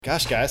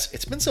Gosh, guys,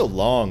 it's been so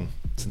long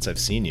since I've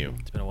seen you.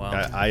 It's been a while.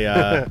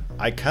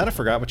 I kind of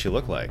forgot what you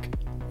look like.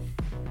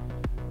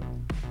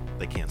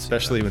 They can't see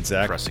Especially that. when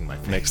Zach Pressing my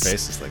face. makes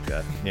faces like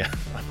that. Yeah.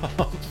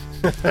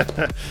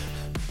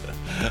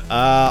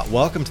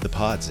 Welcome to the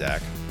pod,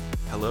 Zach.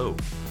 Hello.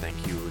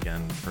 Thank you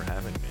again for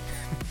having me.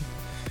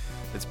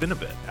 It's been a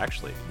bit,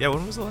 actually. Yeah,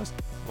 when was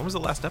the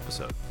last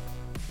episode?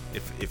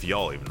 If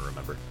y'all even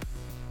remember.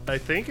 I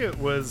think it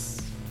was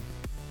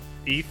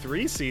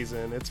E3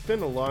 season. It's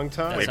been a long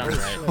time. That sounds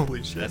right.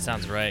 Holy shit. That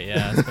sounds right.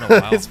 Yeah, it's been a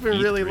while. It's been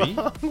really E3?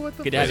 long. What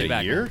the Good to fuck? have you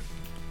back. A year?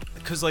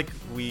 Because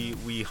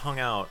we hung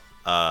out,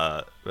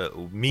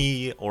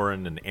 me,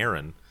 Oren, and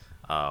Aaron.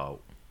 Aaron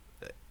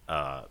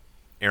was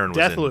in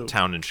Deathloop.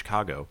 town in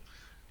Chicago.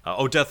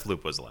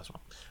 Deathloop was the last one.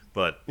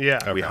 But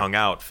Yeah. we Okay. hung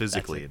out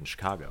physically That's in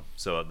Chicago.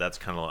 So that's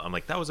kind of, I'm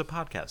like, that was a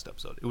podcast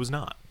episode. It was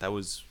not. That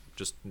was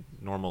just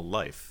normal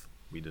life.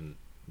 We didn't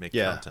make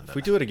Yeah. content. If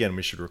we do it again,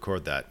 we should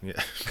record that. Yeah.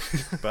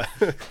 But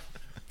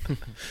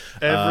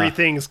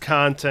Everything's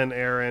content,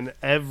 Aaron.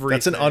 Everything.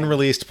 that's an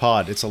unreleased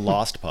pod. It's a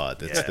lost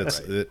pod. Yeah, That's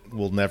right. it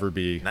will never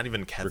be Not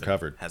even Kevin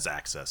recovered. has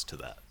access to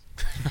that.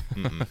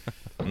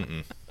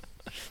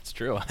 It's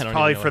true. I don't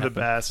Probably even know for what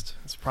the happened. best.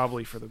 It's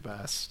probably for the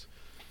best.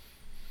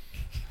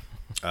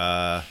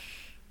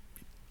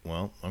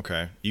 Well,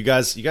 okay. You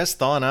guys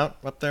thawing out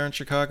up there in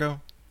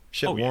Chicago?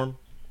 Shit Oh, yeah. warm?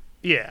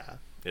 Yeah.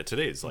 Yeah,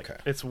 today's like, Okay.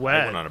 It's I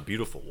wet. went on a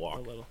beautiful walk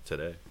A little.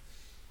 today.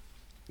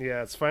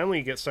 Yeah, it's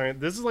finally get started.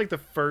 This is like the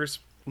first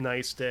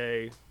nice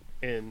day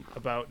in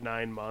about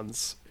 9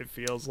 months, it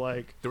feels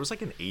like. There was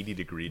like an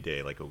 80-degree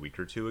day like a week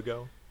or two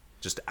ago,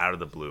 just out of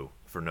the blue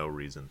for no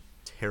reason.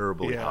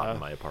 Terribly hot Yeah. in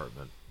my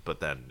apartment, but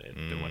then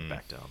it went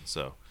back down.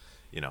 So,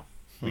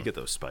 we get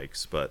those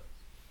spikes, but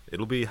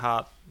it'll be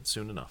hot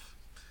soon enough.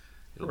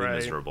 It'll be Right.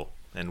 miserable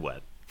and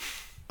wet.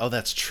 Oh,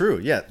 that's true.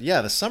 Yeah.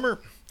 The summer,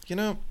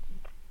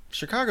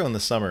 Chicago in the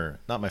summer,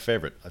 not my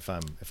favorite if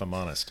I'm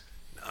honest.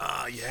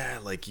 Yeah,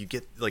 like you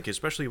get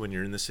especially when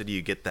you're in the city,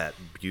 you get that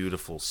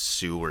beautiful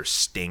sewer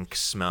stink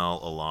smell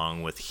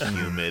along with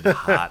humid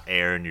hot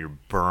air, and you're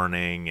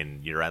burning,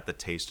 and you're at the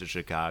Taste of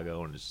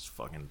Chicago, and it's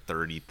fucking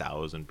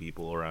 30,000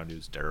 people around you.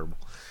 It's terrible.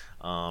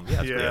 Yeah, it's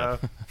pretty Yeah.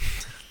 hot.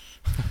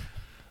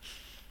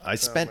 I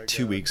spent my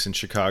 2 God. weeks in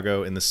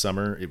Chicago in the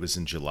summer. It was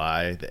in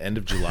July, the end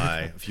of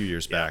July, a few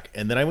years back.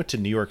 And then I went to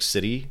New York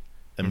City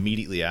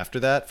immediately after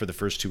that for the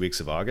first 2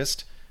 weeks of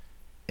August.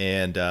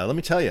 And let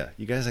me tell you,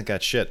 you guys ain't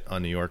got shit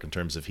on New York in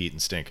terms of heat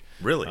and stink.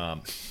 Really?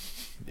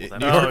 New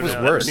that- York Oh, was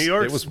no. worse. New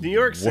York, It was New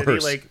York City,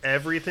 worse. like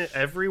everything,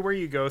 everywhere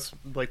you go,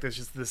 like there's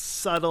just this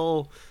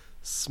subtle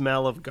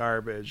smell of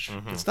garbage.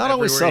 It's not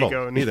always everywhere subtle you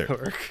go in New either.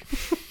 York.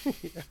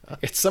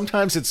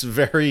 Sometimes it's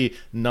very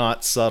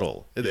not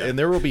subtle. Yeah. And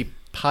there will be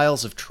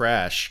piles of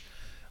trash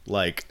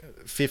like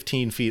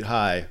 15 feet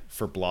high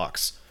for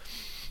blocks.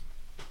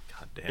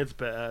 God damn. It's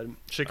bad.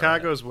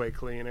 Chicago's way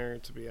cleaner,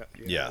 to be honest.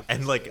 Yeah.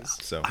 And like,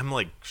 So- I'm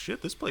like,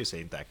 shit, this place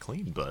ain't that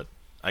clean, but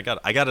I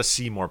got to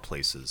see more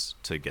places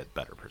to get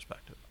better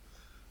perspective.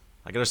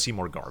 I got to see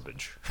more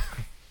garbage.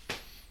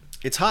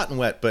 It's hot and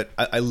wet, but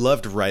I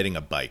loved riding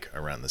a bike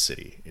around the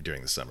city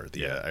during the summer.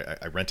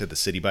 I rented the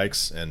city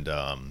bikes, and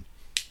I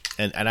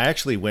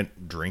actually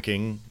went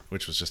drinking,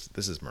 which was just,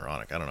 this is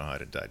moronic. I don't know how I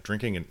did that.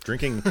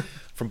 Drinking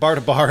from bar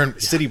to bar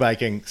and city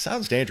biking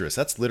sounds dangerous.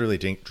 That's literally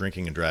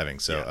drinking and driving.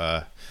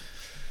 So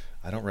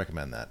I don't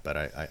recommend that, but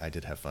I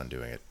did have fun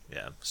doing it.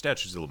 Yeah,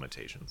 statutes of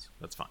limitations.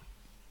 That's fine.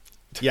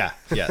 Yeah.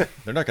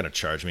 They're not going to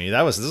charge me.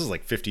 This is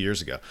like 50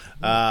 years ago.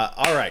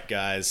 All right,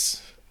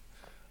 guys.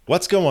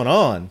 What's going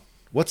on?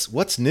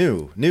 What's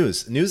new?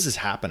 News is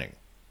happening.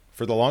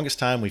 For the longest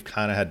time, we've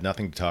kind of had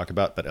nothing to talk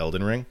about but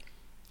Elden Ring.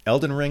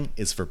 Elden Ring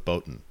is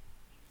verboten.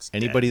 It's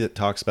Anybody dead. that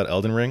talks about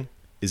Elden Ring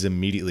is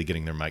immediately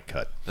getting their mic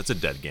cut. That's a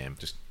dead game.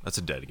 That's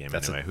a dead game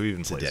That's anyway. Who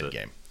even it's a plays dead it?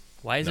 game.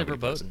 Why is Nobody it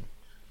plays verboten?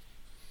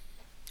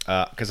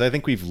 Because I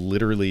think we've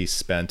literally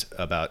spent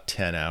about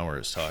 10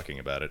 hours talking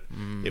about it.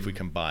 If we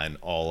combine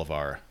all of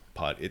our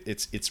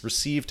it's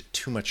received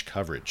too much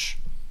coverage.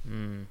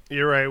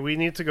 You're right. We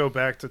need to go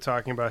back to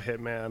talking about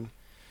Hitman.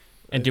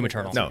 And Doom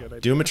Eternal. No, good idea.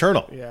 Doom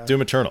Eternal. Yeah.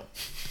 Doom Eternal.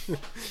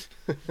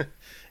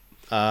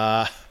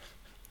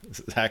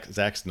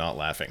 Zach's not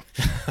laughing.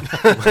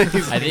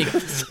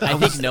 I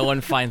think no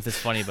one finds this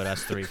funny but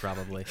us three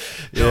probably.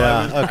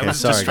 Yeah. I was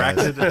sorry, guys.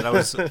 distracted.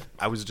 And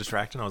I was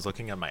distracted. I was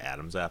looking at my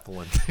Adam's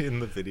apple in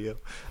the video.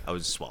 I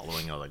was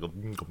swallowing. I was like,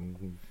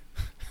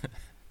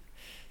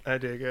 I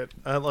dig it.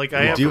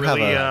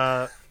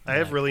 I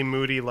have really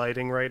moody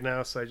lighting right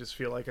now, so I just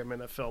feel like I'm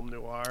in a film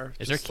noir.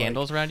 Is there Just,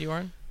 candles around you,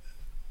 Oren?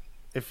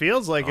 It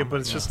feels like Oh it, my but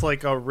it's just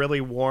like a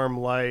really warm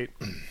light.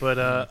 But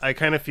I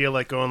kind of feel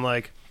like going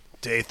like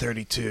day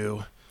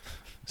 32.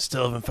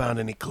 Still haven't found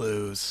any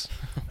clues.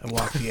 I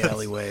walk the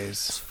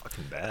alleyways.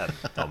 fucking bad.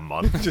 A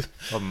month?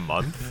 A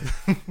month?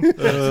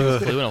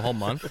 Blue in a whole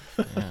month?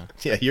 Yeah.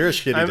 Yeah, you're a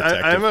shitty I'm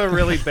detective. a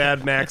really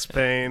bad Max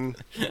Payne.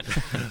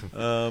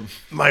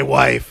 My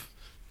wife.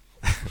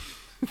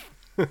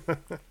 All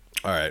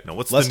right. No,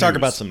 what's Let's the talk news?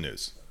 about some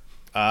news.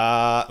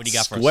 What do you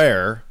got for us?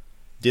 Square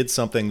did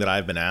something that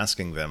I've been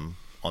asking them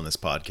on this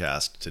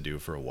podcast to do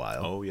for a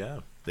while. Oh yeah.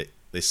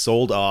 They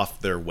sold off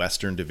their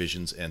Western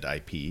divisions and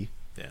IP.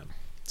 Yeah.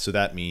 So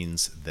that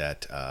means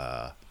that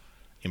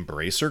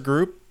Embracer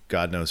Group,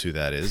 God knows who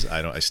that is.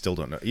 I still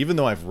don't know. Even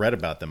though I've read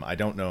about them, I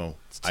don't know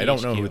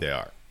THQ. who they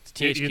are. It's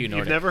THQ You've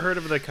Nordic. never heard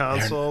of the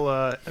console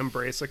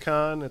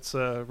Embracicon? It's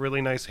a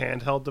really nice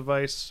handheld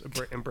device.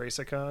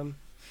 Embracicon?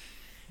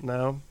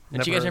 No?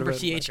 Don't you guys Never remember heard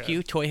of it? THQ,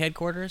 Okay. Toy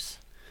Headquarters?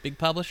 Big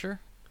publisher?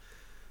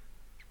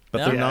 But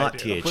No? they're Yeah, not I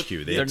do.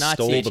 THQ. They They're not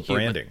stole THQ, the but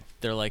branding.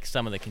 They're like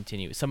some of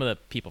the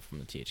people from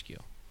the THQ.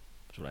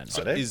 That's what I know.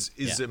 So Are they? is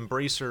Yeah.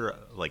 Embracer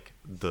like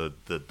the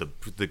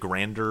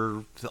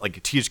grander,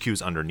 like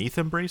THQ's underneath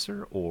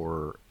Embracer,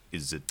 or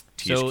is it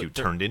THQ they're-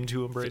 turned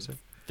into Embracer?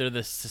 They're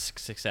the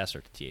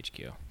successor to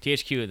THQ.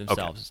 THQ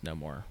themselves is no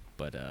more,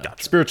 but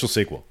Gotcha. Spiritual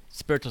sequel.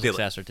 spiritual They-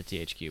 successor to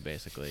THQ,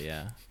 basically.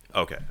 Yeah,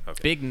 Okay.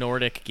 big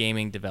Nordic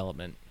gaming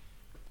development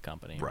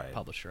company, Right.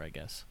 publisher, I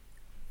guess.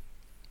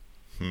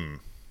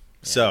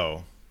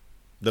 So,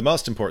 the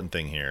most important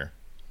thing here,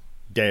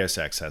 Deus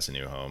Ex has a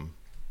new home.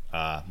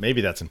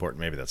 Maybe that's important.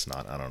 Maybe that's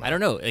not. I don't know. I don't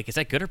know. Like, is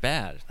that good or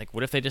bad? Like,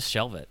 what if they just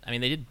shelve it? I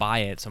mean, they did buy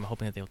it, so I'm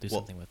hoping that they'll do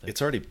Well, something with it.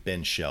 it's already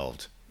been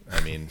shelved. I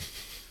mean,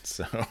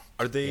 so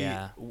Are they?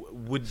 Yeah.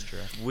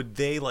 Would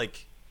they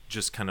like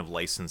just kind of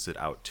license it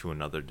out to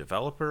another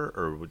developer,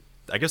 or would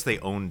I guess they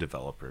own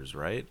developers,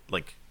 right?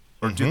 Like,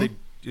 or do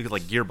they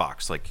like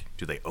Gearbox? Like,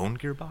 do they own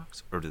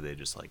Gearbox, or do they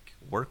just like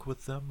work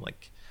with them?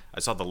 Like, I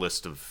saw the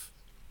list of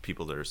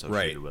people they're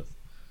associated Right. with.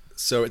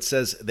 So it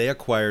says they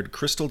acquired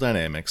Crystal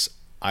Dynamics,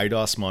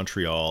 Eidos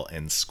Montreal,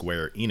 and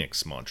Square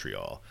Enix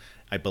Montreal.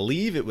 I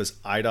believe it was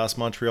Eidos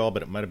Montreal,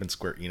 but it might have been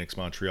Square Enix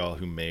Montreal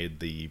who made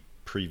the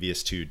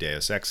previous two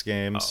Deus Ex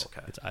games. Oh,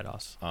 okay. It's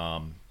IDOS.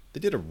 They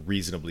did a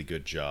reasonably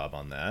good job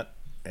on that,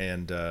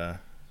 and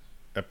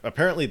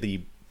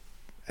apparently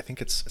I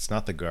think it's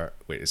not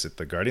is it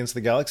the Guardians of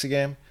the Galaxy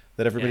game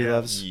that everybody Yeah.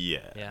 loves?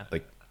 Yeah.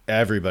 Like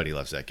everybody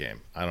loves that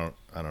game. I don't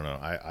know.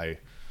 I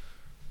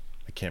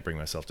can't bring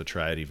myself to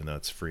try it, even though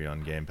it's free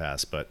on Game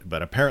Pass. But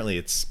apparently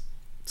it's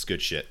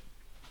good shit.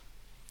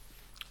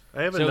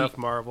 I have So- enough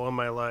Marvel in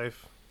my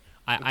life.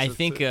 I It's-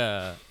 think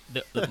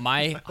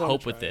my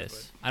hope with try it,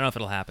 this, I don't know if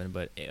it'll happen,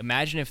 but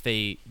imagine if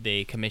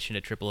they commissioned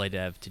a AAA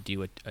dev to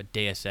do a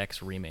Deus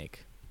Ex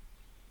remake,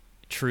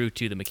 true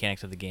to the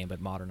mechanics of the game, but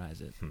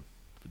modernize it.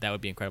 That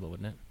would be incredible,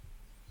 wouldn't it?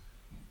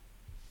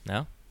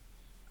 No?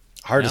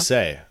 Hard Yeah. to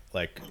say.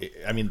 Like,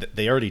 I mean,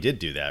 they already did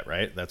do that,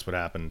 right? That's what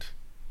happened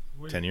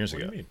 10 years What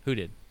do ago. you mean? Who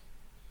did?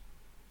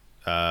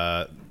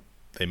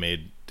 They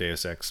made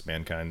Deus Ex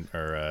Mankind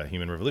or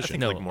Human Revolution.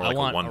 think like more like a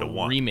want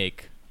one-to-one.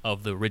 remake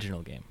of the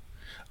original game.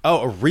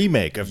 Oh, a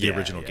remake of the Yeah,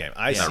 original yeah. game.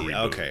 I Yeah. see. Not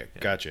reboot, Okay,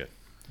 yeah. gotcha.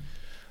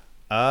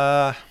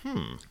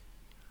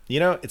 You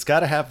know, it's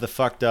got to have the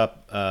fucked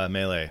up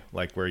melee,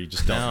 like where you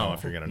just don't know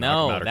if you're gonna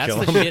knock him out or that's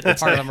kill the him. shit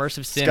part of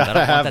immersive sims. gotta I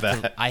don't have want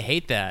that. that. I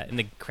hate that. And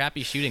the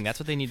crappy shooting. That's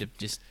what they need to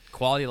just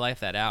quality life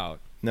that out.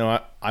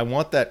 No, I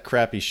want that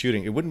crappy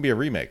shooting. It wouldn't be a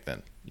remake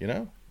then, you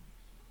know?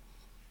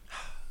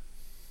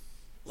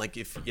 Like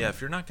if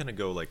you're not gonna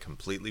go like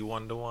completely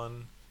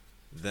 1-to-1,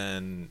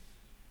 then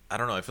I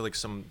don't know. I feel like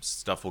some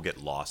stuff will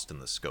get lost in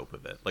the scope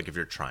of it. Like if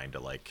you're trying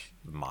to like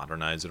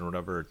modernize it or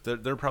whatever,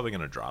 they're probably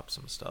gonna drop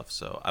some stuff.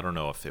 So I don't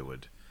know if it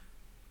would.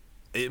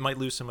 It might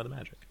lose some of the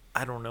magic.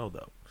 I don't know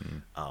though.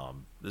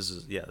 This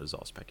is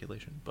all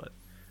speculation. But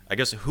I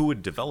guess who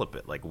would develop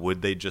it? Like,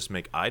 would they just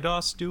make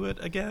IDOS do it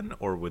again,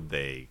 or would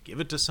they give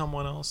it to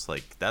someone else?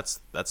 Like that's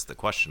the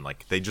question.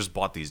 Like they just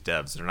bought these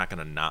devs. They're not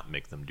gonna not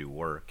make them do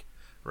work,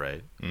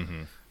 right?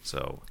 Mm-hmm.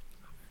 So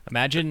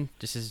Imagine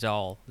this is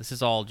all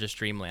just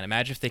dreamland.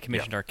 Imagine if they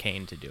commissioned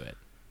Arcane to do it.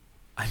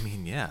 I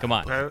mean, yeah. Come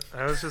on.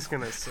 I was just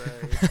gonna say.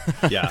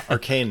 Yeah,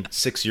 Arcane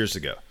 6 years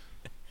ago.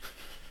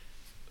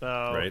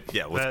 Oh, Right?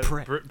 Yeah, with that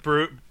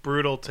Prey.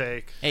 brutal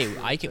take. Hey,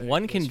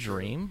 one can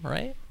dream,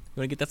 right? You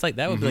wanna get that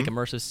would be like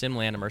immersive sim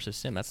land, immersive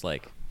sim. That's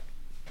like,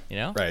 you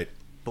know? Right.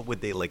 But would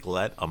they like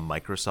let a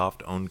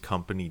Microsoft-owned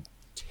company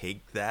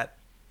take that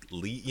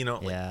lead? You know,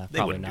 like, Yeah, they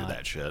probably wouldn't not. do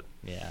that shit.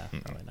 Yeah,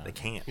 probably not. They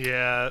can't.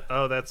 Yeah.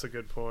 Oh, that's a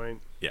good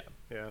point. Yeah,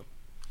 Yeah.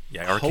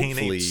 yeah. Arcane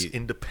Hopefully- ain't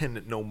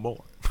independent no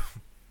more.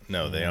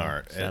 No, they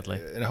aren't. sadly.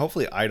 And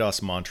hopefully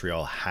Eidos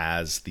Montreal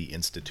has the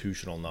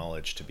institutional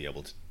knowledge to be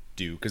able to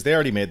do, because they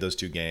already made those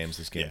two games.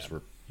 Those games Yeah.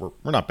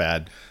 were not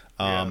bad.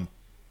 Yeah.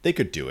 They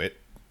could do it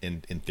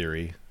in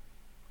theory.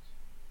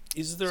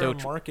 Is there So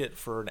a market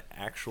for an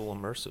actual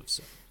immersive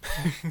sim?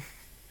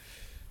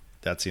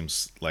 That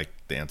seems like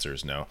the answer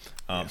is no.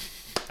 I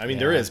mean, Yeah.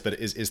 there is, but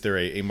is there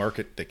a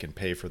market that can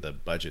pay for the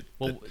budget?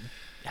 Well,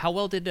 how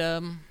well did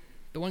the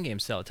one game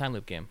sell? A time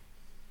loop game,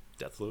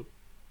 Deathloop.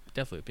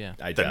 Deathloop. Yeah.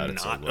 I The doubt it.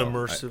 not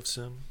immersive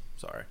sim.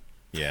 Sorry.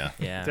 Yeah.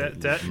 Yeah.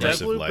 Immersive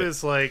Deathloop light.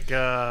 is like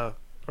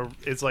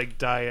it's like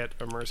diet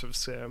immersive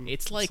sim.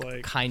 It's like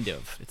kind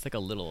of. It's like a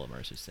little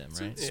immersive sim,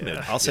 right?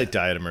 Yeah. I'll say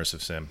Diet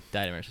Immersive Sim.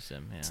 Diet immersive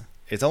sim. Yeah.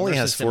 It only Immersive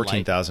has sim light.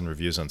 14,000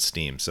 reviews on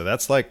Steam, so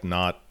that's like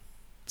not.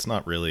 It's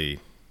not really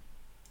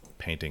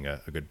painting a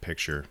good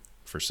picture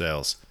for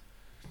sales.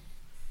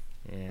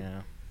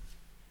 Yeah.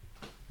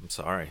 I'm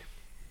sorry.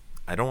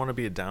 I don't want to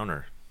be a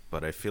downer,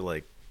 but I feel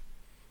like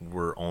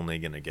we're only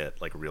gonna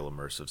get like real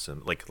immersive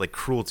sim, like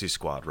Cruelty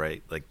Squad,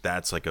 right? Like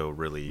that's like a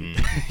really,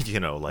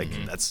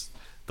 that's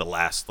the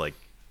last like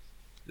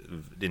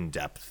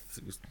in-depth,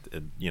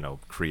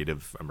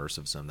 creative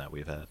immersive sim that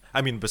we've had.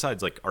 I mean,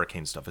 besides like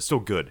Arcane stuff, it's still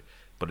good,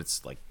 but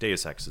it's like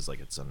Deus Ex is like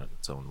its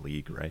own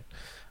league, right?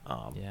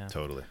 Yeah.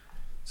 Totally.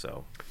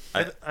 So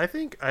I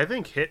think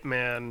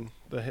Hitman.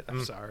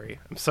 I'm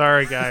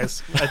sorry,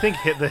 guys. I think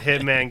the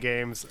Hitman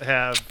games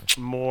have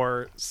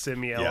more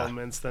simi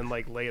elements than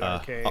like late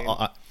Arcane.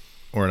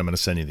 Or I'm going to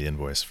send you the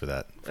invoice for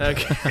that.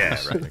 Okay. yeah,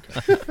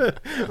 right.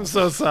 I'm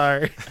so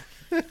sorry.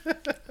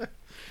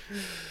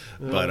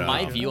 But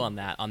My view on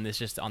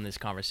this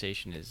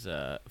conversation is,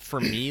 for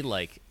me,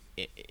 like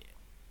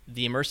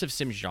the immersive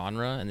sim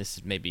genre, and this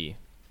is maybe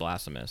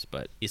blasphemous,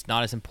 but it's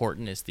not as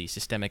important as the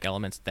systemic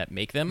elements that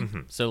make them. Mm-hmm.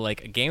 So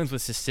like games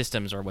with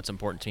systems are what's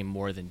important to me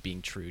more than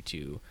being true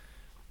to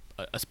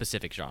a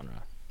specific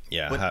genre.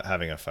 yeah,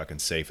 having a fucking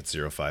safe at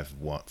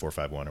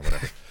 451 or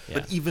whatever. Yeah.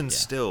 But even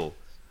still,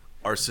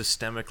 are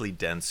systemically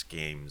dense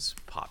games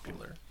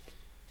popular?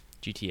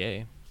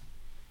 GTA,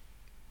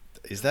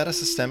 Is that a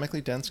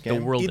systemically dense the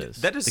game? world It- is.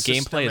 that is the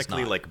gameplay is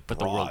systemically, not, like, but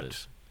the world broad.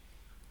 is.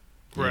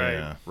 Right.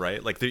 Yeah.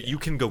 Right, like you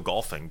can go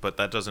golfing, but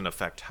that doesn't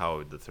affect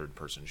how the third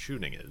person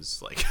shooting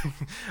is. Like,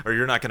 or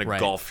you're not going Right.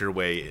 to golf your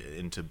way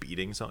into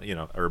beating something,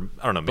 or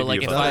I don't know. Maybe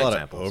like, you if have I- other a lot of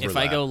examples. overlap. If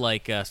I go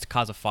like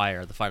cause a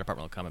fire, the fire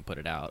department will come and put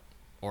it out.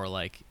 Or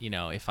like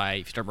if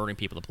you start murdering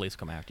people, the police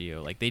come after you.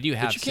 Like they do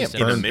have But you can't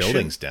systems. burn In a mission?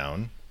 buildings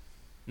down.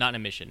 Not in a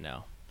mission,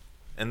 no.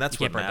 And that's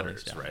You what can't burn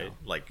buildings matters, down, right?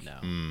 no. Like,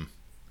 No.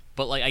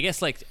 But like I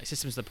guess like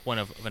systems to the point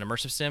of an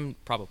immersive sim,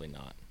 probably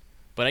not.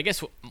 But I guess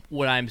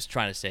what I'm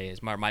trying to say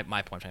is my point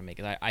I'm trying to make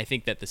is I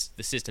think that the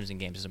systems in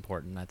games is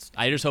important.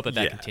 I just hope that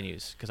Yeah.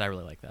 continues because I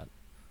really like that.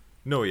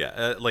 no,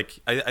 yeah,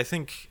 I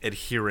think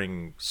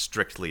adhering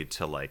strictly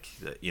to like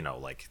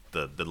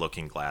the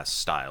Looking Glass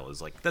style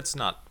is like that's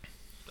not.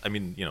 I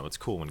mean, it's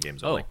cool when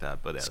games are like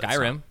that, but yeah, that's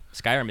Skyrim. not-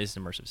 Skyrim is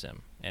an immersive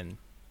sim, and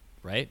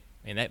right,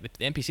 and the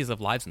NPCs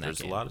live lives in that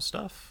there's game. a lot of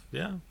stuff.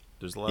 Yeah,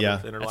 there's a lot Yeah.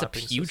 of That's a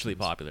interlapping. hugely systems.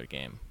 popular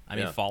game. I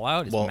mean, Yeah.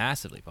 Fallout is Well-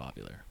 massively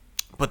popular.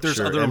 But there's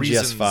Sure, other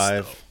reasons.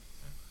 MGS5. though.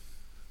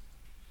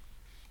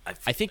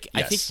 I think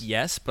Yes.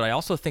 yes, but I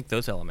also think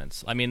those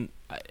elements. I mean,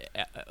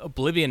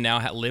 Oblivion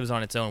now lives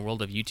on its own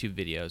world of YouTube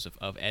videos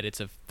of edits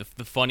of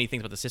the funny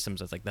things about the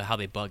systems. It's like how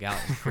they bug out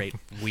and create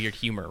weird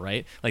humor,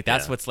 right? Like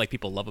that's Yeah. what's like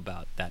people love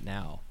about that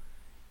now,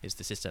 is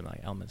the system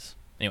like elements.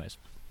 Anyways,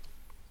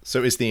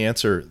 So is the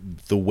answer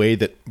the way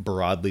that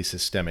broadly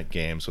systemic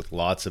games with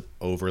lots of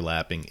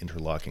overlapping,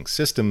 interlocking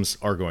systems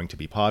are going to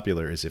be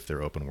popular is if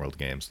they're open world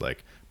games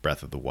like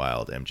Breath of the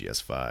Wild,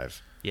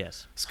 MGS5,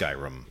 yes.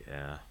 Skyrim.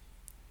 Yeah,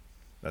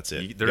 That's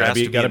it. There gotta has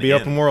be, to be gotta an be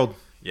open in. world.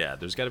 yeah.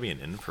 There's got to be an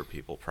in for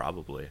people,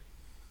 probably.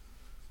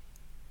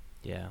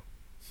 Yeah.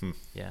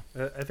 Yeah.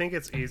 I think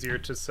it's easier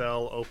to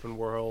sell open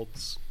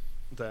worlds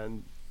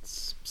than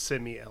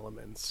simi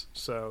elements,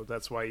 so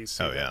that's why you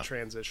see Oh, that yeah.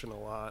 transition a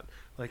lot.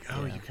 Like,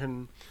 Yeah. you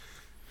can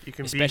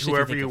Especially be if you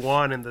whoever think you of-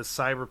 want in the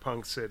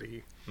cyberpunk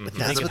city. But think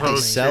that's of what how they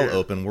many- sell Yeah.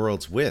 open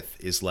worlds with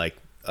is like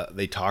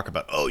they talk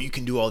about, oh, you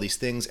can do all these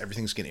things.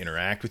 Everything's going to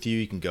interact with you.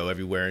 You can go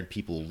everywhere and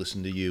people will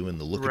listen to you and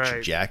they'll look at your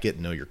Right. jacket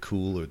and know you're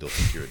cool, or they'll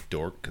think you're a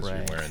dork because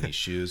Right. you're wearing these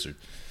shoes. Or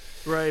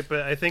Right,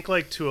 but I think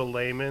like to a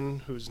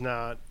layman who's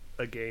not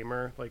a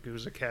gamer, like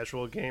who's a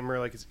casual gamer,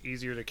 like it's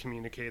easier to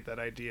communicate that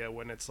idea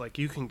when it's like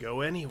you can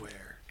go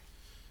anywhere.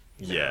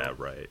 You Yeah, know?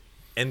 right.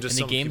 And to And the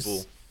some games-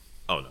 people.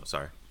 Oh no,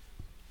 sorry.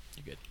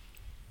 You're good.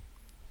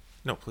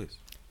 No, please.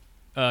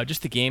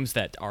 Just the games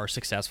that are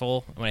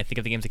successful. When I think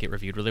of the games that get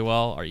reviewed really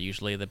well, are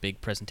usually the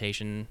big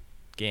presentation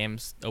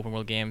games, open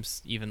world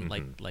games, even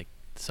like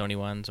Sony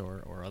ones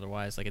or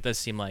otherwise. Like it does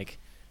seem like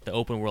the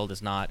open world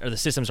is not, or the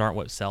systems aren't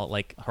what sell.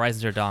 Like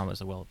Horizon Zero Dawn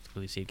was a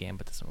well-received game,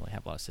 but doesn't really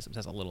have a lot of systems. It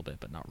has a little bit,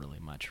 but not really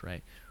much,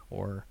 right?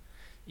 Or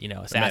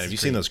Assassin's man, have you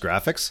seen Creed. those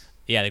graphics?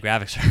 Yeah, the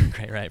graphics are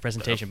great, right?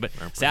 Presentation, but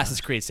pretty Assassin's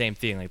Creed, same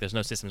thing. Like, there's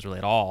no systems really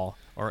at all.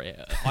 Or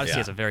Odyssey Yeah.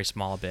 has a very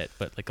small bit,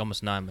 but like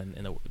almost none.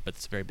 But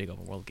it's a very big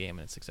open world game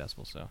and it's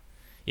successful. So,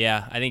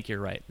 yeah, I think you're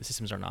right. The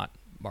systems are not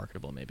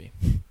marketable, maybe,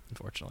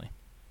 unfortunately.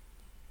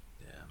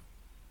 Yeah. Or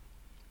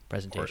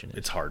Presentation.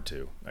 it's hard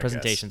to. I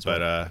Presentation's guess.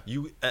 But what-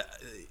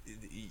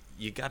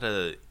 You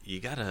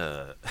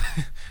gotta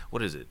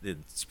what is it?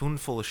 It's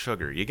spoonful of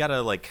sugar. You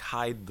gotta like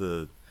hide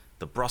the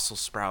Brussels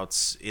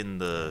sprouts in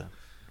the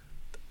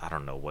I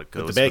don't know what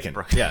goes the bacon.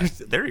 With Yeah.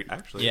 there you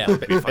actually Yeah.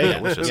 would be fucking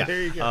Bacon. delicious. Yeah.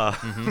 There you go.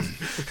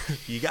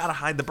 You gotta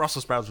hide the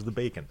Brussels sprouts with the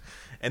bacon,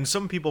 and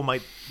some people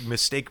might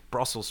mistake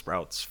Brussels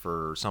sprouts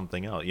for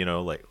something else.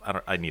 Like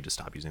I need to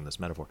stop using this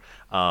metaphor.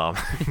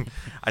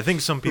 I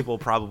think some people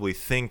probably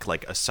think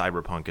like a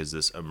cyberpunk is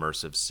this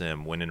immersive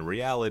sim, when in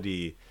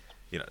reality,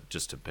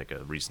 just to pick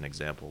a recent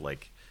example,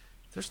 like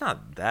there's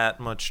not that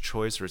much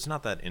choice, or it's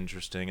not that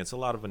interesting. It's a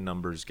lot of a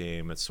numbers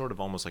game. It's sort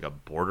of almost like a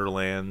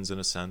Borderlands in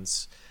a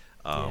sense,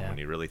 Yeah. when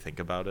you really think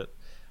about it.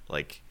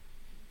 Like,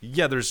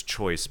 yeah, there's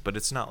choice, but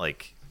it's not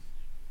like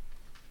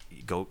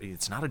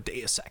it's not a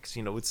Deus Ex.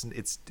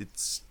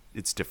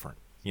 It's different.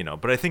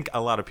 But I think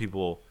a lot of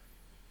people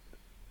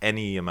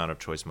any amount of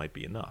choice might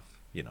be enough,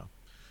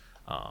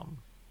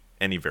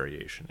 any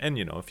variation. And,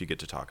 if you get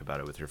to talk about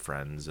it with your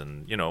friends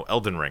and,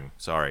 Elden Ring,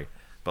 sorry,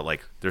 but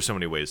like there's so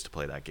many ways to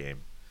play that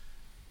game.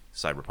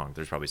 Cyberpunk,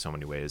 there's probably so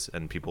many ways,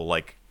 and people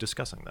like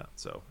discussing that.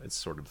 So it's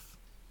sort of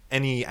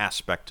any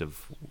aspect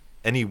of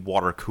any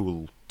water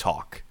cool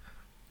talk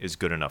is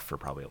good enough for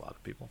probably a lot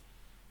of people.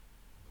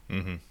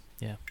 Mm-hmm.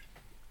 Yeah.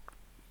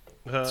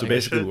 So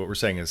basically, what we're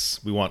saying is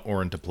we want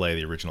Oren to play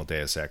the original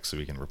Deus Ex so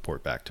he can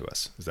report back to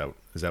us. Is that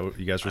what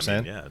you guys were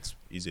saying? Yeah, it's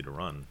easy to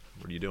run.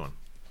 What are you doing?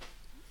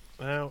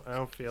 I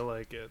don't feel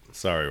like it.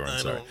 Sorry, Oren.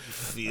 Sorry.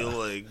 Feel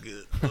like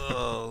it.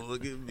 Oh,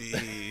 look at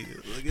me.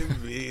 Look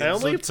at me. I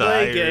only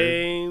play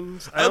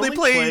games. I only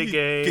play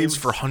games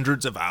for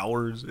hundreds of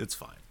hours. It's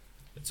fine.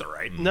 It's all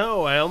right.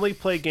 No, I only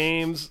play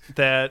games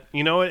that,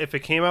 if it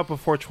came out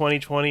before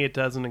 2020, it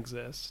doesn't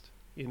exist.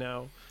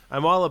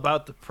 I'm all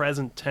about the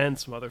present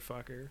tense,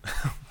 motherfucker.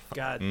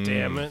 God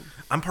damn it.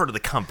 I'm part of the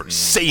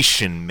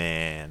conversation,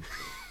 man.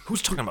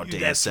 Who's talking about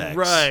Deus Ex? That's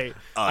right.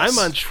 Us. I'm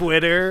on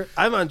Twitter.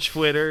 I'm on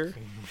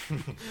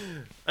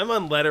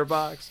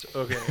Letterboxd.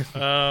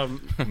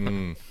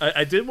 Okay.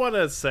 I did want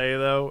to say,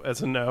 though,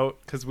 as a note,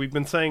 because we've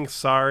been saying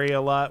sorry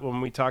a lot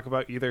when we talk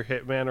about either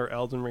Hitman or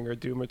Elden Ring or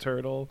Doom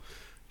Eternal.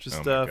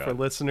 Just for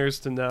listeners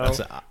to know.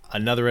 That's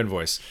another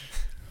invoice.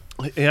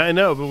 Yeah, I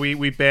know, but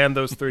we banned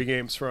those 3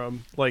 games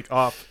from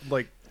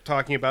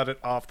talking about it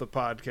off the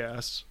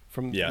podcast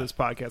from this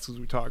podcast because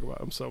we talk about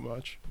them so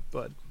much.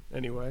 But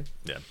anyway,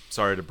 yeah,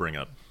 sorry to bring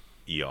up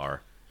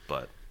ER,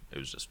 but it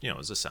was just it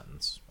was a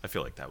sentence. I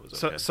feel like that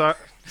was okay.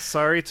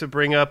 Sorry to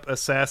bring up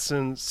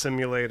Assassin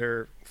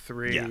Simulator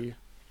 3. Yeah.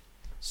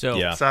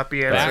 So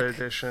Sapienza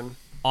Edition.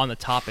 On the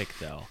topic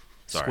though,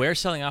 Sorry. Square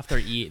selling off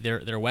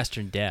their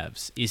Western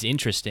devs is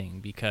interesting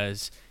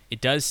because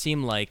it does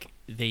seem like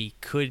they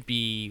could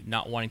be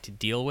not wanting to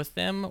deal with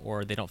them,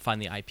 or they don't find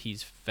the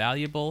IPs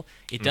valuable.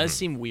 It does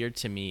seem weird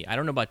to me. I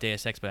don't know about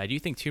Deus Ex, but I do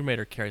think Tomb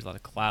Raider carries a lot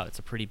of clout. It's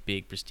a pretty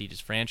big,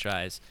 prestigious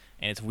franchise,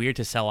 and it's weird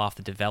to sell off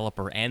the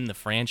developer and the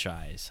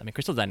franchise. I mean,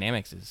 Crystal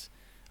Dynamics is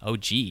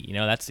OG.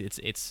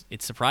 It's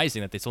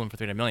surprising that they sold them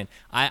for $300 million.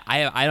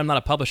 I'm not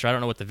a publisher. I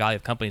don't know what the value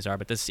of companies are,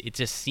 but it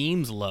just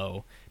seems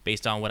low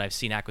based on what I've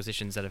seen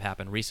acquisitions that have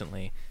happened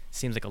recently.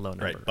 Seems like a low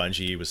number. Right,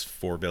 Bungie was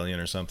 $4 billion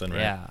or something, right?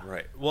 Yeah.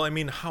 Right. Well, I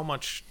mean, how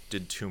much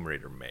did Tomb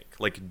Raider make?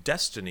 Like,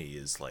 Destiny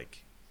is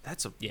like,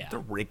 they're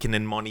raking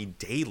in money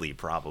daily,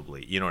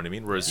 probably. You know what I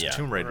mean? Whereas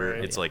Tomb Raider,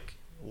 it's like,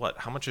 what?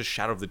 How much is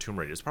Shadow of the Tomb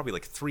Raider? It's probably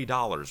like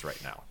 $3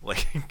 right now.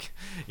 Like,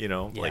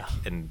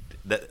 and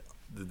that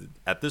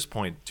at this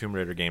point, Tomb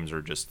Raider games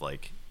are just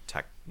like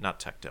not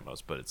tech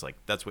demos, but it's like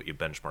that's what you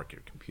benchmark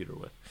your computer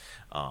with.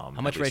 How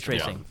much ray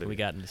tracing do we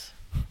got in this?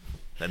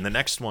 And the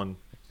next one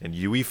in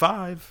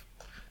UE5,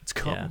 it's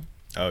coming.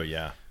 Yeah. Oh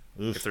yeah.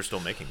 Oof. If they're still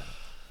making that.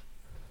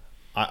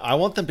 I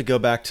want them to go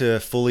back to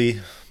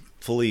fully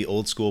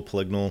old school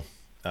polygonal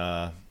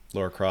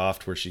Lara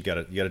Croft, where you got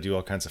to do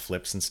all kinds of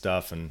flips and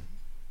stuff and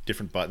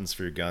different buttons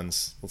for your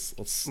guns.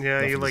 Let's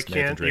you like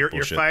can't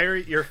you're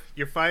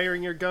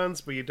firing your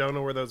guns, but you don't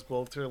know where those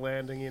bullets are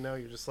landing. You're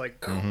just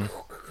like. I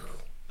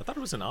thought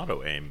it was an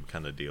auto aim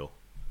kind of deal.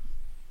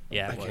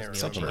 Yeah, I can't remember.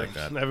 Something like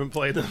that. I haven't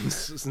played them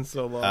since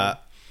so long.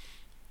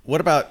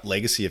 What about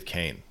Legacy of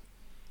Kain?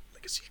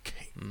 Legacy of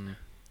Kain.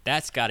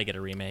 That's got to get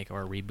a remake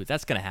or a reboot.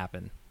 That's gonna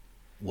happen.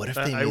 What if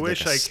they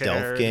made a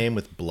stealth game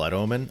with Blood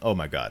Omen? Oh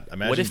my god!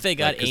 Imagine, what if they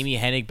got Amy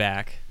Hennig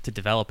back to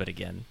develop it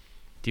again?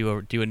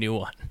 Do a new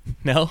one?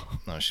 No,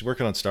 she's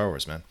working on Star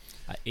Wars, man.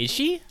 Is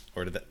she?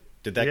 Or did that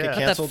get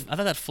canceled? I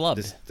thought that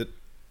flubbed.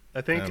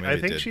 I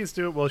think she's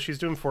doing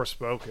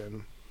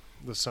Forspoken,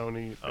 the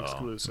Sony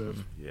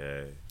exclusive.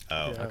 Yeah.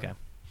 Oh, okay.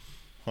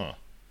 Huh.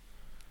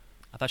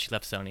 I thought she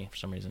left Sony for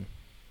some reason.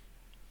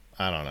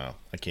 I don't know.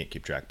 I can't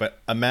keep track. But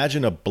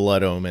imagine a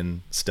Blood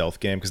Omen stealth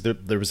game, because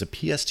there was a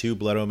PS2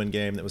 Blood Omen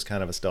game that was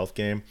kind of a stealth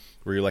game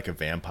where you're like a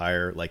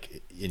vampire, and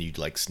you'd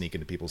like sneak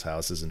into people's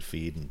houses and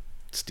feed and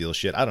steal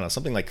shit. I don't know,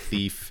 something like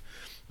Thief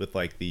with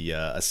like the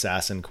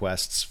assassin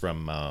quests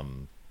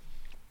from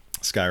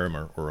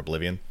Skyrim or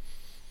Oblivion.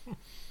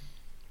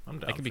 I'm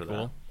down. That could be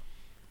cool.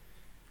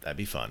 That'd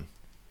be fun.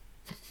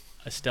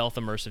 A stealth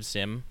immersive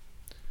sim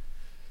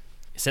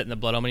set in the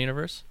Blood Omen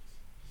universe.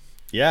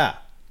 Yeah,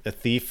 a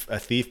thief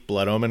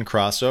Blood Omen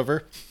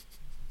crossover.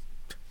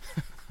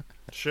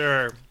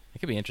 Sure, it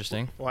could be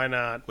interesting. Why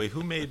not? Wait,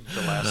 who made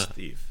The Last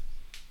Thief?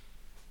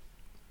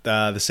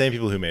 The same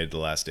people who made the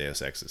last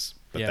Deus Exes,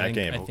 but that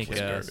game was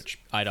garbage.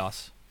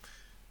 Eidos.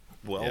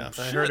 Well, Yeah.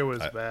 I heard it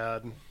was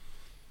bad.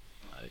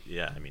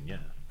 Yeah, I mean,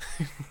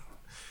 yeah.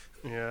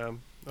 Yeah.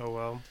 Oh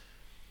well.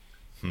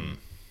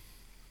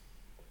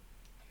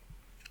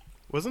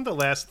 Wasn't the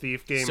last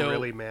Thief game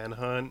really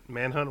Manhunt?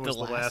 Manhunt was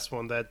the last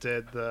one that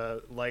did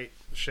the light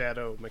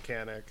shadow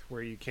mechanic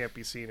where you can't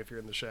be seen if you're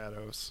in the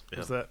shadows.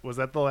 Yeah. Was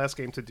that the last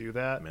game to do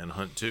that?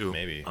 Manhunt 2.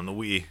 Maybe. On the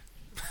Wii.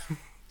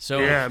 So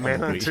Yeah,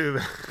 man, too.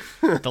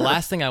 the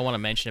last thing I want to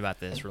mention about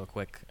this real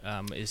quick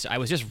is I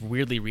was just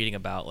weirdly reading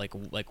about like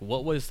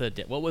what was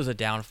the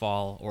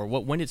downfall, or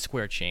when did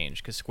Square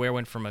change? Because Square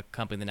went from a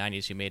company in the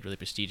 90s who made really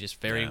prestigious,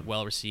 very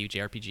well received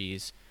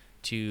JRPGs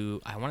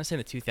to, I want to say in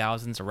the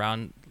 2000s,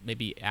 around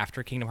maybe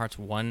after Kingdom Hearts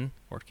 1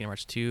 or Kingdom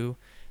Hearts 2,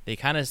 they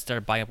kind of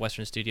started buying up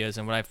Western studios.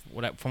 And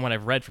from what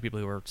I've read from people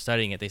who were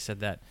studying it, they said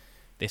that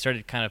they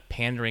started kind of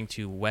pandering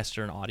to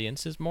Western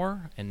audiences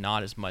more and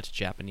not as much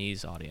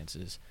Japanese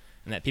audiences.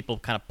 And that people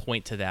kind of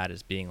point to that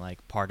as being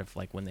like part of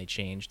like when they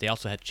changed. They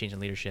also had change in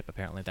leadership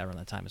apparently around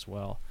that time as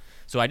well.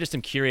 So I just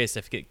am curious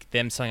if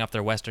them selling off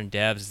their Western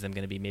devs is them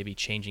going to be maybe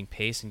changing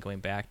pace and going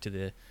back to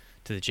the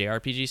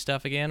JRPG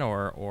stuff again,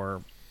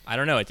 or I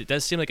don't know. It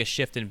does seem like a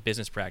shift in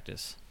business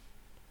practice.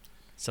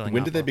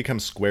 When did they become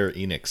Square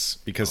Enix?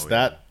 Because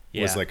that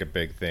was Yeah. like a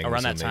big thing. Around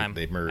when that time,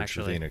 they merged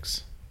actually. with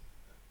Enix.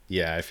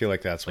 Yeah, I feel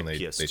like that's when Like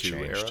they PS2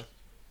 changed. era?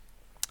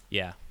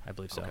 Yeah, I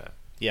believe so. Okay.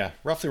 Yeah,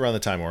 roughly around the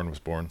time Orin was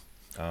born.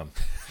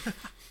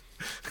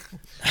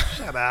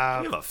 Shut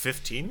up. You have a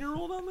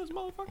 15-year-old on this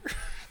motherfucker?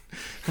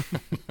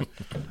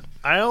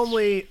 I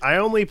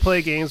only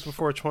play games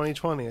before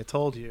 2020. I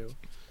told you.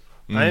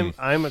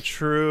 I'm a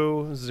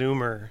true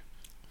zoomer.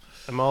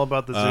 I'm all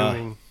about the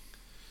zooming.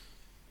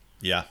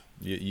 Yeah,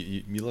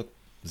 you look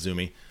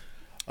zoomy.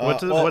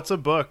 What's a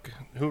book?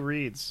 Who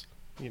reads?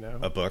 You know,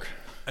 A book.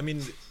 I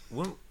mean,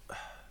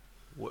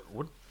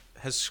 what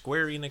has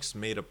Square Enix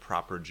made a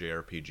proper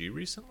JRPG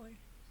recently?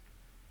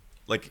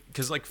 Like,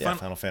 because like Yeah,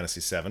 Final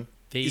Fantasy VII.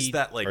 is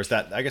that like, Or is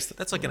that? I guess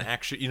that's like an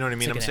action? You know what I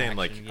mean? It's I'm like saying an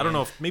like action, I don't yeah.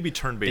 know if maybe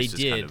turn-based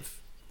They is kind did.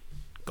 of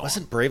gone.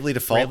 wasn't Bravely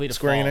Default Bravely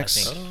Square Default,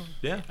 Enix? I think.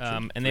 Yeah.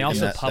 And they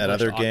also that published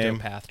other game?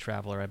 Octopath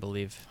Traveler, I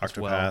believe, as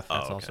well. Octopath.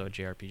 That's Oh, also a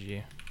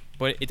JRPG.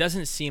 But it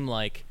doesn't seem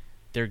like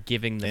they're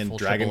giving the And full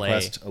Dragon AAA.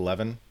 Quest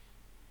 11.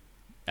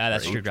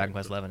 That's Or true, eight. Dragon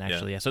Quest 11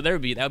 actually. Yeah. Yeah. So that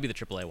would be the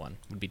AAA one.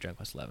 Would be Dragon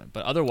Quest 11.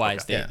 But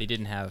otherwise, Okay. Yeah. they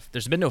didn't have.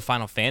 There's been no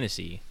Final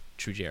Fantasy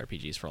true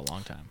JRPGs for a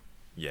long time.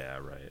 Yeah,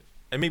 right.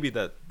 And maybe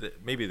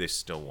maybe they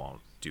still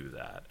won't do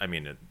that. I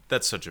mean,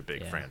 that's such a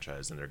big Yeah.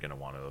 franchise, and they're going to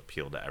want to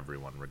appeal to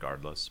everyone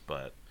regardless.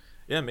 But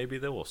yeah, maybe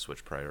they will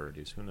switch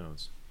priorities. Who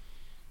knows?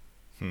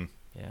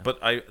 Yeah. But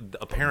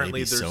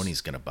apparently Maybe there's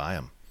Sony's gonna buy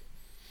them.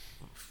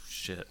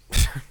 shit.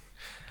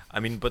 I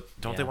mean, but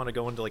don't they Yeah. want to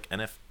go into like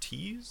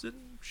NFTs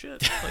and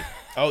shit? Like,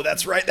 Oh,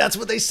 that's right. That's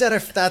what they said.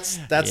 If that's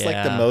like the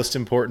Yeah. most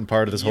important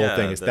part of this whole Yeah,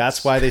 thing. Is that's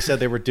that's- why they said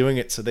they were doing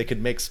it so they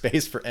could make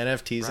space for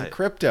NFTs and right.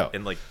 crypto.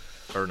 and like,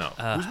 or no,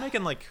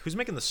 who's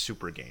making the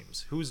super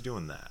games? Who's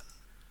doing that?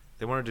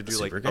 They wanted to do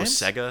like super games?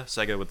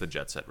 Sega with the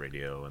Jet Set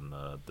radio and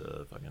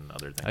the fucking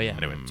other thing. Oh, yeah.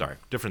 Anyway, sorry,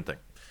 different thing.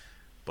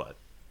 But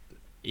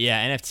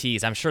Yeah,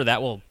 NFTs. I'm sure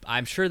that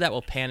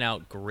will pan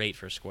out great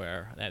for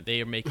Square. That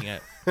they are making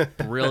a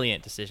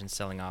brilliant decision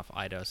selling off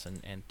Eidos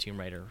and Tomb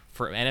Raider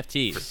for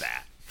NFTs. for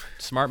that,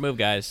 Smart move,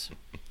 guys.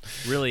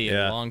 Really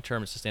Yeah. a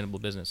long-term sustainable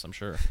business, I'm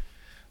sure.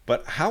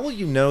 But how will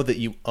you know that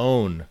you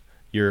own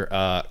your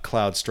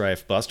Cloud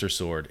Strife Buster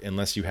Sword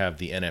unless you have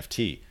the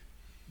NFT?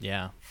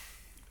 Yeah.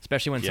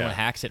 Especially when someone Yeah.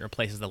 hacks it and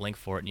replaces the link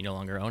for it and you no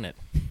longer own it.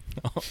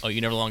 Oh, you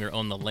no longer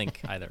own the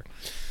link either.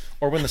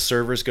 Or when the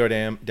servers go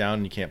down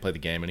and you can't play the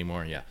game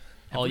anymore? Yeah.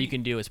 All you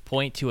can do is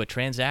point to a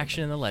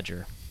transaction in the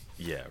ledger.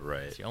 yeah,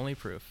 right. It's the only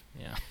proof.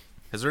 Yeah.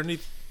 Has there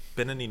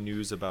been any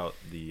news about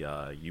the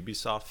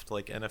Ubisoft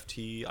like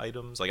NFT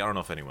items? Like, I don't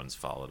know if anyone's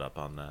followed up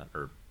on that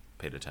or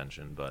paid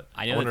attention, but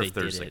I know wonder that if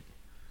they there's did like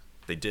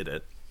it. they did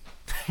it.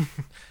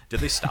 Did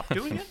they stop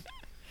doing it?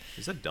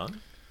 Is that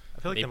done?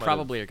 I feel like They might have-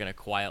 probably are going to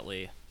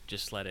quietly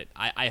just let it.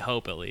 I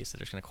hope at least that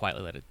they're just going to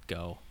quietly let it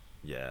go.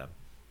 Yeah.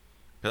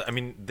 I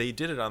mean, they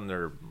did it on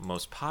their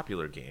most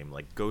popular game,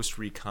 like Ghost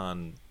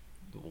Recon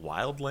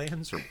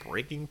Wildlands or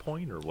Breaking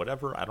Point or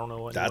whatever. I don't know.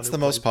 anyone That's who the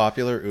most plays-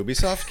 popular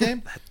Ubisoft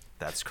game?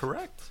 That's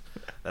correct.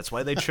 That's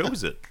why they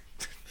chose it.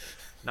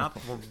 Not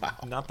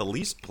the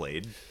least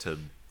played to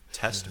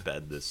test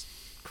bed this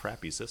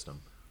crappy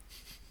system.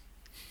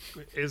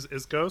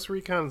 is Ghost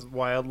Recon's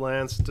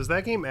Wildlands? Does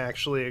that game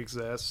actually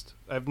exist?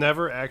 I've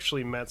never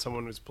actually met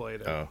someone who's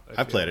played it. Oh, I I've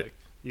feel played it. like.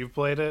 You've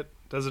played it?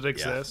 Does it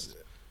exist?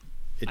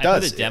 It I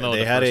does. put a demo They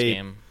of the had first a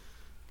game.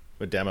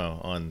 demo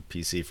on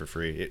PC for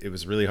free. It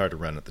was really hard to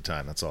run at the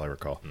time. That's all I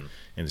recall.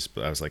 And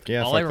I was like,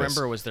 yeah, All fuck I this.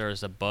 remember was there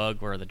was a bug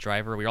where the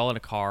driver, we were all in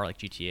a car like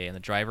GTA, and the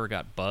driver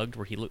got bugged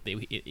where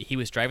he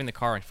was driving the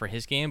car for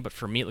his game, but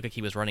for me it looked like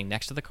he was running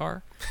next to the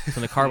car. So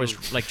when the car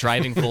was like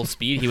driving full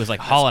speed, he was like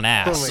hauling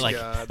ass. Oh my like,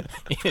 god.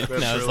 you know,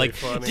 That's it's really like,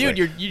 funny. dude,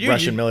 you're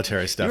Russian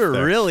military stuff. You were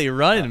there. really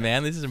running,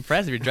 man. This is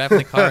impressive. You're driving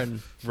the car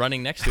and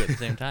running next to it at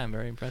the same time.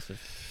 Very impressive.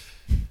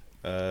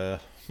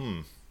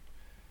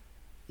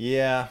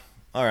 Yeah.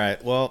 All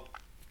right. Well,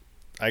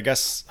 I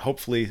guess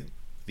hopefully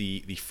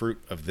the fruit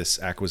of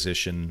this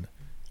acquisition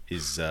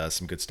is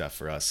some good stuff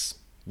for us.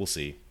 We'll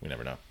see. We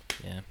never know.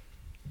 Yeah.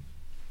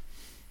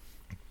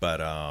 But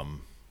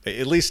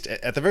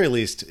at the very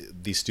least,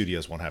 these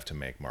studios won't have to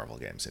make Marvel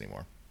games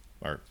anymore.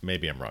 Or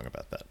maybe I'm wrong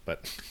about that,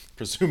 but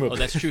presumably. Oh,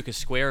 that's true because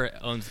Square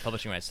owns the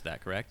publishing rights to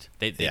that, correct?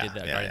 They Yeah, did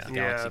that yeah, Guardians of the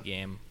yeah. Galaxy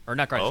game, or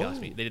not Guardians of the Oh.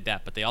 Galaxy. They did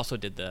that, but they also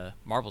did the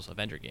Marvel's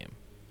Avenger game.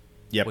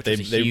 Yep, which they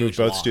was a moved huge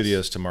both loss.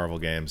 studios to Marvel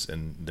Games,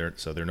 and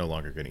they're no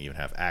longer going to even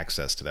have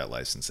access to that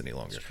license any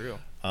longer. That's true.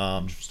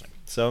 Interesting.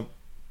 So,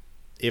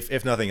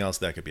 if nothing else,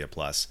 that could be a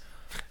plus.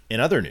 In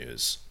other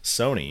news,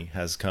 Sony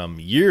has come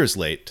years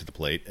late to the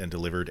plate and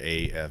delivered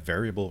a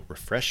variable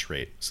refresh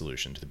rate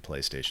solution to the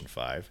PlayStation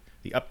 5.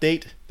 The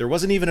update, there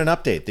wasn't even an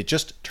update. They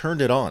just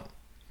turned it on,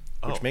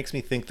 which Oh. makes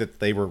me think that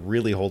they were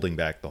really holding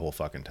back the whole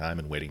fucking time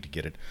and waiting to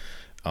get it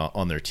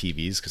on their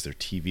TVs because their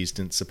TVs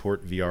didn't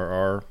support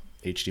VRR,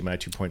 HDMI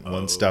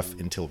 2.1 stuff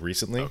until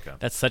recently. Okay.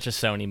 That's such a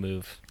Sony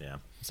move. Yeah.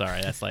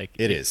 Sorry, that's like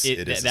It is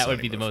a that would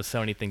Sony be the move. most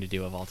Sony thing to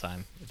do of all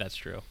time, if that's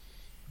true.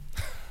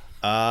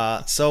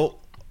 So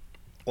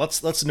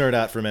let's nerd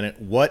out for a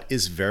minute. What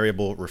is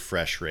variable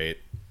refresh rate?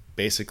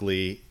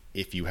 Basically,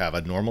 if you have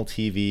a normal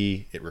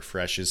TV, it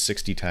refreshes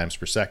 60 times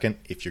per second.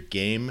 If your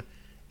game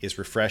is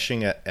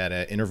refreshing at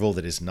an interval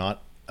that is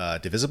not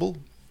divisible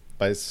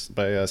by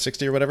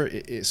 60 or whatever,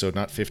 so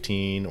not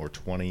 15 or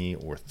 20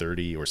 or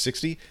 30 or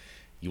 60,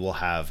 you will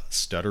have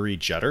stuttery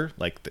judder,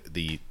 like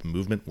the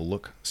movement will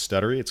look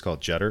stuttery. It's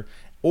called judder,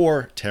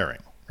 or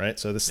tearing, right?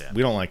 So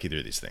we don't like either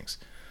of these things.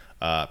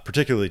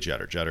 Particularly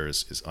judder. Judder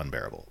is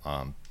unbearable.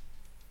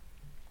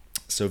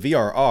 So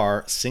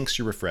VRR syncs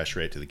your refresh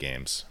rate to the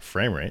game's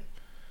frame rate,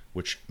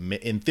 which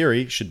in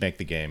theory should make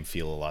the game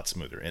feel a lot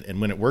smoother. And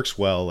when it works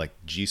well, like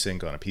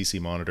G-Sync on a PC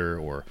monitor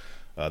or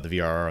the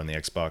VRR on the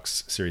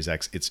Xbox Series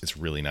X, it's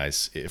really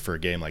nice. For a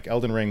game like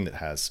Elden Ring that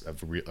has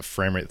a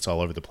frame rate that's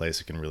all over the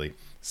place, it can really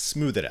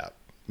smooth it out,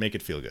 make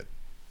it feel good.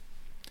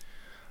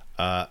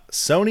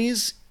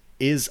 Sony's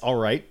is all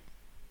right.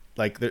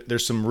 Like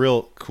there's some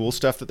real cool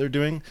stuff that they're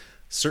doing.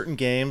 Certain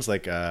games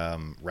like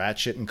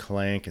Ratchet and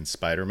Clank and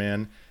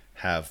Spider-Man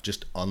have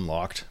just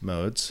unlocked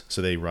modes,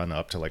 so they run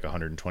up to like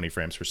 120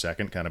 frames per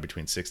second, kind of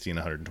between 60 and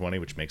 120,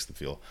 which makes them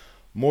feel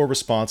more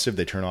responsive.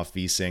 They turn off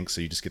VSync, so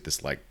you just get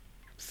this like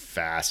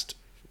fast,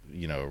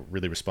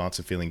 really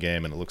responsive feeling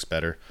game, and it looks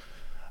better.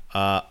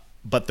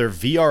 But their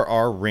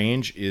VRR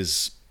range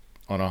is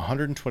on a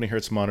 120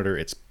 hertz monitor,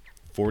 it's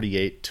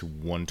 48 to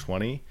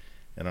 120,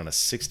 and on a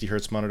 60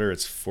 hertz monitor,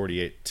 it's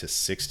 48 to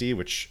 60,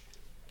 which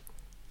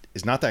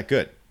is not that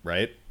good,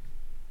 right?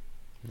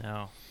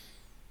 No,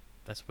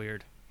 that's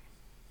weird.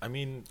 I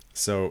mean,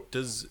 So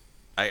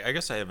I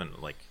guess I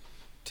haven't like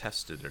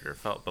tested it or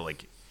felt, but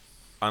like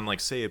on like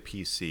say a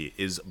PC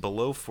is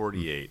below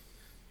 48,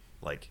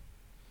 like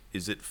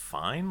is it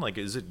fine? Like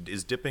is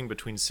dipping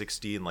between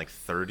 60 and like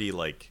 30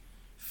 like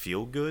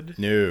feel good?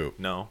 no.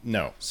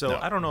 So no.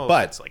 I don't know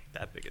but if it's like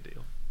that big a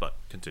deal. But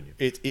continue.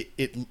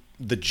 it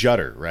the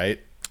judder,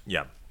 right?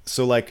 Yeah.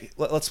 So like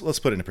let's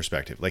put it into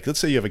perspective. Like let's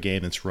say you have a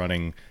game that's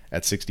running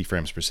at 60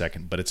 frames per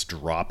second, but it's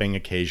dropping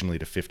occasionally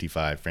to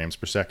 55 frames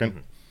per second.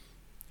 Mm-hmm.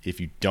 If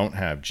you don't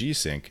have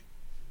G-Sync,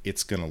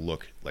 it's going to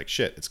look like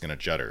shit. It's going to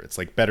judder. It's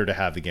like better to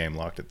have the game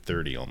locked at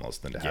 30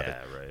 almost than to have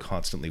it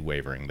constantly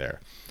wavering there.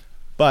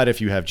 But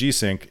if you have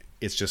G-Sync,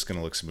 it's just going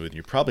to look smooth and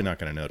you're probably not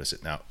going to notice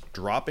it. Now,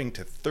 dropping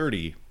to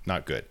 30,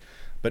 not good.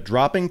 But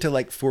dropping to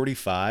like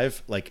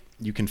 45, like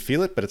you can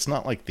feel it, but it's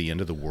not like the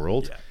end of the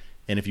world. Yeah.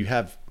 And if you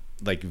have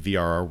like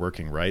VRR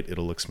working right,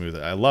 it'll look smooth.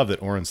 I love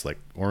that Oren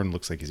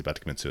looks like he's about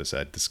to commit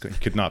suicide. This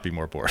could not be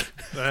more bored.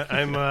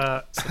 I'm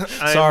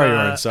sorry,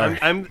 Oren. Sorry.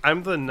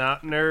 I'm the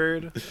not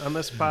nerd on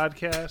this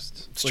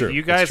podcast. It's true.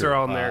 You guys it's true. are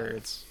all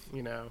nerds,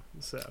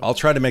 So I'll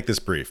try to make this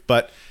brief,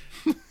 but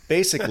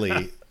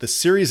basically the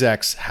Series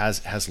X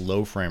has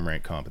low frame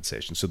rate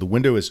compensation. So the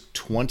window is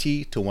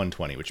 20 to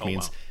 120, which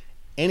means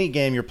any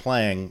game you're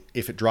playing,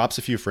 if it drops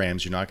a few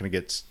frames, you're not going to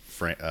get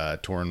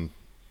torn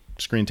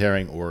screen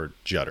tearing or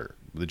judder.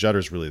 The judder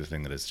is really the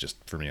thing that is just,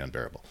 for me,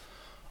 unbearable.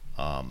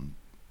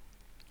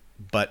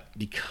 But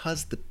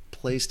because the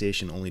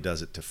PlayStation only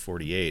does it to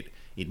 48,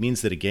 it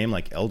means that a game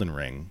like Elden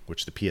Ring,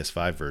 which the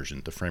PS5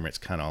 version, the frame rate's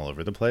kind of all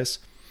over the place.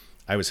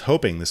 I was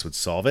hoping this would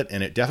solve it,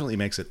 and it definitely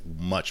makes it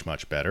much,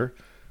 much better.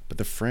 But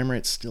the frame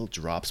rate still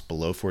drops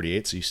below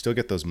 48, so you still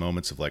get those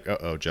moments of like,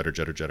 uh-oh, judder,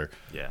 judder, judder.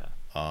 Yeah.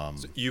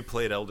 So you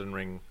played Elden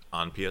Ring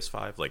on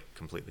PS5, like,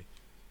 completely?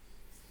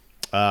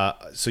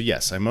 So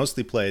yes, I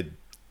mostly played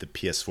the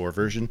PS4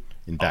 version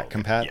in back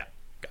compat. Yeah,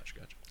 gotcha.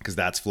 Because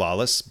that's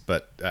flawless,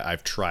 but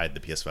I've tried the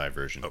PS5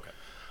 version. Okay.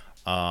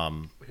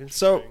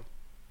 So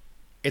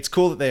it's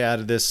cool that they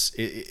added this.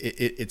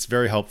 It's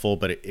very helpful,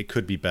 but it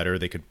could be better.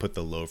 They could put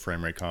the low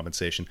frame rate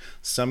compensation.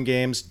 Some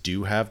games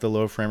do have the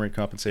low frame rate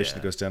compensation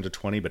that goes down to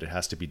 20, but it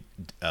has to be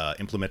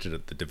implemented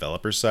at the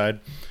developer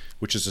side,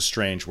 which is a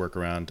strange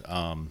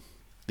workaround.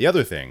 The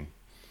other thing,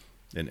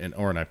 and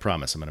Oren, I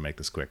promise I'm going to make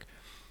this quick,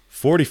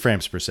 40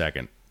 frames per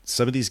second.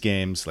 Some of these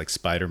games, like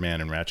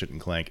Spider-Man and Ratchet and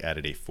Clank,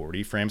 added a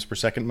 40 frames per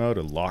second mode,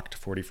 a locked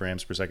 40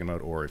 frames per second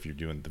mode, or if you're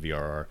doing the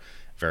VRR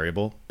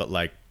variable. But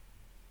like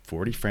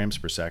 40 frames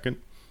per second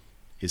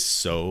is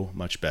so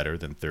much better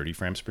than 30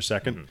 frames per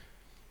second.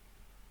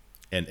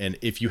 Mm-hmm. And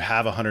if you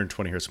have a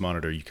 120 hertz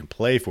monitor, you can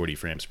play 40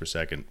 frames per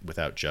second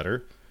without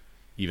judder.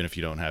 even if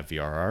you don't have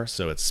VRR.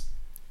 So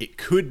it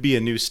could be a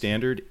new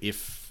standard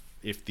if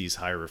these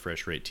higher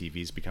refresh rate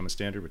TVs become a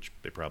standard, which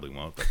they probably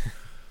won't. But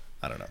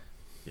I don't know.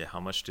 Yeah, how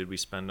much did we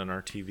spend on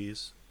our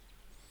TVs?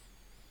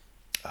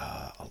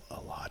 A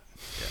lot.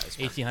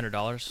 Yeah,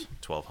 $1,800.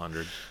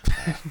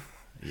 $1,200.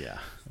 Yeah,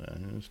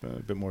 it's a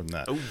bit more than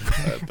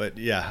that. But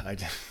yeah, I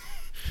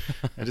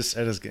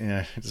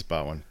just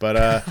bought one.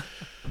 But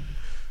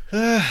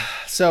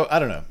so I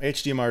don't know.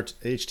 HDMI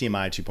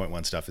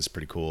 2.1 stuff is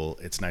pretty cool.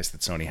 It's nice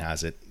that Sony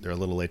has it. They're a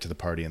little late to the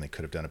party, and they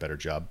could have done a better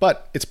job.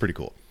 But it's pretty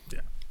cool.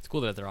 Yeah, It's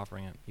cool that they're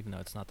offering it, even though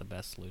it's not the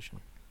best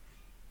solution.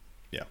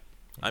 Yeah.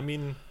 I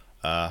mean,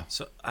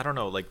 so I don't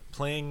know, like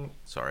playing.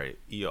 Sorry,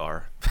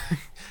 ER.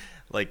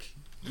 Like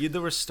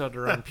there was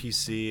stutter on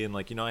PC, and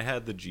like I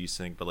had the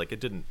G-Sync, but like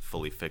it didn't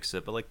fully fix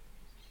it. But like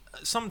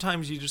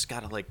sometimes you just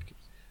gotta like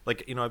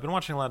I've been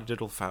watching a lot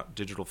of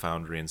Digital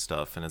Foundry and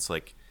stuff, and it's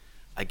like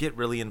I get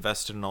really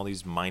invested in all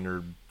these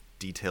minor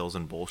details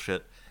and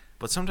bullshit,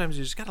 but sometimes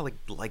you just gotta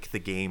like the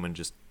game and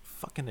just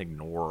fucking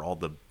ignore all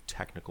the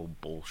technical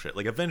bullshit.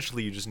 Like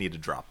eventually you just need to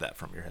drop that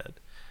from your head.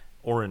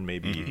 Or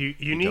maybe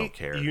you don't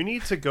care. You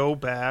need to go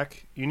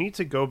back. You need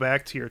to go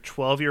back to your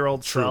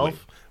 12-year-old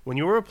self when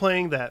you were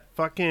playing that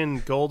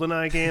fucking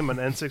GoldenEye game on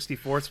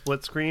N64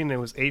 split screen. And it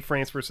was 8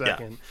 frames per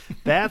second. Yeah.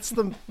 That's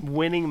the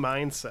winning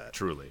mindset.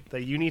 Truly,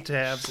 that you need to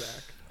have,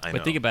 Zach.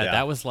 But think about it.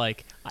 That was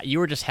like you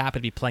were just happy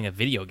to be playing a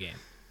video game.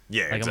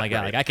 Yeah, like exactly. Oh my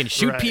god, like I can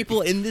shoot people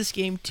in this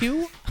game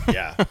too.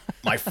 Yeah,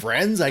 my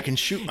friends. I can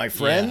shoot my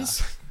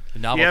friends.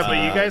 Yeah,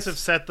 but you guys have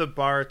set the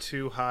bar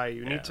too high.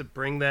 You need to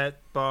bring that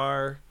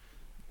bar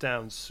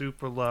down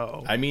super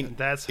low. I mean, and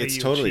that's how it's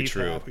you totally achieve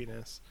true.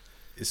 Happiness.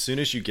 As soon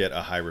as you get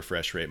a high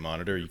refresh rate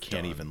monitor, you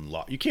can't even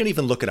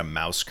look at a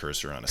mouse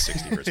cursor on a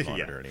 60 hertz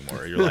monitor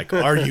anymore. You're like,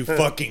 are you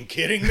fucking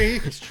kidding me?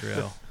 It's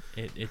true.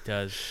 It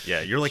does.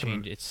 Yeah, you're like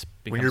when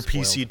your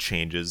PC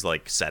changes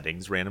like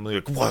settings randomly.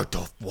 Like,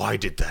 why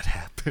did that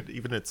happen?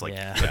 Even it's like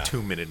a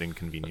 2-minute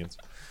inconvenience.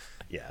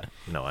 Yeah.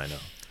 No, I know.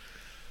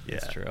 Yeah,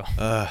 it's true.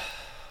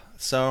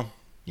 So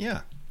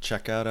yeah,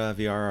 check out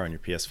VRR on your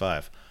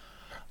PS5.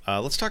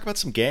 Let's talk about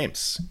some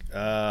games.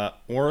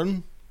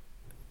 Oren,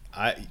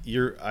 I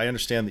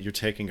understand that you're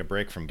taking a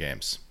break from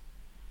games.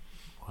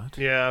 What?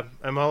 Yeah,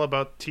 I'm all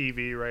about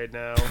TV right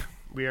now.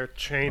 We are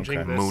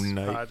changing this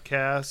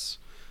podcast.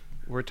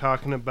 We're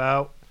talking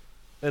about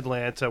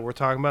Atlanta. We're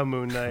talking about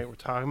Moon Knight. We're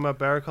talking about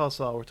Better Call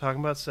Saul. We're talking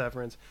about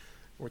Severance.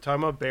 We're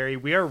talking about Barry.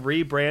 We are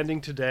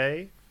rebranding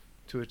today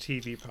to a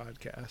TV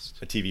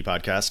podcast. A TV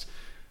podcast?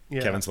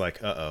 Yeah. Kevin's like,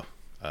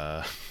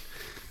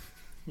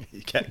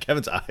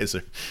 Kevin's eyes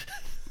are...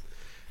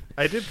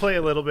 I did play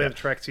a little bit of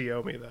Trek to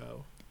Yomi,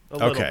 though. A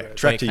little bit.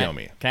 Trek to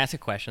Yomi. Can I ask a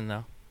question,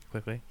 though,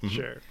 quickly? Mm-hmm.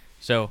 Sure.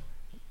 So,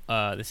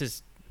 this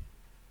is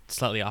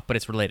slightly off, but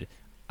it's related.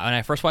 When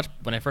I first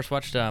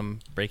watched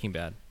Breaking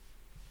Bad,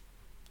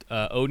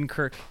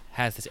 Odenkirk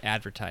has this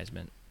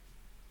advertisement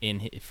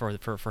for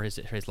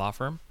his law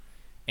firm,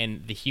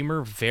 and the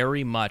humor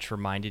very much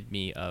reminded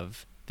me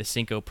of the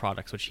Cinco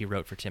products, which he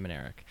wrote for Tim and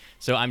Eric.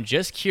 So I'm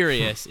just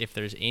curious if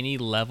there's any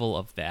level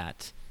of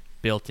that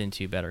built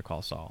into Better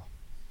Call Saul.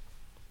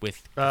 Of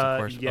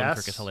course, yes.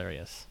 Odenkirk is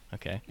hilarious.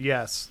 Okay.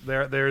 Yes,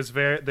 there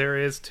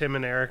is Tim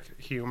and Eric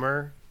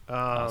humor.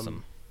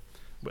 Awesome.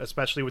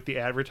 Especially with the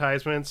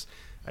advertisements.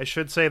 I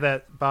should say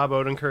that Bob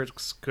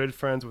Odenkirk's good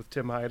friends with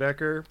Tim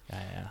Heidecker.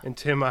 Yeah. And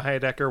Tim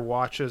Heidecker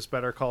watches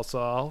Better Call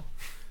Saul.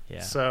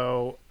 Yeah.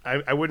 So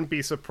I wouldn't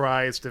be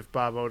surprised if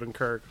Bob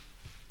Odenkirk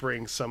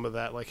brings some of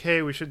that. Like,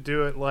 hey, we should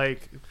do it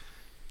like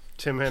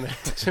Tim and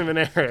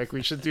Eric.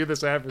 We should do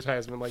this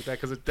advertisement like that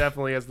because it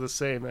definitely has the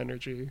same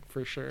energy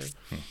for sure.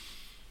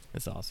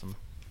 It's awesome.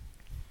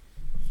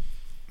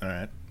 All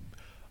right.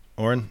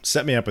 Oren,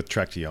 set me up with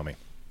Trek to Yomi.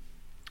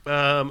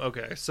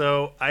 Okay,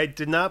 so I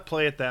did not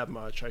play it that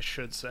much, I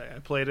should say. I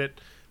played it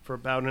for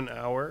about an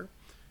hour,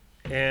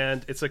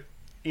 and it's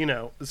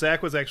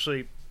Zach was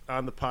actually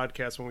on the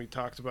podcast when we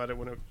talked about it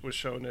when it was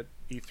shown at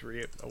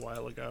E3 a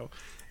while ago.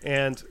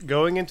 And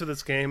going into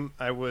this game,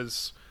 I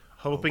was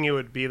hoping it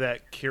would be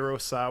that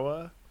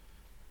Kurosawa.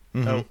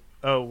 Mm-hmm.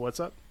 Oh, what's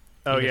up?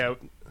 Oh, yeah.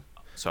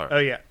 Sorry. Oh,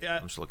 yeah.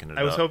 I'm just looking at it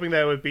I was hoping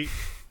that would be...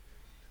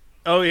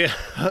 Oh, yeah.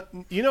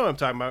 You know what I'm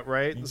talking about,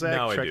 right, Zach?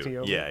 Now I Trek do. to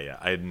Yomi? Yeah.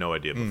 I had no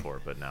idea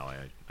before, but now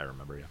I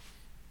remember, yeah.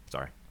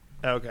 Sorry.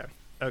 Okay.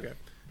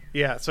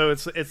 Yeah, so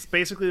it's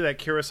basically that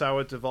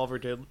Kurosawa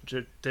Devolver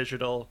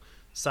Digital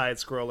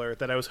side-scroller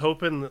that I was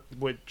hoping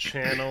would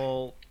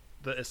channel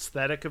the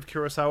aesthetic of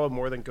Kurosawa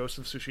more than Ghost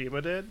of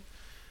Tsushima did.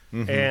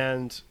 Mm-hmm.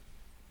 And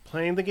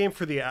playing the game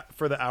for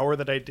the hour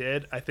that I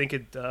did, I think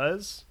it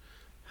does.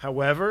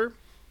 However,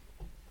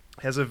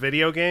 as a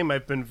video game,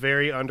 I've been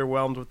very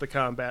underwhelmed with the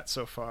combat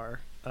so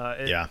far.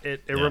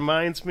 It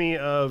reminds me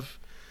of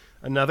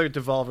another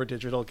Devolver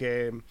Digital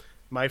game,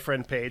 My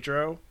Friend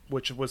Pedro,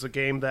 which was a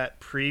game that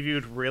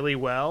previewed really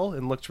well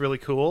and looked really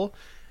cool.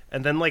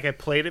 And then, I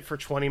played it for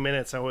 20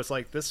 minutes. I was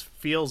like, this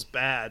feels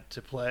bad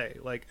to play.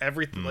 Like,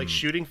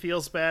 shooting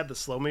feels bad. The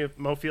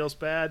slow-mo feels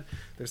bad.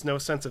 There's no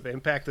sense of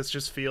impact. This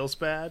just feels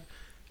bad.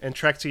 and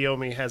Trek to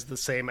Yomi has the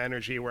same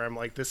energy where I'm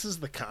like, this is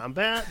the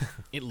combat.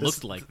 It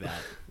looked like that.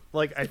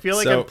 Like I feel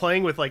like So- I'm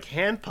playing with like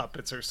hand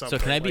puppets or something.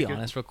 So can I be Like,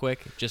 honest real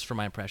quick, just for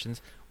my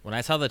impressions? When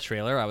I saw the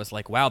trailer, I was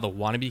like, wow, the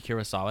wannabe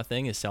Kurosawa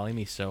thing is selling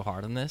me so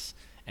hard on this.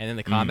 And then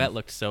the combat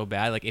looked so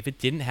bad. Like if it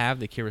didn't have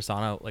the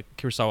Kurosawa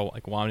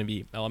like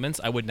wannabe elements,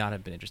 I would not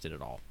have been interested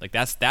at all. Like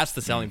that's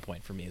the selling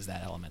point for me, is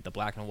that element, the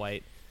black and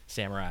white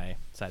samurai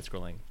side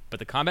scrolling. But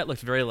the combat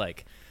looked very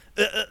like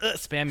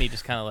spammy,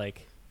 just kind of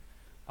like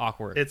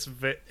awkward. It's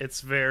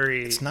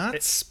very. It's not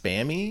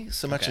spammy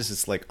so much Okay. as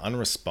it's like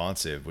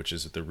unresponsive, which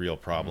is the real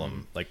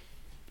problem. Like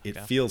it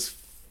Okay. feels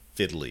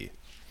fiddly.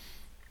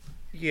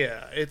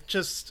 Yeah, it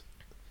just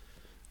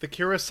the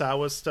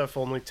Kurosawa stuff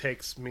only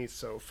takes me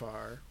so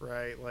far,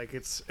 right? Like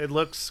it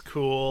looks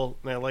cool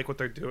and I like what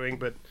they're doing,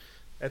 but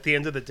at the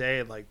end of the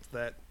day, like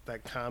that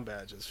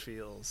combat just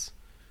feels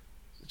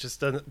it just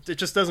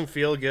doesn't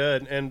feel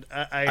good. And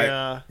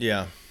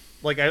Yeah.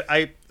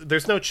 I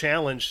there's no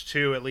challenge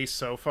too, at least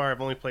so far.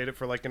 I've only played it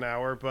for like an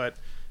hour, but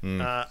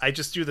I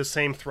just do the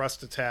same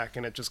thrust attack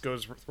and it just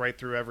goes right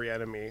through every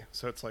enemy.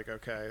 So it's like,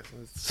 okay,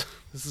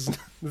 this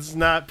is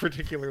not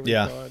particularly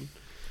Yeah. fun.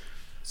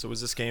 So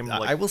is this game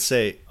like? I will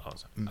say, Oh,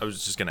 sorry. I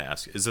was just gonna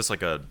ask: is this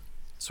like a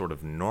sort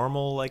of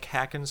normal like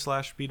hack and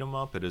slash beat 'em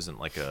up? It isn't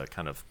like a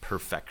kind of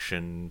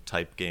perfection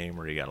type game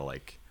where you gotta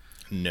like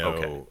no.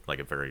 okay, like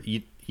a very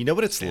You know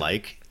what it's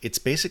like? It's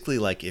basically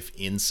like if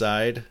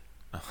Inside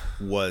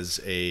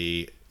was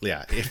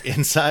if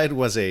Inside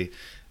was a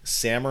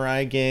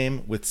samurai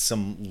game with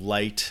some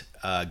light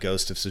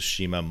Ghost of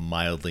Tsushima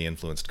mildly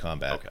influenced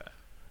combat. okay.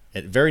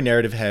 And very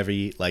narrative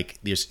heavy. Like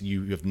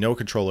you have no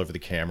control over the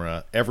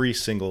camera. Every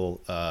single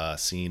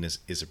scene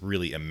is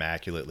really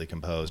immaculately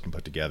composed and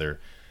put together.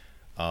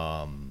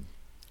 And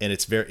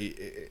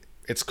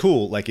it's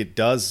cool. Like it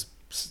does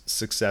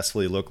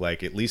successfully look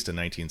like at least a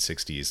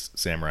 1960s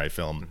samurai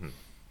film.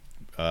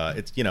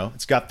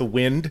 It's got the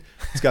wind,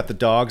 it's got the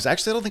dogs.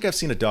 Actually, I don't think I've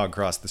seen a dog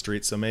cross the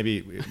street, so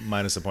maybe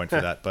minus a point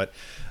for that. But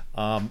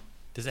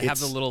Does it have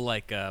the it's- little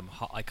like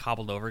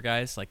hobbled over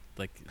guys like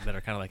that are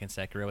kind of like in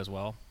Sekiro as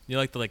well? You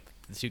know, like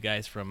the two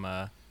guys from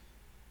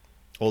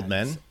old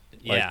men.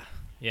 yeah.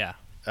 Yeah,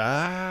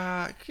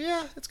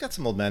 it's got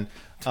some old men.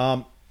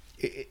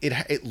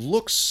 It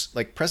looks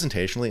like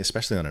presentationally,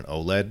 especially on an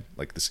OLED,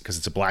 like this, because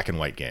it's a black and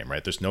white game,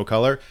 right? There's no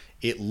color.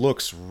 It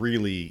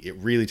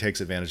really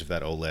takes advantage of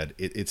that OLED.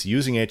 It's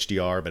using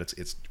HDR, but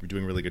it's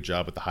doing a really good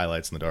job with the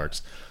highlights and the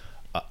darks.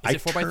 I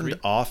it 4:3? turned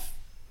off.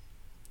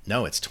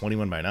 No, it's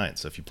 21:9.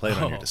 So if you play it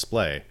on your Oh.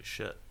 display,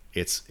 Shit.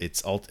 it's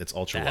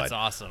ultra wide. That's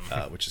awesome.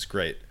 Which is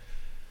great.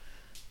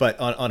 But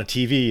on a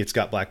TV, it's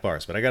got black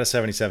bars. But I got a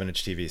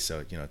 77-inch TV, so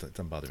it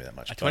doesn't bother me that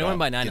much. A But,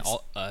 21:9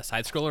 it's-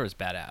 side scroller is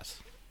badass.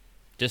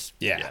 Just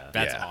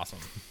that's awesome.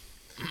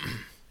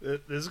 This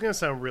is going to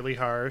sound really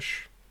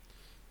harsh.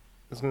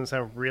 This is going to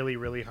sound really,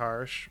 really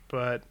harsh,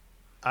 but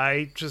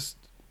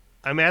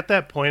I'm at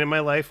that point in my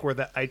life where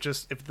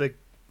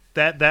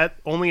that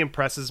only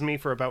impresses me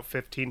for about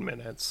 15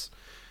 minutes.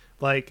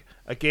 Like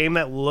a game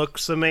that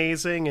looks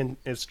amazing and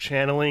is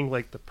channeling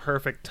like the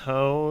perfect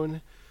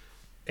tone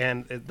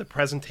and the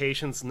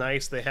presentation's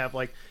nice. They have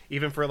like,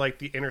 even for like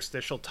the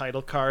interstitial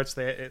title cards,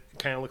 it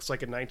kind of looks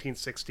like a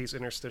 1960s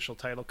interstitial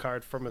title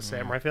card from a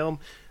samurai film.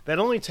 That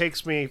only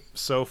takes me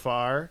so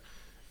far.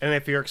 And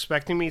if you're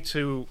expecting me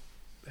to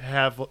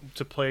have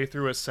to play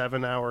through a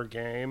 7-hour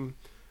game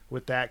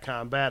with that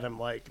combat, I'm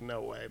like,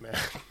 no way, man.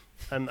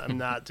 I'm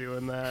not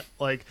doing that.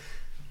 Like,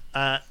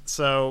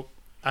 so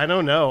I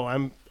don't know.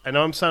 I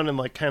know I'm sounding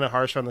like kind of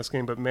harsh on this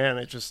game, but man,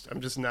 I'm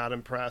just not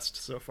impressed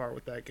so far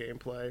with that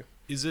gameplay.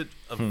 Is it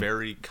a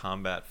very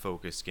combat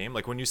focused game?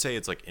 Like when you say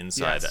it's like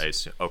Inside, Yes. I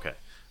assume. Okay.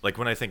 Like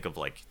when I think of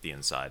like the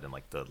Inside and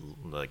like the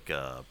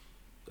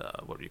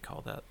what do you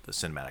call that? The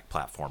cinematic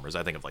platformers.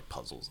 I think of like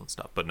puzzles and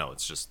stuff. But no,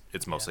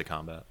 it's mostly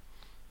combat.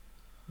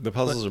 The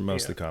puzzles are But,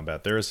 mostly yeah.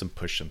 combat. There is some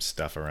push some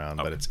stuff around,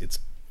 but Okay. it's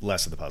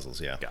less of the puzzles.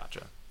 Yeah.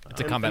 Gotcha. It's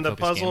a And combat the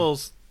focused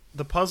game.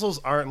 the puzzles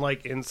aren't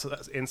like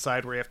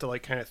Inside where you have to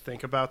like kind of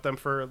think about them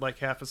for like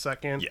half a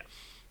second. Yeah.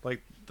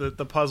 Like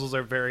the puzzles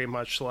are very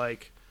much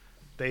like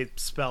they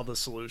spell the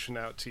solution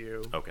out to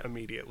you Okay.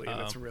 immediately, and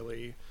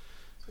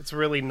it's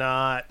really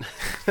not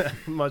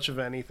much of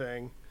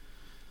anything,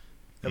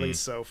 at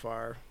least so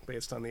far,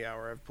 based on the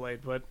hour I've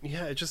played. But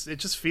yeah, it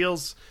just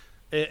feels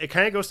it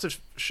kind of goes to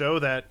show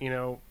that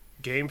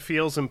game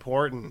feels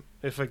important.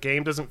 If a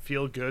game doesn't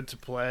feel good to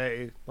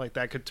play, like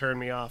that could turn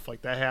me off.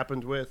 Like that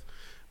happened with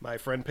my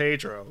friend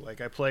Pedro.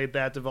 Like I played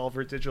that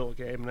Devolver Digital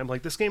game, and I'm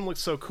like, this game looks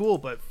so cool,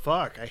 but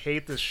fuck, I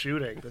hate this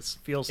shooting. This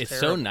feels It's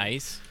terrible. so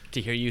nice to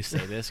hear you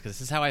say this, because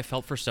this is how I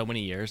felt for so many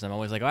years. I'm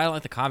always like, oh, I don't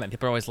like the combat.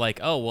 People are always like,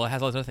 oh, well, it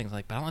has all those other things.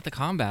 Like, but I don't like the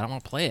combat. I don't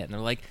want to play it. And they're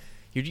like,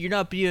 you're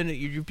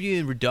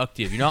being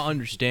reductive. You're not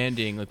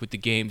understanding like what the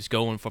game's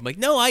going for. I'm like,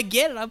 no, I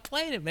get it. I'm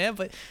playing it, man.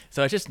 But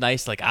so it's just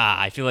nice. Like,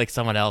 I feel like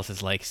someone else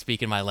is like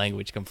speaking my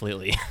language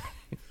completely.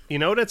 You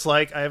know what it's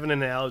like? I have an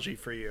analogy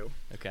for you.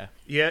 Okay.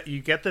 Yeah,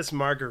 you get this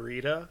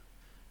margarita,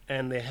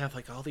 and they have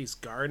like all these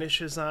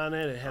garnishes on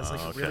it. It has like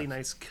a really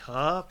nice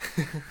cup,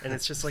 and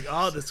it's just like,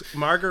 oh, this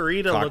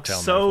margarita looks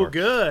so metaphor.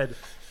 good.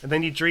 And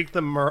then you drink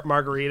the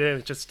margarita, and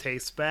it just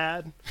tastes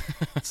bad.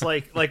 It's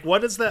like what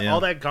does that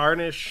all that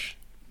garnish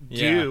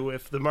do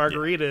if the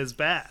margarita is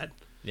bad?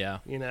 Yeah.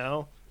 You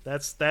know,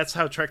 that's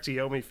how Trek to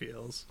Yomi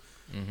feels.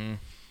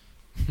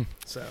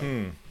 So,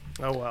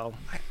 oh well.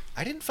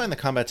 I didn't find the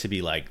combat to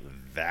be like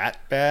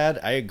that bad.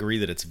 I agree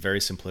that it's very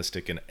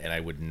simplistic, and I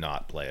would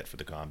not play it for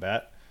the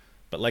combat.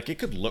 But like it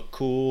could look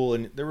cool,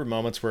 and there were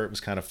moments where it was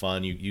kind of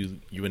fun. You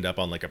end up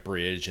on like a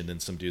bridge, and then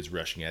some dude's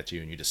rushing at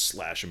you, and you just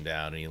slash him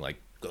down, and he like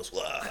goes.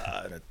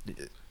 Wah!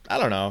 I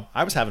don't know.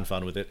 I was having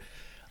fun with it.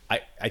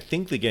 I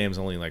think the game's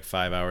only like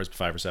 5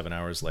 or 7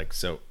 hours. Like,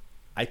 so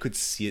I could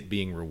see it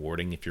being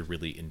rewarding if you're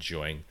really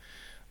enjoying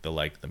the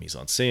mise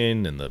en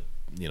scene and the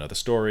the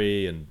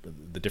story and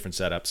the different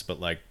setups. But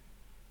like,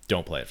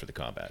 don't play it for the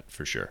combat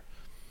for sure.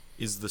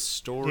 Is the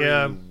story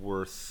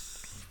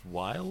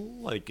worthwhile?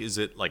 Like, is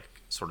it like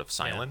sort of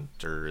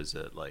silent, or is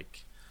it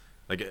like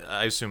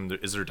I assume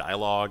is there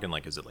dialogue, and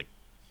like is it like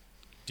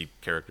deep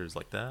characters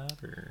like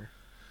that, or?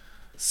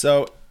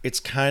 So it's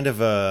kind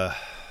of a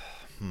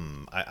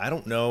I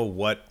don't know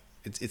what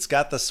it's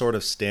got the sort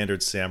of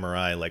standard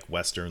samurai like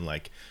Western,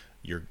 like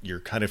you're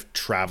kind of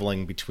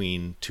traveling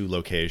between two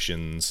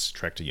locations,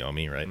 Trek to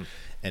Yomi, right?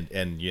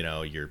 And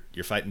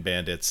you're fighting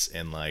bandits,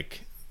 and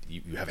like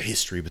you have a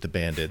history with the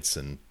bandits,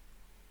 and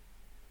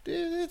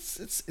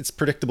it's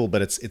predictable,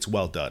 but it's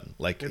well done.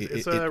 Like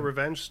it's a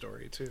revenge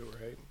story too,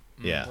 right?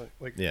 Yeah.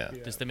 Yeah.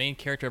 Does the main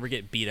character ever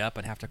get beat up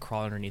and have to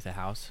crawl underneath a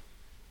house?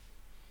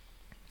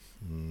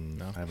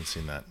 No, I haven't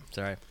seen that.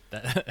 Sorry,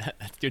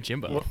 that's good,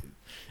 Jimbo. Well,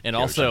 and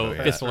also Jimbo,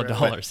 yeah. Fistful of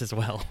Dollars as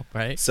well,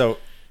 right? So,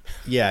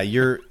 yeah,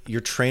 your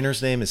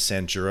trainer's name is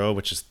Sanjuro,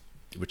 which is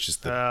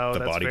the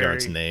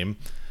bodyguard's name.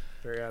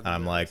 Very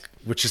I'm like,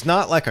 which is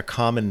not like a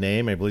common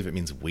name. I believe it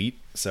means wheat,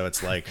 so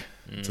it's like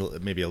it's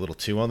maybe a little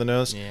too on the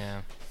nose.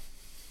 Yeah.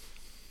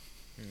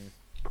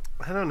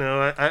 I don't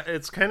know.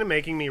 It's kind of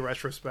making me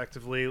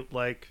retrospectively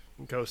like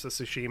Ghost of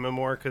Tsushima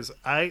more, because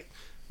I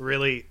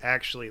really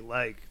actually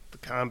like the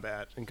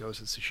combat in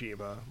Ghost of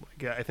Tsushima.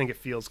 Like, I think it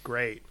feels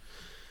great.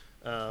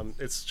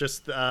 It's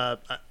just the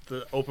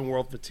open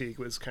world fatigue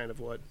was kind of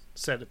what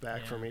set it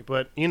back for me.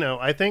 But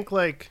I think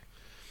like,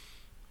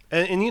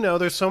 and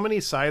there's so many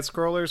side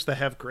scrollers that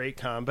have great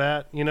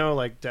combat.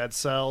 Like Dead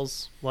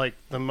Cells. Like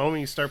the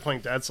moment you start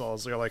playing Dead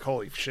Cells, you're like,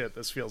 holy shit,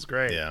 this feels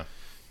great. Yeah.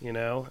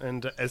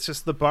 And it's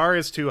just the bar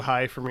is too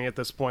high for me at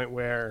this point,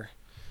 where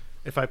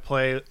if I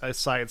play a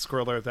side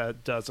scroller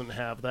that doesn't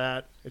have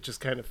that, it just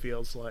kind of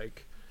feels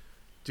like,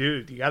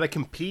 dude, you got to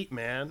compete,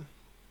 man.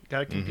 You got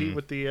to compete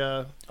with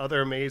the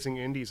other amazing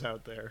indies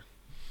out there.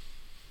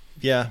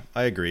 Yeah,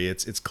 I agree.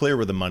 It's clear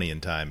where the money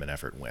and time and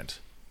effort went.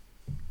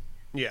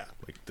 Yeah,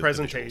 Like the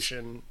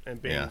presentation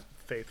and being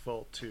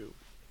faithful to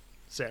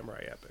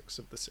samurai epics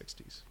of the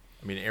 60s.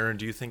 I mean, Aaron,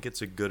 do you think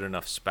it's a good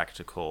enough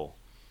spectacle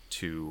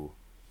to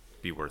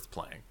be worth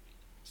playing?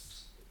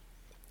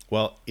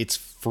 Well, it's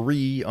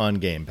free on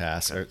Game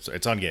Pass. Or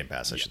it's on Game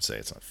Pass, I should say.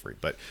 It's not free,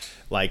 but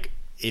like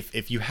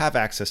if you have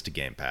access to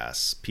Game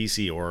Pass,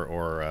 PC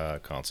or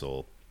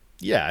console,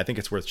 yeah, I think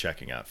it's worth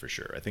checking out for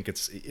sure. I think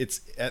it's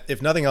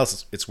if nothing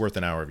else, it's worth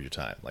an hour of your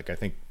time. Like, I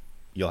think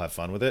you'll have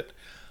fun with it.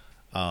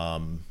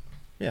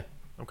 Yeah.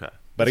 Okay.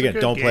 But It's a again,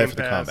 good don't play it Game for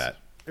the Pass. combat.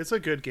 It's a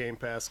good Game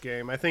Pass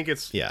game. I think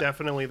it's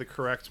definitely the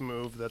correct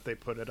move that they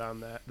put it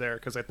on there,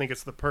 because I think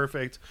it's the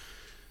perfect.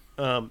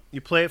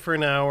 You play it for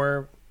an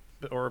hour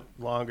or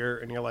longer,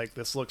 and you're like,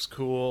 this looks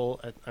cool.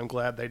 I'm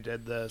glad they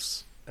did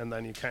this. And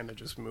then you kind of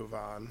just move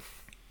on.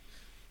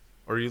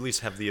 Or you at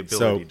least have the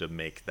ability to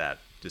make that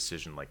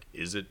decision. Like,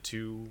 is it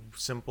too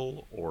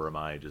simple, or am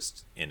I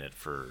just in it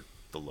for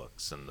the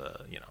looks and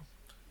the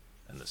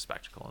and the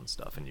spectacle and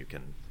stuff? And you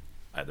can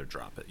either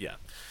drop it. Yeah,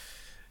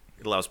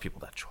 it allows people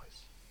that choice.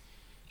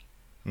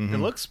 It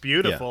looks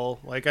beautiful.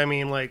 Yeah. Like, I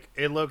mean, like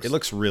it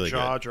looks really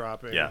jaw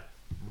dropping. Yeah,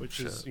 which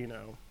is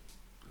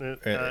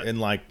in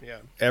like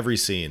every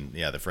scene,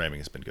 the framing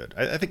has been good.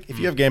 I think if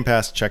you have Game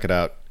Pass, check it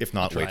out. If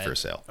not, wait for a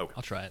sale. Okay.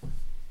 I'll try it.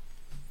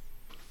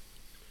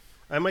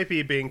 I might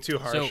be being too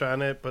harsh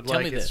on it, but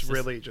like it's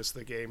really just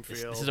the game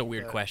feel. This is a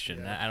weird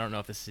question. I don't know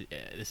if this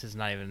is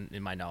not even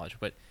in my knowledge,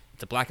 but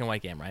it's a black and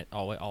white game, right?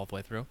 All the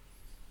way through.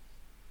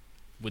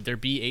 Would there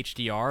be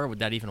HDR? Would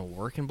that even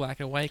work in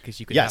black and white? Because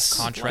you could have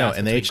contrast. No,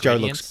 and the HDR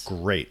looks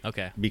great.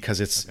 Okay. Because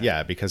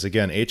because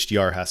again,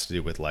 HDR has to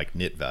do with like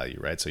nit value,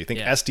 right? So you think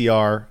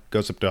SDR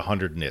goes up to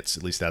 100 nits,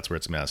 at least that's where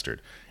it's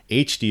mastered.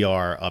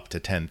 HDR up to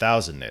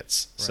 10,000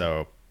 nits.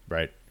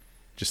 Right. So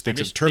just think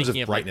in terms of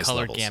brightness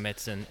color levels.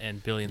 gamuts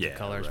and billions of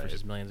colors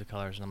versus millions of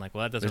colors, and I'm like,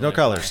 well, that doesn't. There's no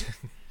colors,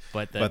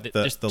 but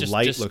the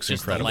light looks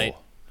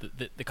incredible.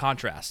 The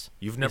contrast.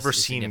 You've never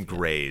seen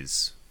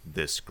grays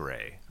this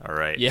gray, all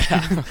right?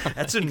 Yeah,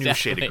 that's a new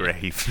shade of gray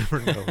you've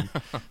never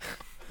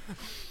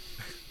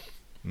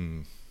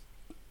known.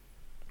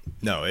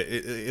 No,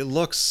 it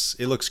looks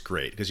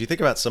great because you think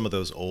about some of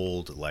those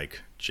old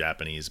like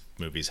Japanese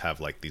movies have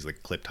like these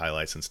like clipped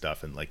highlights and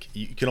stuff, and like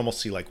you can almost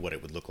see like what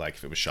it would look like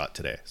if it was shot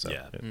today. So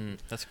Yeah.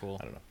 That's cool.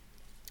 I don't know.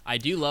 I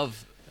do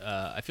love.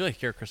 I feel like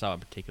Akira Kurosawa in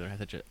particular has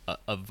such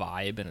a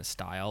vibe and a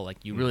style. Like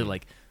you really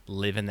like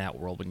live in that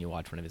world when you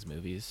watch one of his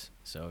movies.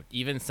 So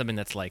even something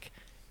that's like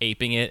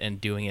aping it and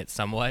doing it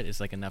somewhat is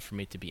like enough for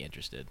me to be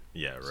interested.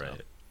 Yeah, right. So.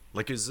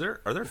 Like,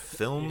 are there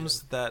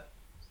films that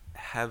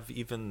have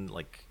even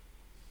like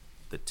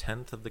the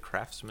 10th of the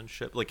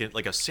craftsmanship? Like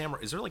a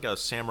samurai? Is there like a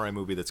samurai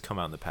movie that's come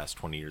out in the past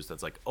 20 years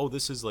that's like, oh,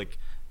 this is like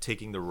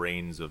taking the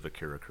reins of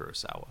Akira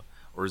Kurosawa,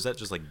 or is that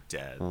just like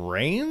dead?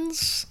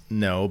 Reigns?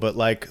 No, but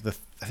like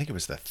I think it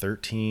was the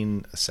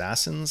 13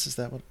 Assassins. Is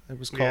that what it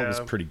was called? It was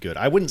Yeah. pretty good.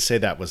 I wouldn't say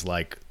that was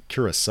like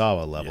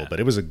Kurosawa level, Yeah. but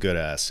it was a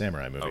good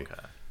samurai movie. Okay.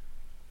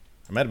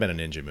 It might have been a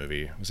ninja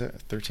movie. Was it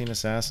 13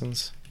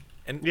 Assassins?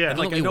 And Yeah. and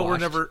like What I we know we're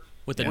watched never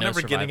with the we're No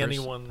never getting Survivors.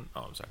 anyone.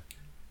 Oh, I'm sorry.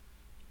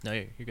 No,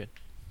 you're good.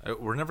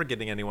 We're never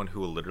getting anyone who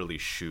will literally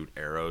shoot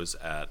arrows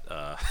at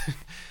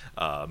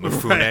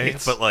Mifune,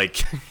 Right. but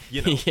like,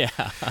 you know, Yeah.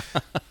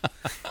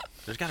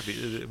 there's got to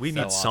be. We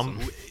So need some.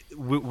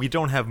 We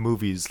don't have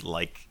movies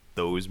like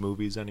those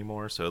movies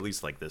anymore, so at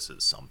least like this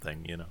is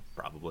something, you know,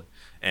 probably,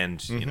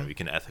 and you know, you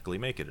can ethically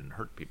make it and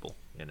hurt people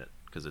in it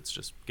because it's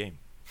just game.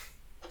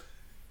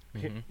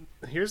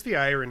 Here's the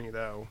irony,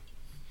 though,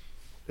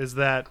 is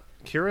that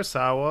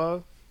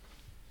Kurosawa,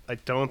 I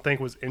don't think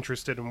was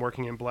interested in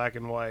working in black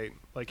and white.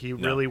 Like he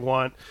really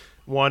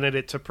wanted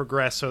it to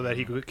progress so that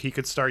he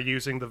could start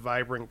using the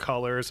vibrant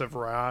colors of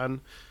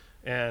Ron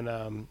and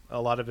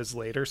a lot of his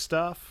later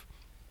stuff.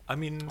 I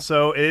mean,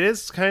 So it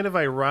is kind of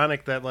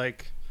ironic that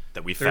like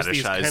that we there's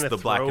these fetishize kind of the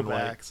black and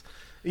white. throwbacks.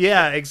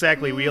 Yeah,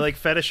 exactly. We like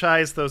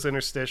fetishize those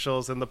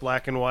interstitials and the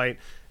black and white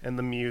and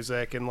the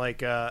music and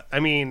like I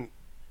mean,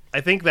 I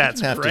think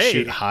that's Doesn't have great. to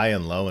shoot high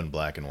and low in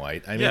black and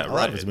white. I mean, Yeah, a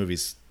lot of his right.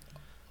 movies,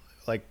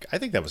 like I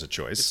think that was a It's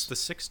choice. the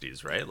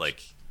 '60s, right?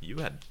 Like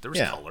there was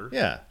Yeah, color.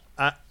 yeah.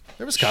 I-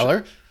 There was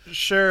color.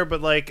 Sure,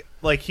 but like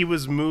he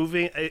was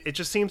moving. It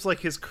just seems like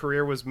his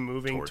career was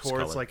moving Towards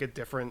towards color. like a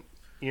different,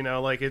 you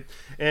know, like it.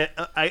 And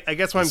I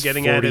guess what I'm His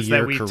getting at is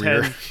that 40-year we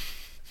career. tend.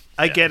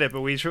 I get it,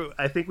 but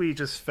I think we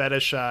just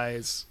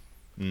fetishize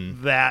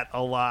that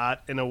a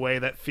lot in a way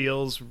that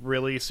feels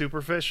really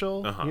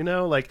superficial. Uh-huh. You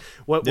know, like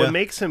what Yeah.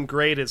 makes him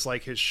great is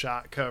like his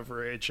shot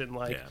coverage and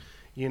like Yeah.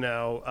 you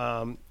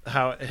know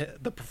how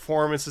the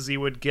performances he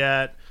would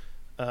get.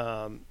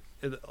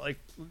 Like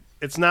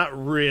it's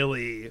not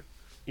really,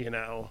 you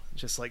know,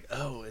 just like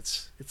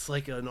it's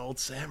like an old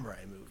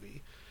samurai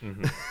movie.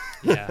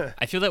 Yeah.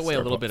 I feel that way a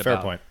Fair little po- bit fair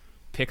about point.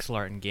 pixel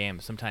art in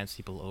games. Sometimes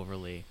people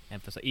overly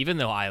emphasize, even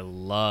though I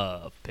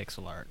love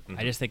pixel art,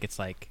 I just think it's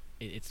like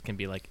it can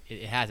be like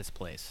it has its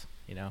place,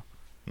 you know.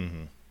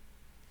 Mm-hmm.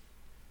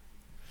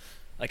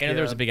 Like I know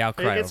there was a big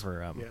outcry It's-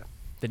 over yeah.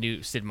 the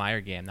new Sid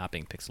Meier game not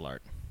being pixel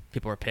art.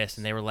 People were pissed,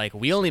 and they were like,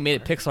 "We only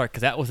made it pixel art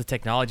because that was the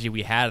technology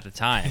we had at the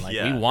time. Like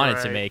Yeah. we wanted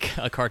to Right. make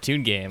a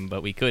cartoon game,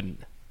 but we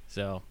couldn't."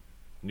 So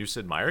New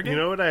Sid Meier game. You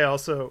know what I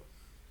also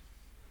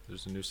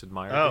There's a new Sid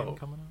Meier Oh. game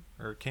coming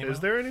out, or it came is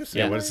out? there a new Yeah, Yeah,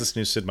 samurai? what is this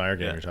new Sid Meier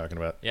game Yeah. you're talking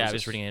about? yeah, I What's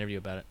was this? reading an interview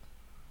about it.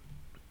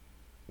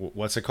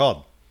 What's it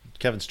called?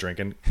 Kevin's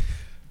drinking.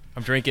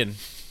 I'm drinking.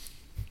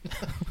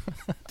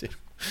 Dude,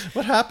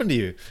 what happened to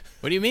you?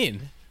 What do you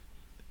mean?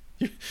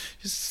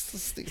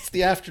 It's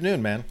the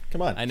afternoon, man.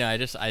 Come on. I know. I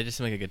just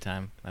make a good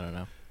time. I don't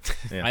know.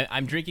 Yeah.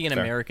 I'm drinking an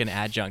Fair. American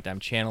adjunct. I'm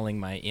channeling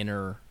my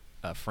inner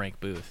Frank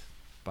Booth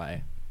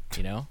by,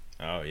 you know.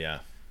 Oh yeah.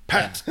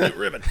 Pat, new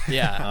ribbon.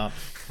 Yeah.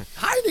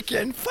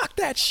 Heineken, fuck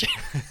that shit.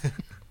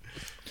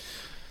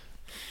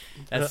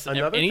 That's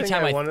Another thing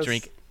anytime I I, wanna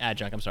drink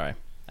adjunct. I'm sorry,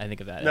 I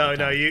think of that. No, every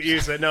no, time. you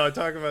said no.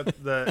 Talk about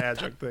the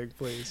adjunct thing,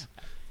 please.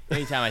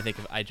 Anytime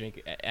I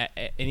drink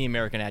any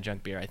American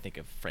adjunct beer, I think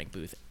of Frank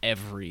Booth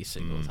every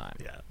single time.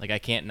 yeah. Like I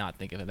can't not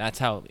think of it. That's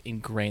how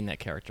ingrained that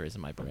character is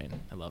in my brain.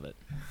 I love it.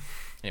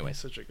 Anyways,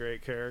 Such a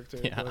great character.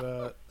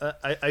 Yeah. But,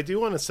 I do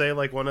want to say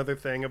like one other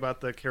thing about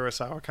the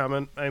Kurosawa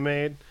comment I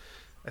made.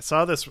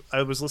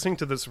 I was listening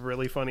to this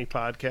really funny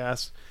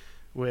podcast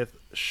with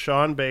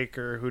Sean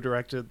Baker, who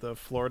directed the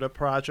Florida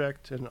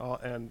Project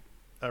and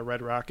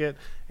Red Rocket,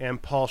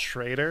 and Paul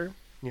Schrader,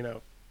 you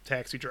know,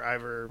 Taxi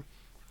Driver,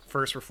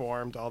 First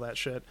Reformed, all that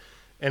shit.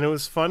 And it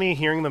was funny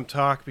hearing them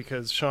talk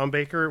because Sean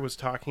Baker was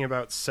talking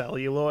about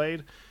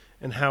celluloid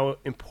and how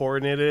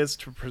important it is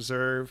to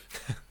preserve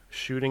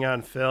shooting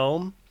on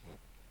film.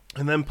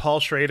 And then Paul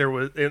Schrader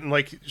was, and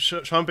like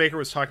Sean Baker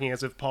was talking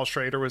as if Paul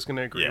Schrader was going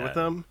to agree Yeah. with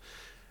them.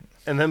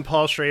 And then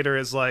Paul Schrader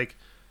is like,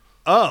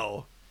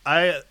 "Oh,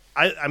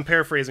 I'm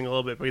paraphrasing a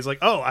little bit, but he's like,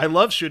 "Oh, I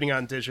love shooting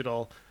on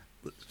digital.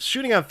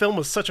 Shooting on film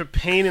was such a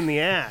pain in the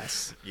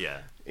ass." Yeah.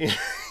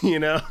 You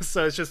know,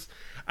 so it's just,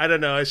 I don't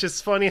know, it's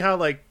just funny how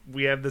like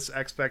we have this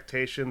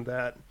expectation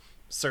that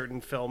certain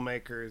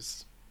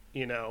filmmakers,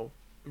 you know,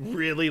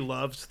 really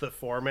loved the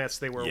formats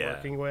they were Yeah.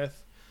 working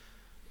with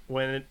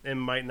when it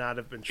might not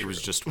have been true. It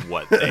was just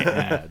what they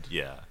had.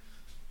 Yeah.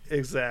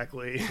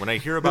 Exactly. When I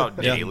hear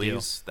about Yeah.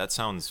 dailies, that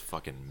sounds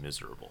fucking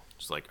miserable.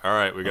 It's like, all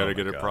right, we got to my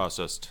get it God.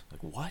 processed.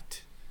 Like,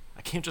 what?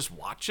 I can't just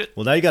watch it?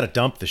 Well, now you got to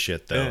dump the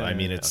shit though. Yeah, I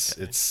mean,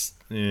 okay.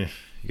 you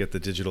get the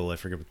digital. I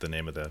forget what the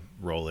name of the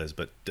role is,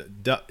 but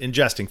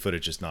ingesting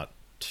footage is not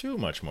too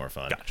much more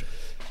fun. Gotcha.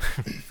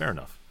 Fair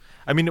enough.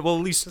 I mean,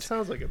 well, It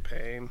sounds like a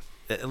pain.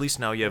 at least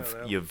now you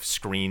don't know. have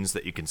screens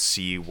that you can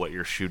see what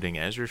you're shooting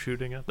as you're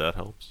shooting it. That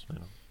helps, you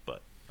know.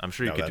 But I'm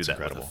sure you No, could do that's that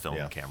with incredible. a film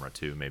Yeah. camera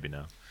too, maybe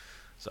now.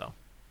 So,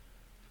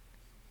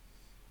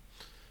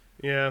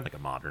 Yeah. like a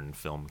modern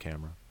film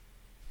camera.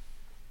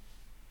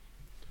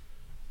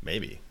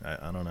 Maybe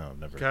I don't know. I've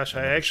never. Gosh, I've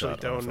I never actually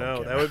shot on a don't film know.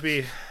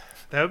 camera.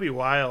 That would be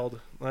wild.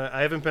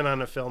 I haven't been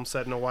on a film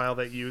set in a while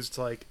that used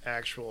like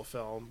actual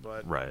film,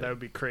 but Right. that would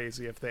be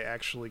crazy if they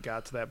actually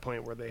got to that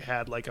point where they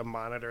had like a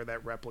monitor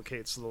that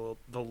replicates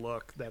the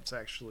look that's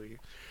actually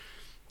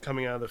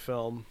coming out of the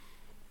film.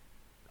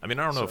 I mean,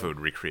 I don't know if So- it would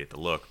recreate the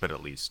look, but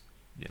at least,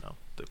 you know,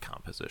 the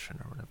composition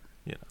or whatever.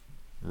 You know,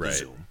 the Right.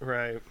 zoom.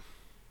 Right.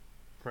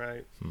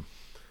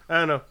 I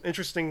don't know.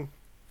 Interesting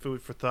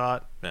food for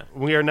thought. Yeah.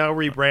 We are now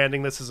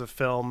rebranding this as a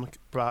film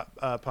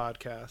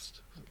podcast.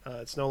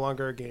 It's no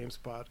longer a games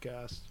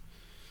podcast.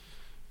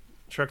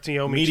 Truck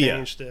Tiomi Media.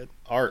 changed it.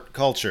 Art,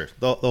 culture,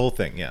 the whole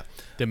thing. Yeah.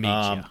 The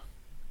media.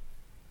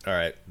 All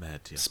right.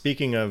 Mad, yeah.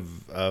 Speaking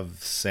of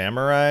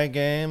samurai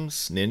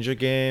games, ninja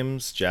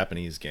games,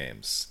 Japanese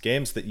games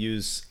that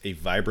use a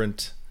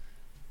vibrant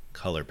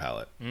color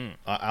palette.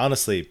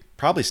 Honestly,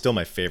 probably still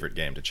my favorite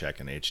game to check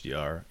in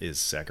HDR is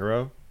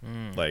Sekiro.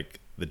 Like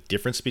the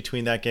difference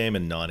between that game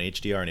and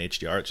non-HDR and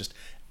HDR, it just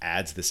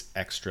adds this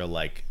extra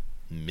like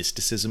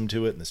mysticism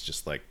to it, and it's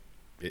just like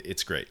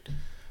it's great.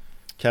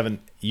 Kevin,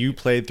 you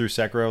played through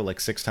Sekiro like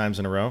 6 times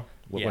in a row.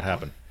 What Yeah.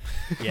 happened?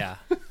 Yeah.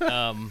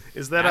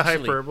 Is that Actually- a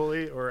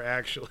hyperbole or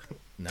actually?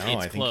 No,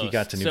 It's I think he close.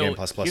 got to New So, Game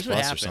Plus Plus here's what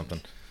Plus or happened.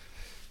 something.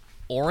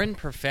 Oren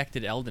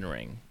perfected Elden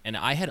Ring, and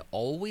I had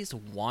always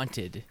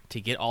wanted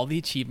to get all the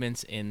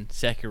achievements in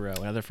Sekiro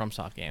and other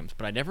FromSoft games,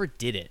 but I never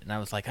did it. And I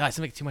was like, oh, it's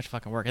gonna make too much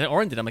fucking work. And then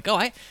Oren did. I'm like,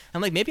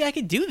 I'm like, maybe I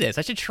could do this.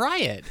 I should try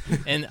it.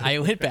 And I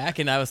went back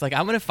and I was like,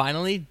 I'm gonna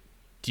finally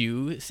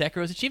do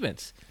Sekiro's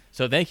achievements.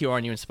 So thank you,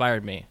 Oren. You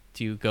inspired me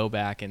to go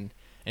back and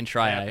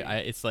try.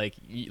 It's like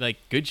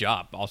good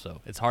job.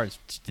 Also, it's hard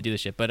to do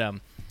this shit, but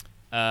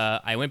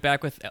I went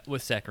back with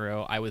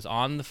Sekiro. I was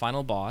on the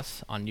final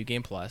boss on New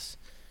Game Plus.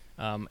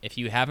 If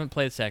you haven't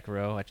played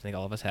Sekiro, I think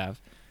all of us have,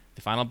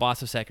 the final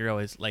boss of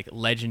Sekiro is like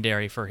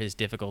legendary for his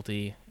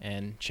difficulty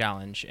and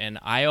challenge. And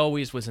I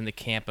always was in the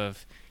camp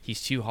of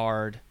he's too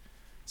hard,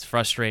 it's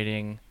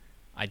frustrating,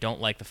 I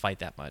don't like the fight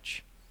that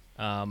much.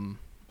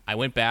 I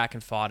went back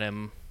and fought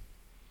him,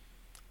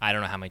 I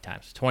don't know how many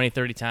times, 20,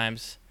 30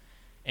 times.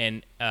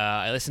 And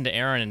I listened to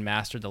Aaron and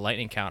mastered the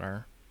lightning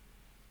counter.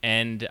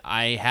 And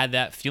I had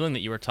that feeling that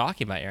you were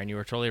talking about, Aaron. You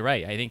were totally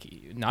right. I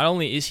think not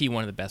only is he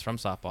one of the best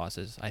FromSoft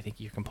bosses, I think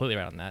you're completely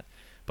right on that,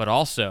 but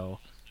also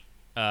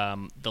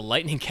the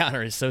lightning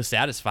counter is so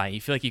satisfying.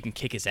 You feel like you can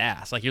kick his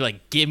ass. Like you're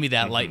like, give me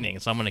that lightning,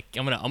 so I'm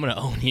gonna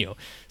own you.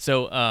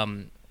 So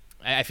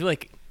I feel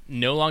like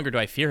no longer do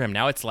I fear him.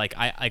 Now it's like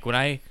when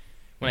I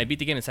beat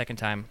the game the second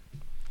time,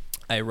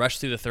 I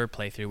rushed through the third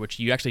playthrough, which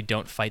you actually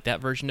don't fight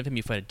that version of him.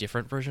 You fight a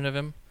different version of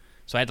him.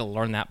 So I had to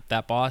learn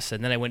that boss,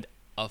 and then I went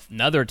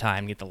another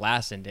time, get the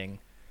last ending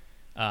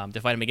to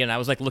fight him again. I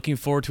was like looking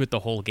forward to it the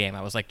whole game.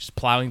 I was like just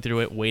plowing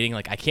through it, waiting.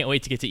 Like I can't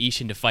wait to get to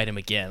Ishin to fight him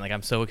again. Like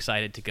I'm so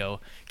excited to go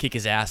kick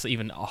his ass,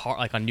 even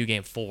like on New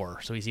Game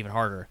 4, so he's even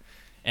harder.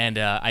 And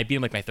I beat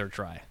him like my third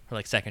try or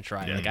like second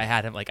try. Yeah.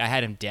 Like I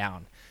had him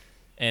down.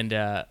 And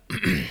there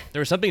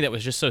was something that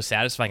was just so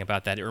satisfying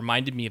about that. It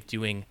reminded me of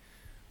doing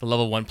the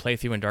level 1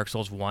 playthrough in Dark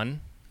Souls 1,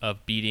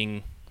 of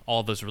beating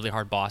all those really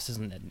hard bosses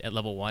at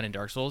level 1 in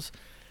Dark Souls.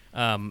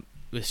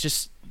 It's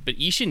just, but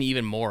Ishin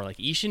even more. Like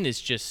Ishin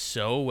is just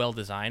so well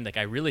designed. Like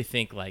I really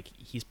think like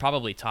he's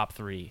probably top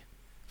 3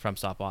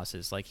 FromSoft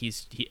bosses. Like he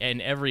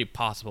in every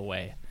possible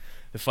way.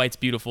 The fight's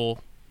beautiful.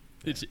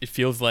 It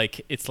feels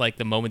like it's like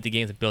the moment the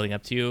game's building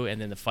up to,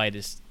 and then the fight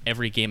is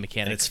every game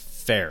mechanic. And it's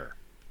fair.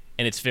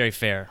 And it's very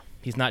fair.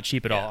 He's not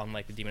cheap at Yeah. all,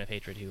 unlike the Demon of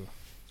Hatred, who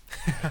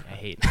I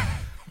hate.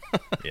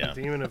 Yeah.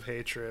 Demon of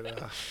Hatred.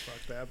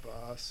 Fuck that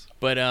boss.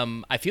 But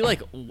I feel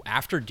like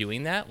after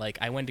doing that, like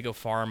I went to go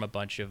farm a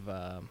bunch of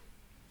a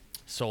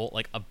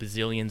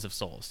bazillions of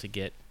souls to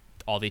get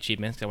all the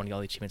achievements. 'Cause I want to get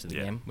all the achievements of the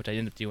Yeah. game, which I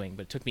ended up doing.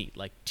 But it took me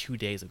like 2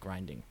 days of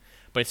grinding.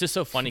 But it's just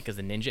so funny because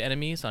the ninja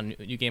enemies on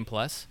New Game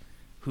Plus,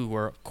 who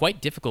were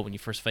quite difficult when you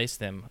first faced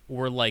them,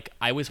 were like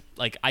I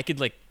could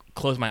like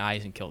close my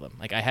eyes and kill them.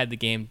 Like I had the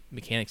game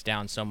mechanics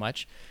down so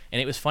much,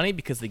 and it was funny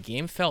because the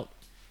game felt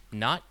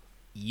not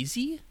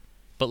easy,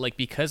 but like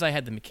because I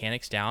had the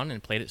mechanics down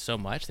and played it so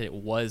much that it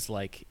was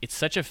like it's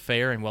such a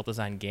fair and well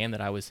designed game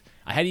that I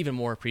had even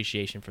more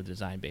appreciation for the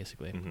design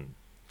basically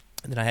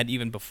than I had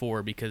even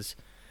before, because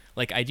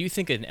like I do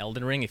think in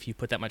Elden Ring, if you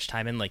put that much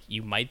time in, like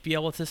you might be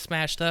able to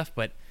smash stuff,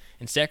 but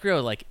in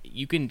Sekiro, like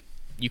you can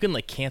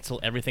like cancel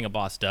everything a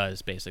boss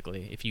does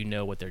basically if you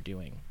know what they're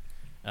doing.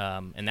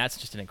 And that's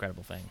just an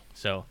incredible thing.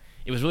 So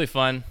it was really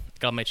fun.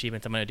 Got my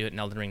achievements. I'm gonna do it in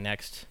Elden Ring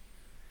next.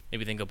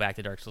 Maybe then go back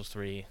to Dark Souls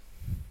 3,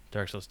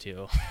 Dark Souls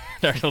 2,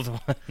 Dark Souls 1.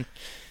 Maybe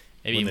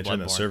When even they turn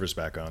the Bloodborne. servers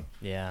back on.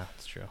 Yeah,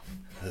 that's true.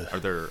 Are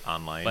there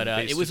online? But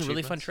it was a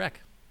really fun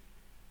trek.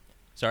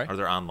 Sorry? Are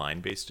there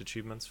online-based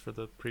achievements for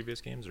the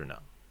previous games or no?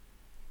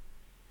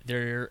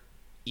 There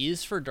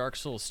is for Dark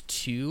Souls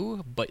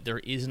 2, but there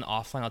is an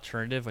offline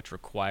alternative which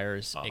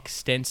requires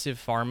extensive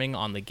farming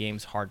on the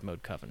game's hard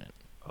mode covenant.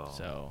 Oh.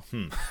 So,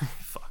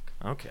 Fuck.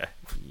 Okay.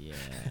 yeah.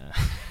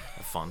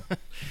 Have fun.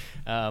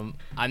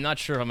 I'm not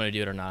sure if I'm going to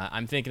do it or not.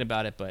 I'm thinking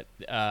about it, but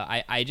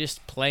I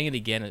just playing it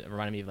again, it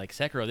reminded me of like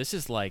Sekiro. This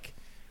is like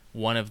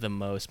one of the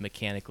most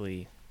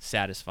mechanically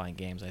satisfying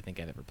games I think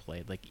I've ever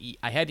played. Like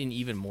I had an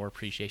even more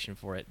appreciation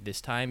for it this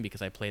time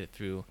because I played it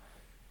through.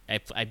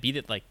 I beat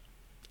it like,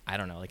 I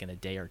don't know, like in a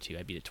day or two.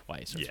 I beat it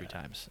twice or 3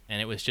 times,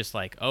 and it was just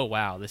like, oh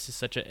wow, this is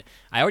such a.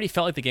 I already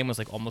felt like the game was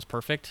like almost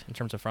perfect in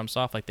terms of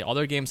FromSoft. Like the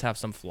other games have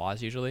some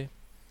flaws usually,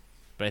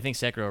 but I think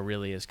Sekiro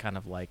really is kind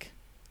of like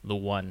the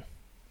one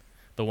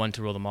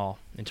to rule them all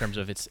in terms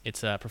of its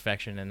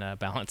perfection and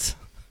balance.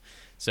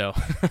 So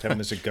Kevin,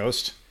 there's a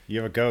ghost. You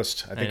have a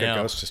ghost. I think a know.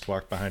 ghost just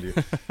walked behind you.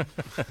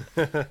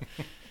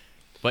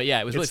 But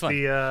yeah, it was really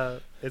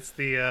fun. It's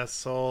the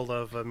soul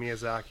of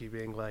Miyazaki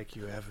being like,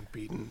 you haven't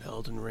beaten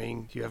Elden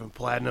Ring, you haven't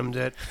platinumed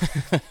it.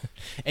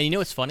 And you know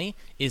what's funny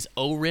is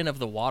Orin of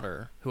the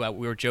Water, who I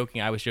was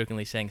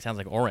jokingly saying sounds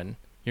like Orin,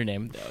 your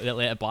name,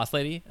 that boss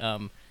lady.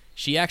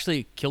 She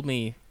actually killed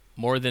me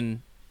more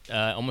than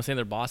almost any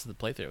other boss of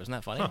the playthrough. Wasn't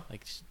that funny? Huh.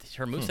 Like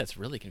her moveset's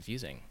really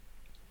confusing.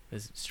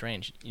 It's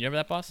strange. You remember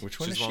that boss? Which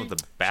one She's is the one she? with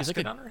the She's like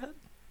basket a- on her head?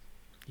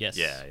 Yes.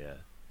 Yeah, yeah. She's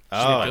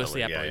Oh, a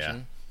ghostly yeah, yeah.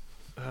 apparition.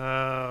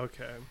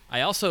 Okay.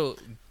 I also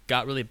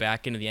got really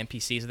back into the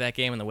NPCs of that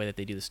game and the way that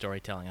they do the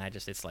storytelling.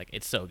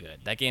 It's so good.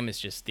 That game is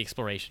just the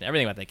exploration,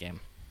 everything about that game.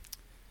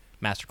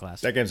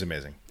 Masterclass. That game's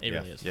amazing. It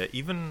really is. Yeah,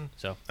 even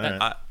So All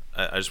right.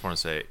 I just want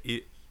to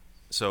say,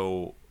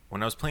 so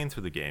when I was playing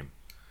through the game,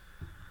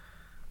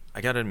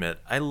 I gotta admit,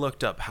 I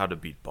looked up how to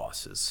beat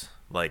bosses.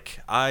 Like,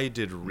 I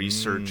did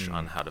research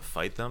on how to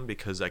fight them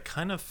because I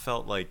kind of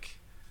felt like,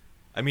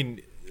 I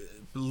mean,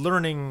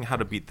 learning how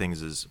to beat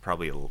things is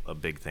probably a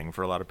big thing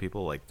for a lot of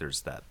people. Like,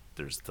 there's the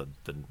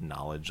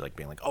knowledge, like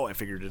being like, oh, I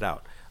figured it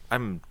out.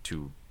 I'm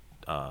too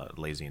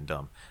lazy and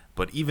dumb.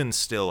 But even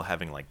still,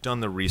 having like done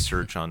the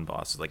research on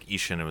bosses, like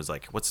Ishin, it was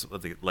like,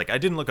 I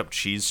didn't look up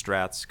cheese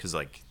strats because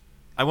like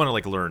I want to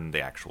like learn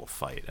the actual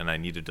fight, and I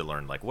needed to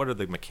learn like what are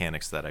the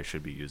mechanics that I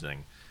should be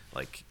using,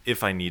 like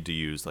if I need to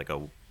use like a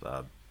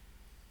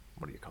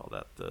what do you call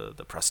that,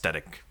 the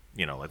prosthetic,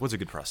 like what's a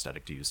good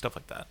prosthetic to use, stuff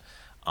like that.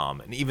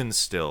 And even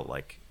still,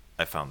 like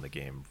I found the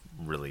game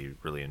really,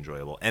 really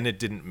enjoyable, and it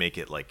didn't make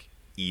it like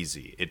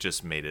easy. It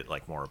just made it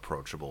like more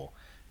approachable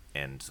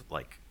and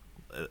like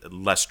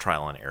less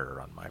trial and error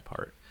on my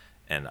part.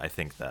 And I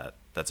think that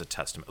that's a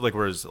testament. Like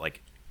whereas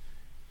like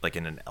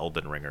in an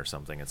Elden Ring or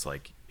something, it's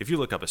like if you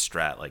look up a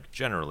strat, like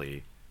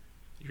generally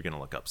you're gonna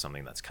look up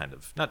something that's kind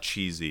of not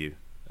cheesy,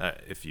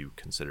 if you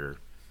consider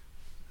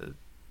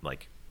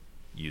like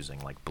using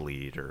like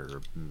bleed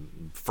or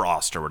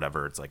frost or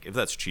whatever. It's like if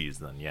that's cheese,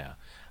 then yeah.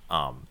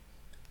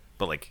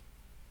 But like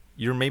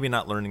you're maybe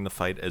not learning the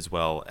fight as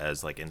well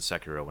as like in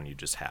Sekiro when you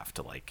just have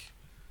to like,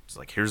 it's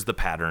like here's the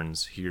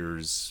patterns,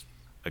 here's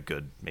a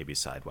good maybe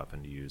side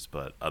weapon to use,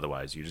 but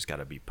otherwise you just got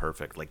to be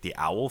perfect. Like the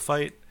owl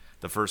fight,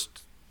 the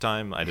first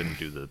time I didn't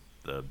do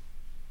the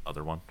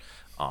other one,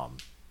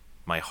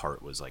 my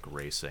heart was like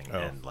racing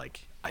and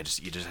like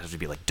you just have to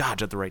be like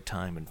dodge at the right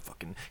time and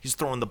fucking he's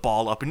throwing the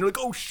ball up and you're like,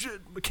 oh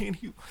shit, I can't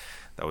heal.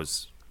 That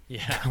was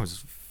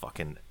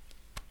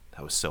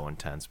so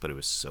intense, but it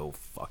was so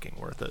fucking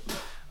worth it.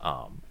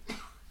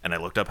 And I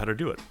looked up how to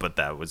do it, but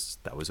that was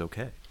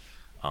okay.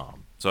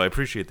 So I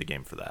appreciate the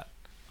game for that.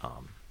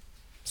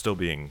 Still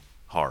being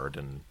hard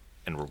and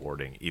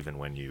rewarding even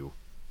when you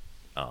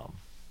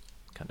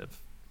kind of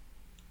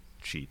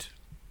cheat,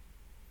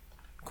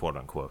 quote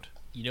unquote.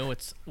 You know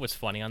what's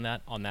funny on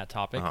that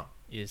topic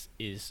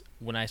is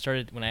when I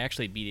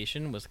actually beat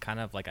Ishin was kind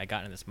of like I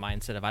got in this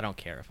mindset of I don't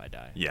care if I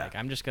die. Yeah. Like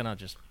I'm just gonna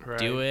just Right.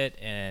 do it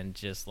and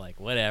just like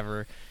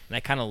whatever. And I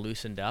kind of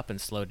loosened up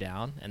and slowed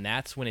down, and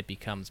that's when it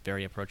becomes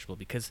very approachable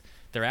because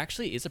there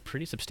actually is a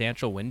pretty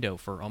substantial window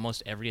for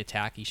almost every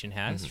attack Ishin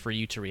has for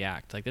you to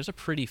react. Like there's a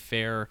pretty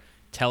fair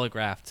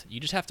telegraphed. You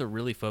just have to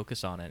really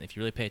focus on it. If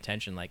you really pay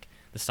attention, like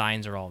the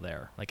signs are all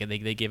there. Like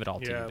they give it all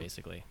to Yeah. you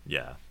basically.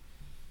 Yeah.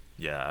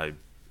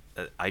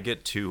 I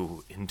get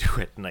too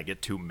into it and I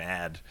get too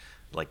mad.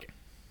 Like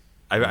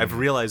I've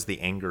realized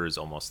the anger is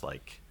almost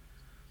like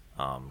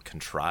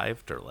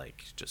contrived or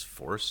like just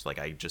forced. Like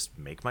I just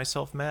make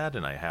myself mad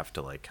and I have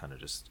to like kind of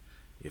just,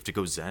 you have to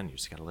go zen. You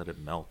just gotta let it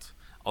melt.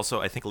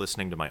 Also, I think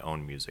listening to my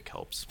own music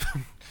helps.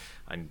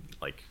 I'm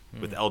like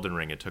with Elden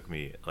Ring, it took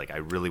me like I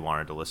really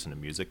wanted to listen to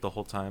music the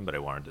whole time, but I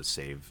wanted to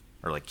save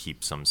or like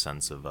keep some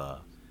sense of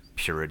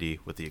purity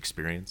with the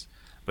experience.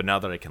 But now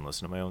that I can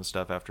listen to my own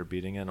stuff after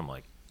beating it, I'm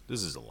like,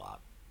 this is a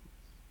lot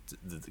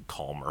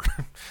calmer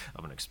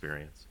of an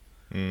experience.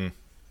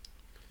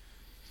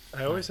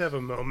 I always have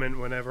a moment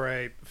whenever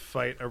I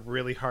fight a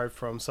really hard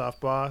FromSoft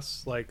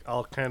boss. Like,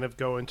 I'll kind of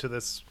go into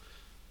this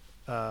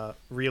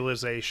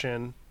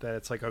realization that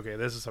it's like, okay,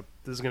 this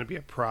is going to be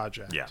a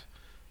project. Yeah.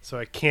 So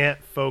I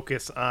can't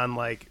focus on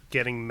like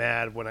getting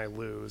mad when I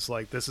lose.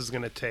 Like, this is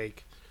going to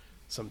take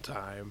some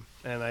time,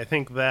 and I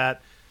think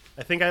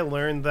I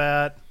learned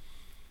that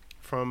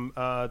from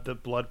the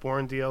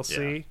Bloodborne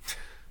DLC. Yeah.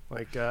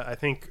 Like, I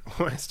think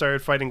when I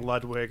started fighting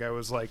Ludwig, I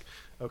was like,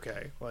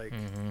 okay, like,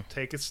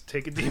 take a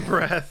deep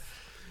breath.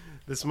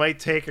 This might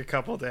take a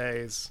couple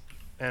days.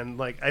 And,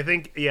 like, I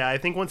think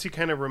once you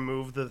kind of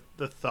remove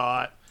the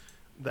thought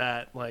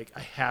that, like, I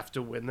have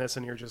to win this,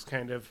 and you're just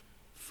kind of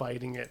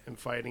fighting it and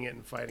fighting it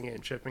and fighting it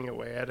and chipping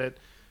away at it,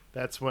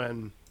 that's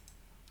when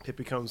it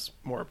becomes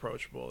more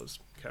approachable, as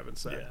Kevin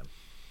said.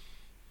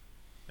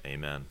 Yeah.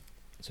 Amen.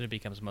 So it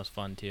becomes most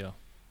fun, too.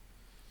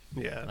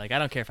 Yeah. Like, I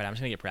don't care if I'm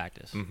just gonna get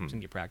practice. I'm just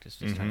gonna get practice.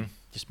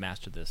 Just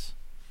master this.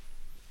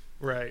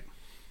 Right.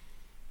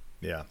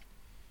 Yeah.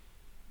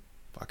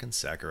 Fucking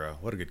Sekiro.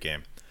 What a good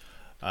game.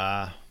 Good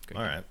all game.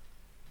 right.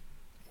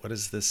 What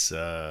is this?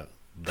 The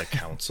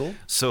Council?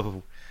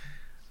 So,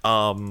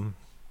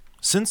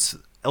 since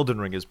Elden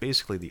Ring is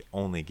basically the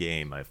only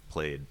game I've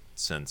played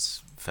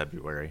since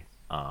February,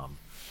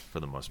 for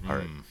the most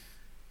part,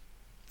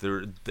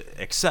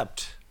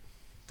 except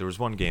there was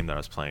one game that I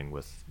was playing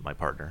with my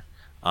partner,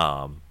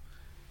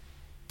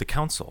 The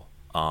Council.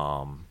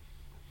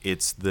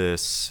 It's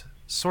this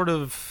sort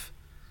of,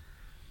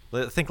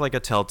 think like a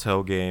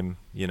Telltale game,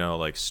 you know,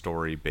 like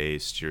story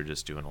based. You're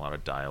just doing a lot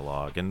of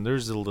dialogue, and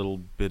there's a little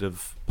bit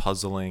of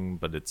puzzling,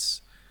 but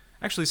it's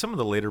actually, some of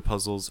the later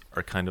puzzles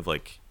are kind of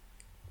like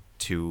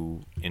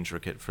too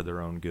intricate for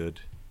their own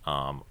good,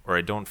 or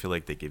I don't feel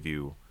like they give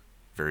you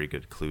very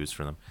good clues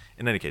for them.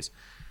 In any case,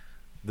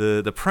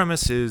 the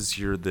premise is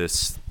you're the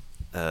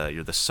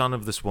son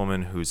of this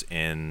woman who's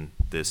in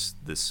this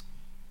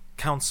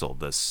council,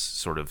 this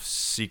sort of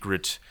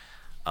secret,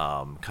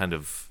 kind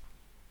of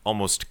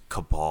almost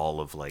cabal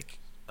of like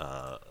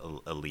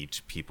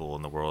elite people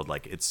in the world.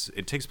 Like,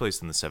 it takes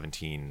place in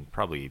the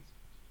probably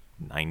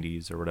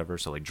 90s or whatever.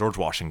 So like George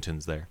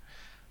Washington's there,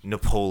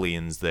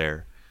 Napoleon's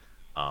there,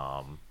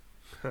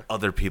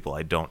 other people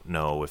I don't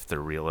know if they're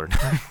real or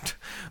not,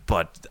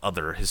 but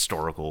other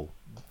historical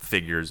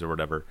figures or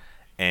whatever.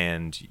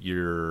 And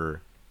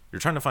you're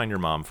trying to find your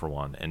mom, for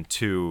one, and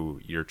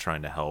two, you're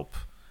trying to help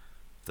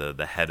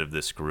the head of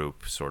this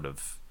group sort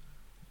of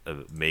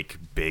make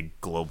big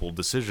global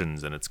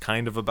decisions. And it's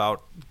kind of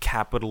about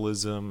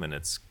capitalism, and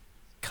it's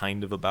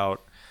kind of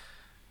about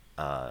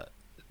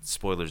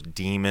spoilers,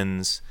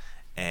 demons,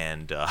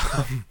 and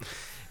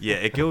yeah,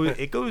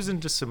 it goes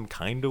into some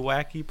kind of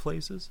wacky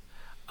places.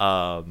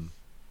 But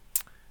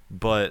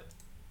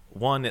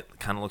one, it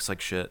kind of looks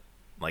like shit.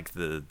 Like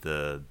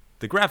the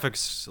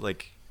graphics,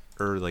 like,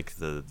 or like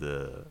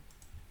the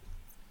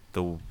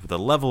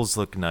levels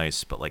look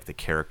nice, but like the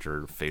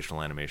character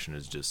facial animation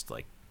is just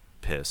like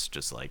piss,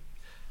 just like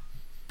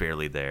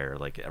barely there.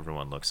 Like,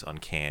 everyone looks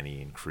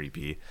uncanny and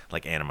creepy,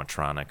 like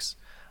animatronics.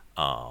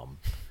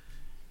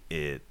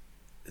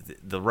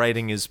 The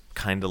writing is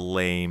kind of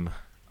lame,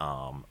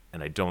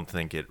 and I don't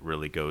think it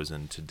really goes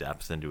into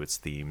depth into its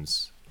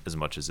themes as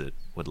much as it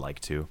would like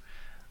to.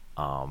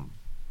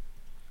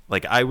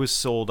 Like, I was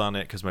sold on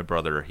it because my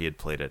brother, he had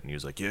played it, and he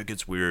was like, yeah, it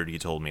gets weird. He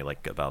told me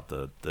like about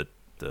the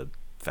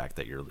fact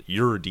that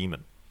you're a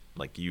demon.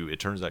 Like, it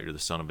turns out you're the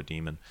son of a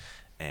demon,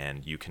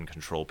 and you can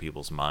control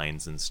people's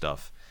minds and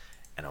stuff.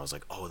 And I was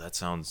like, oh, that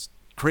sounds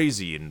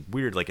crazy and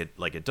weird. Like,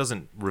 it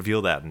doesn't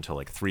reveal that until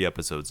like 3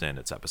 episodes in.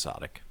 It's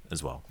episodic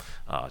as well.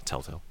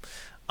 Telltale.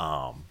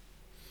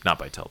 Not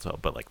by Telltale,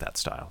 but like that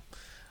style.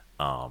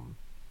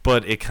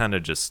 But it kind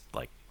of just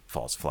like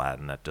falls flat,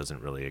 and that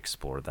doesn't really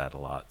explore that a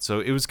lot. So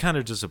it was kind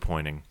of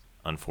disappointing,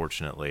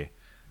 unfortunately.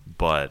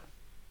 But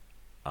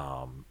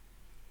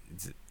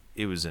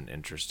it was an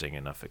interesting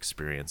enough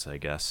experience, I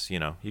guess. You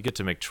know, you get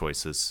to make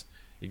choices.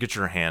 You get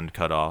your hand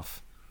cut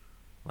off,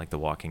 like The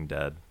Walking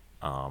Dead.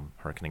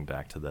 Harkening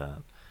back to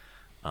that.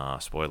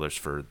 Spoilers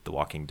for The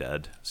Walking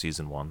Dead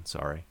season 1.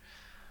 Sorry.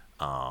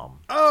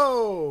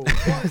 Oh,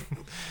 what?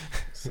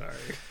 Sorry.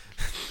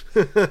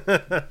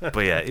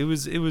 But yeah, it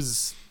was it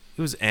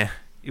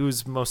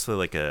was mostly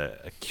like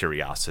a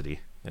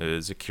curiosity. It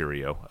was a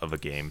curio of a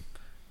game,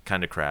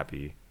 kind of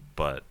crappy,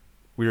 but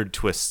weird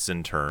twists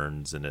and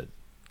turns, and it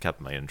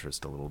kept my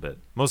interest a little bit.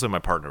 Mostly my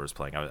partner was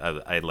playing.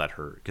 I let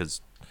her,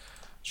 because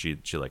she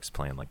likes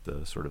playing like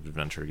the sort of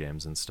adventure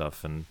games and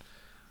stuff, and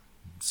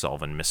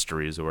solving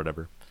mysteries or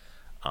whatever.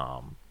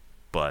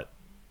 But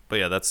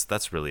yeah,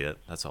 that's really it.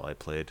 That's all I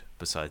played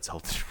besides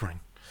Elden Ring.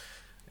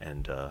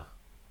 And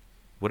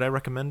would I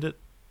recommend it?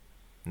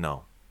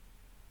 No.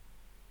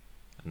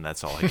 And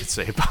that's all I could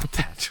say about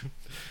that.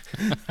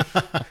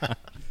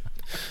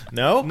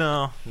 No?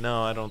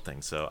 No, I don't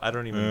think so. I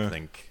don't even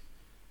think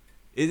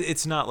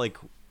it's not like,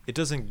 it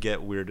doesn't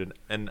get weird,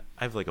 and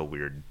I have like a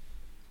weird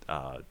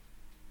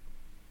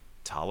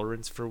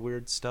tolerance for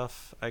weird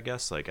stuff, I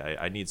guess. Like,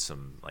 I need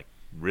some like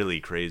really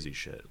crazy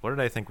shit. What did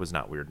I think was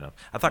not weird enough?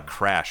 I thought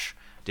Crash,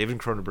 David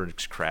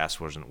Cronenberg's Crash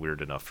wasn't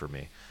weird enough for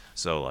me.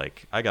 So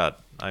like I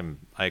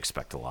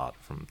expect a lot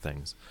from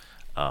things.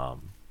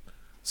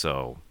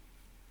 So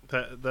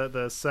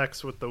the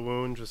sex with the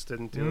wound just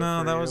didn't do it.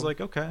 No, for that you. was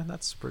like, okay,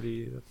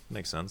 that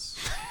makes sense.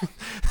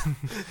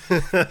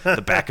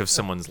 The back of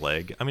someone's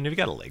leg. I mean, if you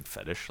got a leg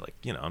fetish, like,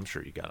 I'm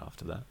sure you got off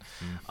to that.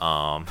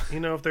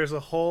 If there's a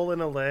hole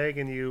in a leg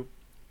and you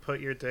put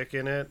your dick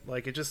in it,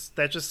 like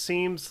that just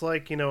seems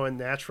like, a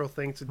natural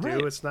thing to do.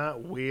 Right. It's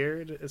not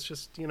weird. It's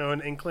just,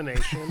 an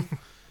inclination.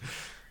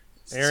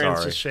 Aaron's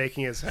Sorry. just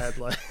shaking his head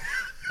like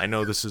I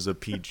know this is a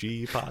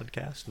PG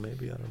podcast,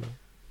 maybe, I don't know.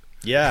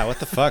 Yeah, what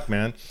the fuck,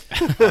 man?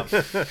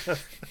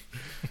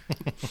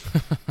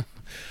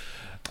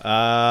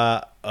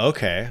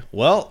 Okay.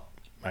 Well,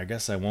 I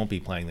guess I won't be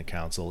playing the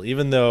council,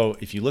 even though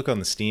if you look on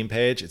the Steam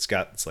page, it's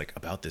like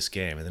about this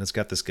game, and then it's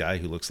got this guy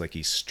who looks like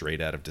he's straight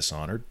out of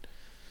Dishonored.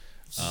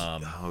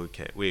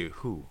 Okay, wait,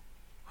 who?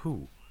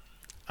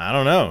 I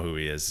don't know who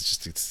he is.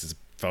 It's a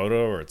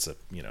photo, or it's a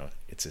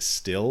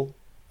still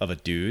of a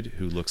dude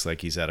who looks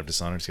like he's out of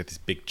Dishonored. He's got these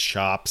big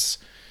chops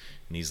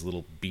and these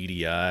little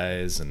beady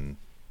eyes and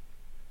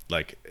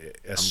like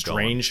a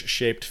strange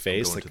shaped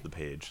face. Going like to the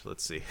page.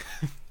 Let's see.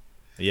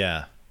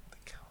 Yeah.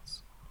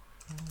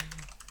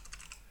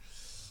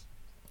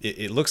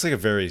 It looks like a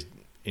very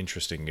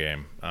interesting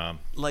game.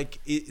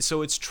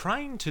 So it's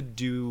trying to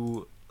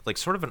do like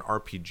sort of an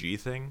RPG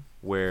thing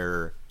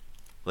where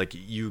like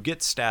you get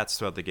stats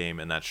throughout the game,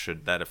 and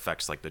that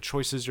affects like the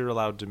choices you're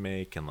allowed to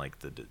make and like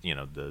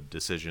the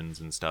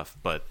decisions and stuff.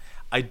 But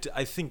I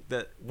think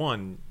that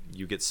one,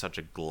 you get such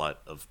a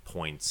glut of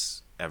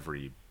points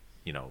every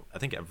I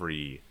think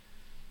every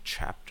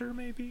chapter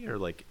maybe, or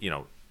like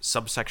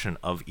subsection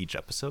of each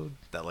episode,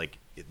 that like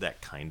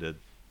that kind of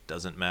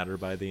doesn't matter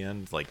by the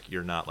end. Like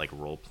you're not like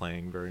role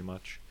playing very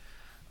much,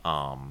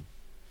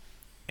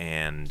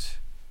 and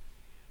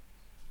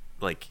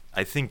like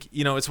I think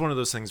it's one of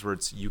those things where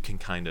you can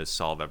kind of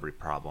solve every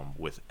problem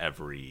with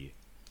every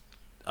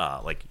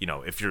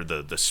if you're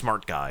the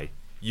smart guy,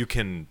 you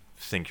can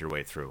think your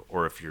way through,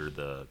 or if you're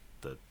the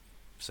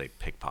say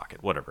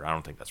pickpocket, whatever, I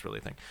don't think that's really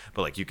a thing,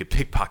 but like you could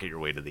pickpocket your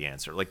way to the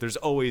answer. Like there's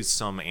always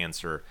some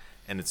answer,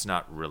 and it's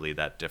not really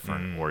that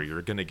different, or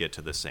you're gonna get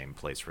to the same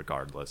place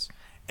regardless.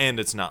 And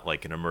it's not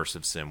like an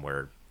immersive sim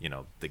where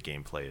the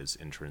gameplay is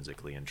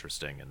intrinsically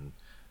interesting and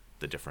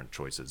the different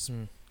choices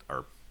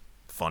are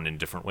fun in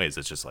different ways.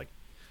 It's just like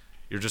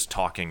you're just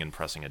talking and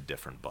pressing a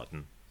different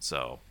button,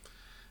 so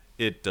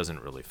it doesn't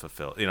really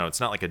fulfill.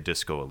 It's not like a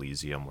Disco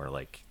Elysium where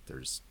like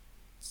there's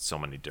so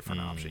many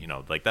different options.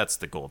 Like that's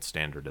the gold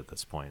standard at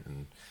this point,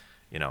 and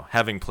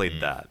having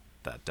played that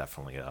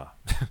definitely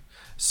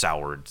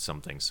soured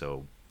something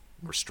so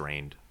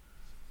restrained.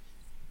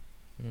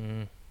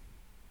 Could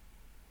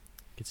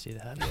see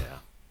that. Yeah.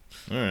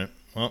 All right.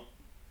 Well,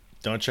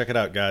 don't check it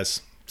out,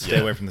 guys. Stay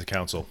away from the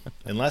council,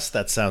 unless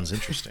that sounds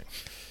interesting.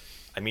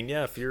 I mean,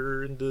 yeah, if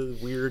you're into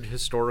weird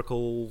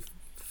historical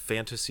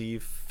fantasy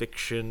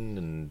fiction,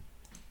 and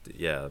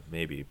yeah,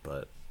 maybe,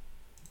 but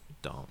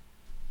don't.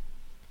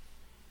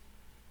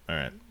 All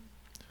right.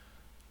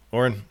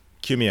 Oren,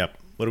 cue me up.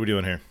 What are we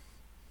doing here?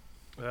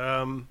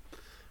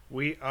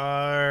 We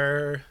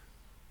are.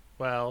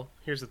 Well,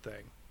 here's the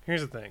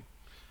thing.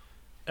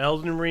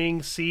 Elden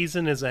Ring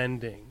season is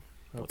ending.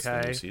 Okay, What's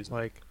the new season?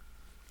 Like,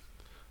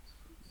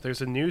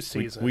 there's a new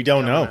season. we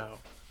don't know. coming out.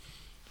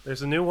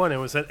 There's a new one. It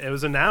was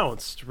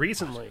announced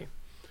recently.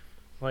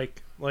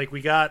 Like we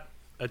got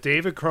a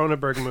David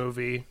Cronenberg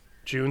movie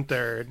June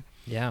 3rd.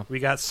 Yeah. We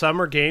got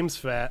Summer Games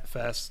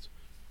Fest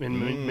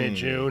in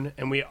mid-June,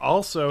 and we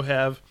also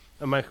have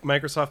a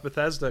Microsoft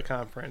Bethesda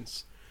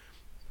conference.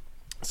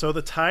 So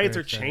the tides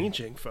Very are exciting.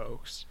 changing,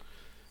 folks.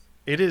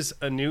 It is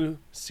a new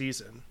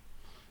season.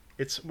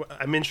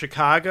 I'm in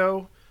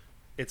Chicago.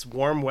 It's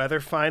warm weather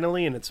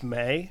finally, and it's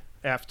May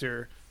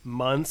after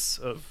months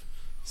of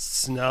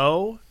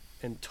snow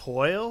and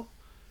toil,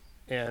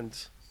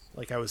 and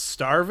like I was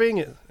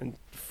starving and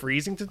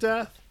freezing to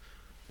death,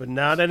 but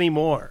not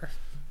anymore.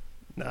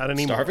 Not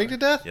anymore. Starving to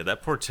death? Yeah,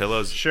 that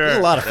Portillo's. Sure. There's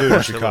a lot of food in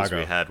Portillo's Chicago.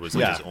 we had was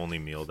like his only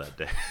meal that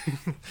day.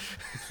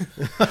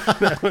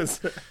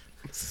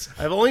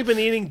 I've only been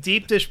eating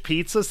deep dish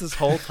pizzas this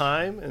whole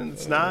time, and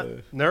it's not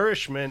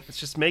nourishment. It's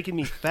just making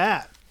me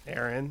fat,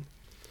 Aaron.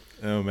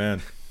 Oh,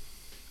 man.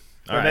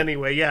 All But right.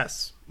 anyway,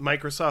 yes,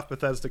 Microsoft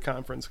Bethesda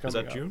conference coming Is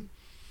that up. June?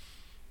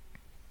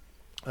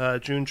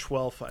 June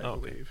 12th, I Oh,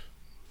 okay. believe.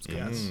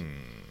 Yes.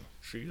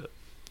 Shit.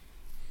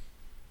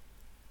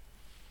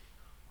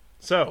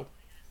 So,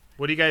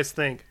 what do you guys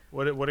think?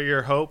 What are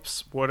your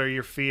hopes? What are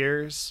your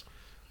fears?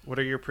 What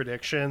are your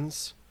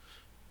predictions?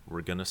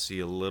 We're gonna see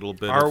a little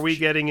bit. Are of we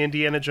getting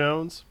Indiana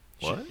Jones?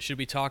 What? Should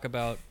we talk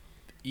about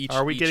each?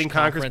 Are we each getting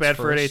Conker's conference Bad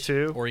Fur Day first,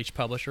 too? or each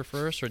publisher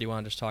first, or do you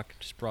want to just talk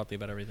just broadly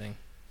about everything?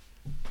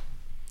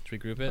 Should we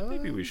group it?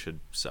 Maybe we should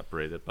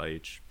separate it by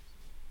each.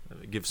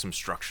 Give some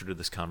structure to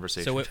this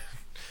conversation. So,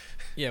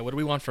 what do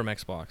we want from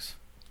Xbox,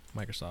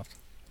 Microsoft?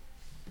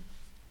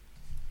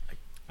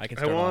 I can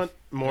I start want off.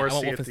 more I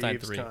want Sea of Wolfenstein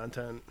Thieves 3.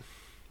 content.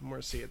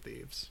 More Sea of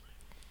Thieves.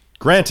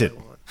 Granted.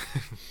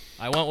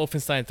 I want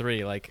Wolfenstein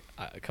 3. Like,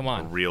 come A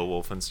on. real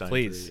Wolfenstein.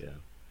 Please. 3, yeah.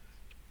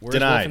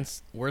 Denied.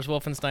 Where's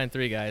Wolfenstein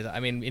 3, guys? I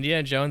mean,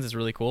 Indiana Jones is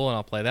really cool, and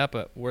I'll play that,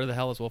 but where the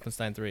hell is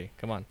Wolfenstein 3?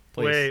 Come on,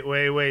 please.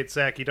 Wait,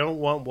 Zach. You don't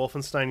want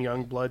Wolfenstein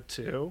Youngblood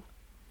 2?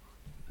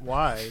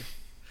 Why?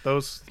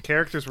 Those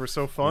characters were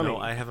so funny. No,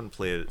 I haven't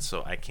played it,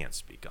 so I can't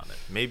speak on it.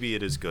 Maybe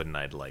it is good and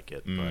I'd like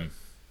it, but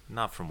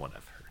not from what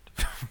I've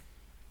heard.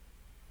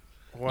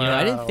 Wow. You know,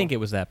 I didn't think it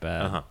was that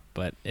bad, Uh-huh.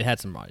 but it had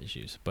some raw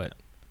issues. But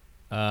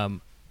I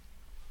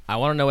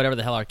want to know whatever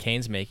the hell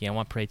Arcane's making. I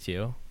want Prey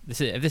 2.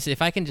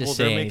 If I can just Well,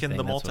 say they're making anything,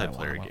 the that's what I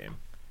multiplayer want. game.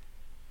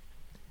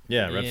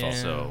 Yeah, Redfall. Yeah,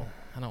 So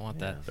I don't want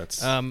that.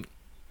 That's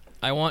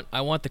I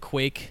want the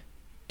Quake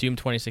Doom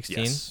 2016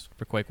 Yes.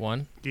 for Quake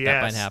 1. That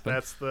Yes, might happen.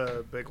 that's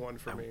the big one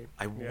for me.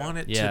 I Yeah. want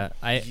it Yeah, to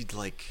I- be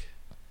like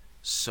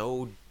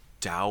so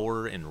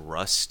dour and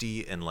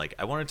rusty, and like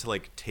I want it to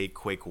like take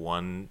Quake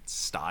 1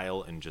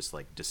 style and just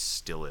like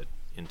distill it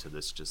into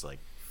this just like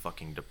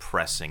fucking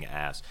depressing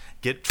ass.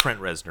 Get Trent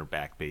Reznor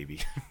back,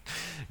 baby.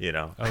 You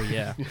know. Oh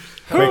yeah,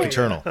 Quake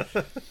Eternal.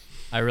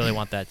 I really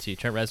want that too.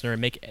 Trent Reznor,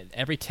 make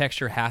every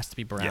texture has to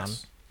be brown.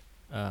 Yes.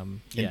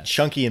 And Yes.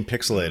 chunky and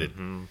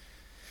pixelated.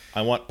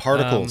 I want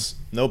particles.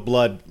 No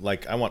blood.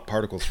 Like, I want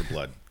particles for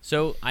blood.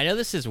 So I know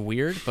this is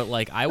weird, but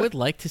like I would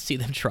like to see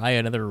them try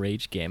another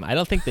Rage game. I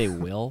don't think they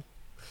will,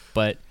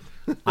 but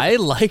I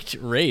liked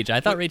Rage.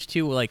 I thought Rage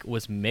 2 like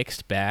was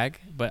mixed bag,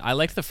 but I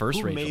liked the first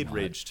Who Rage. made a lot.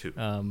 Rage 2?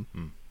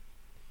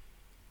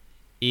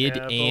 Id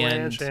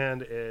Avalanche and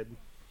and id.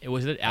 it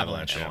was it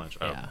Avalanche. Avalanche,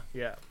 oh.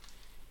 Yeah.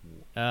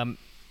 Yeah.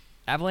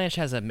 Avalanche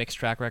has a mixed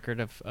track record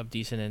of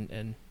decent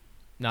and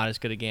not as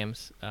good at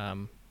games.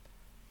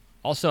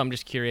 Also, I'm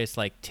just curious,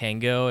 like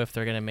Tango, if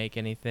they're gonna make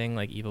anything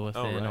like Evil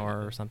Within right.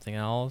 or something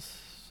else.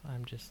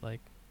 I'm just like,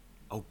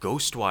 Oh,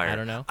 Ghostwire. I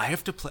don't know. I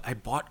have to play. I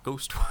bought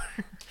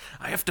Ghostwire.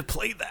 I have to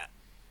play that.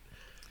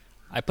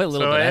 I played a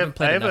little So bit. I I haven't have-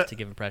 played I have enough a- to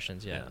give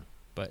impressions yet. Yeah.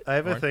 But I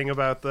have a Warren? thing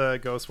about the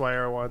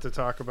Ghostwire I wanted to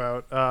talk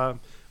about.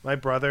 My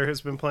brother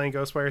has been playing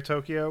Ghostwire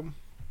Tokyo,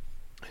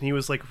 and he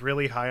was like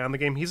really high on the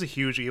game. He's a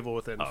huge Evil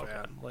Within Oh, okay.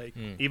 fan. Like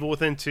Evil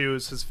Within 2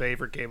 is his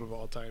favorite game of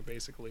all time,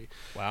 basically.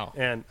 Wow.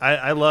 And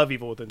I love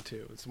Evil Within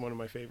 2. It's one of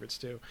my favorites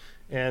too.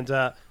 And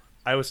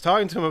I was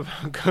talking to him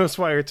about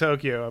Ghostwire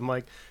Tokyo.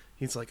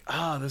 He's like,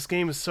 this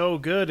game is so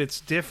good. It's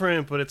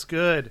different, but it's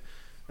good.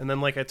 And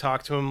then like I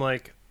talked to him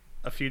like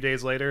a few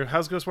days later.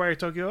 How's Ghostwire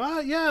Tokyo?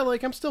 Yeah,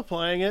 like I'm still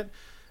playing it.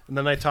 And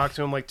then I talked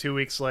to him like 2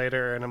 weeks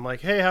later, and I'm like,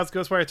 hey, how's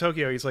Ghostwire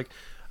Tokyo? He's like,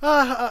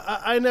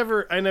 I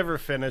never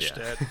finished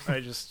Yeah. it.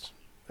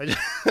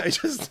 I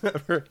just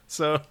never.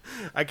 So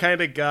I kind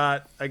of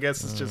got. I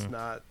guess it's just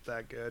not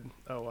that good.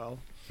 Oh well.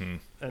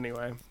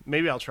 Anyway,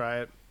 maybe I'll try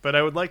it. But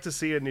I would like to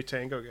see a new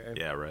Tango game.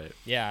 Yeah, right.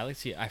 Yeah, I like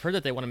to see. I've heard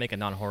that they want to make a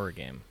non-horror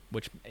game,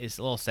 which is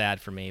a little sad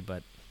for me,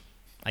 but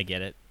I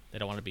get it. They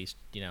don't want to be,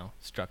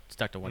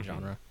 stuck to one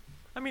genre.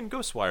 I mean,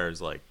 Ghostwire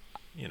is like,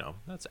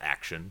 that's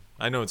action.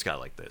 I know it's got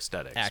like the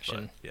aesthetics.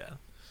 Action. But, yeah.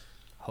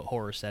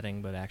 Horror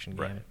setting, but action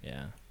game. Right.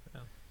 Yeah.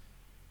 Yeah.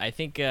 I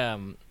think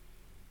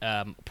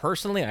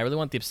personally, I really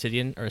want the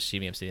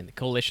the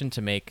Coalition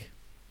to make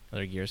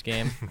another Gears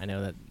game. I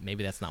know that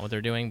maybe that's not what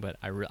they're doing, but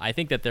I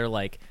think that they're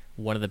like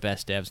one of the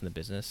best devs in the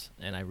business,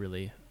 and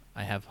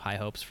I have high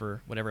hopes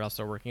for whatever else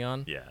they're working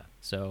on. Yeah.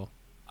 So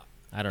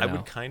I don't know. I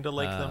would kind of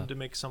like them to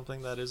make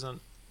something that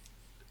isn't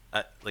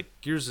like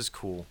Gears is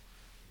cool,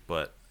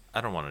 but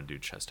I don't want to do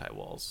chest high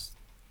walls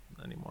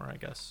anymore, I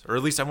guess. Or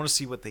at least I want to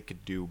see what they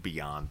could do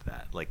beyond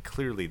that. Like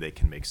clearly they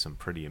can make some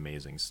pretty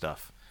amazing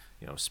stuff,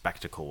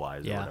 spectacle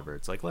wise or Yeah. whatever.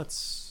 It's like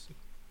let's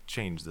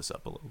change this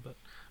up a little bit,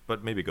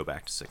 but maybe go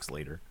back to 6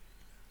 later.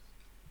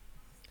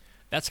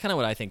 That's kind of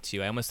what I think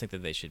too. I almost think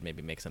that they should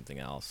maybe make something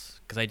else,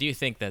 because I do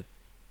think that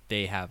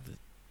they have the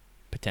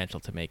potential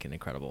to make an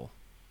incredible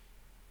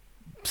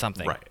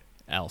something Right.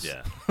 else.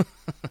 Yeah.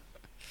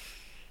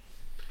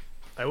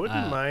 I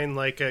wouldn't mind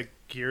like a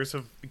Gears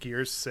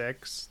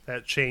 6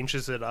 that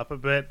changes it up a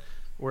bit,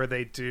 where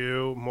they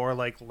do more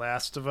like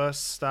Last of Us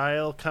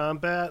style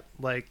combat.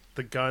 Like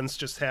the guns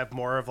just have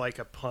more of like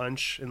a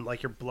punch, and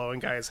like you're blowing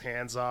guys'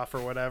 hands off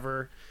or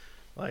whatever.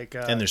 Like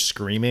And they're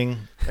screaming.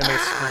 they're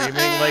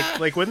screaming.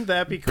 Like wouldn't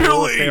that be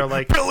cool if they're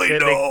like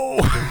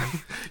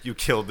You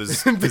killed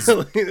his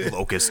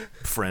locust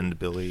friend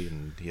Billy,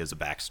 and he has a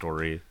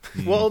backstory.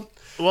 Well,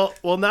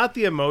 not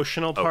the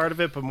emotional part of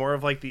it, but more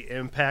of like the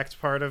impact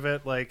part of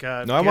it. Like,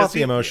 No, I want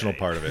the emotional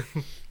part of it.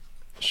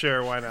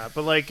 Sure, why not?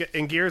 But like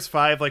in Gears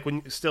 5, like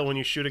when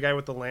you shoot a guy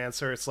with the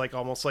Lancer, it's like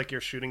almost like you're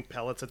shooting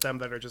pellets at them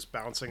that are just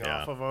bouncing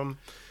Yeah. off of them.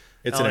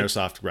 It's an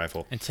airsoft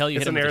rifle. Until you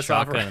It's hit them an with a airsoft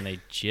shotgun rifle. and they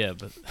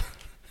jib.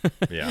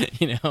 Yeah.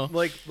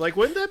 Like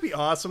wouldn't that be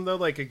awesome though?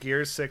 Like a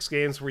Gears 6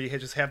 games where you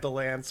just have the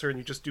Lancer and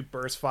you just do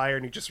burst fire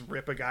and you just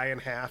rip a guy in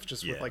half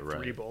just with Yeah, like 3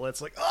 right.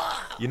 bullets. Like,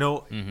 I'd be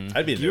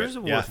into Gears it.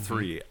 of Yeah. War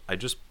 3, I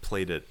just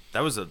played it.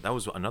 That was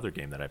another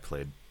game that I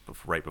played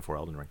right before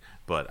Elden Ring.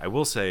 But I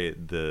will say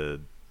the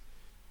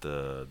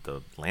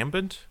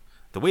Lambent,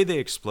 the way they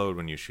explode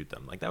when you shoot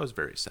them, like that was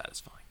very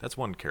satisfying. That's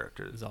one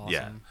character. It's awesome.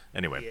 Yeah.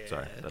 Anyway, Yeah.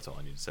 sorry. That's all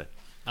I need to say.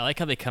 I like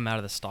how they come out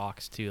of the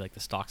stalks too. Like the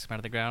stalks come out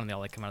of the ground, and they all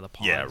like come out of the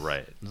pods. Yeah,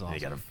 right. It's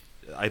And you awesome.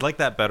 I like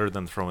that better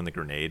than throwing the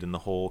grenade in the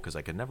hole because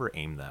I could never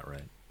aim that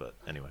right. But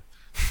anyway,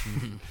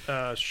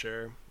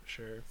 Sure.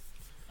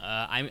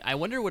 I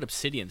wonder what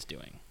Obsidian's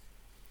doing.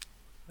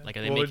 Like,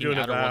 are they Well, they're making doing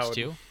Outer Worlds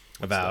Avowed.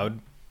 2? Avowed.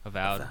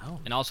 Avowed. Avowed.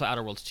 And also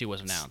Outer Worlds 2 was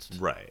announced.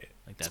 right.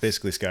 Like It's that's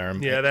basically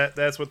Skyrim. Yeah,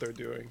 that's what they're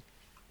doing.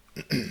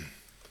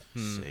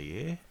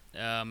 Say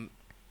yeah.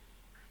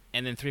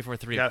 And then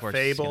 343 Got of course is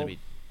Fable. gonna be.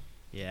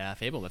 Yeah,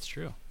 Fable. That's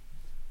true.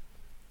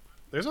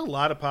 There's a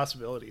lot of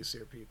possibilities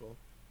here, people.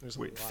 There's a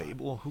Wait, lot.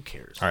 Fable? Who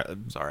cares? All right.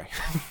 Sorry.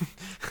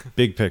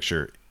 Big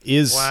picture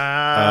is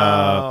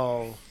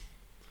Wow.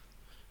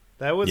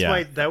 That was yeah.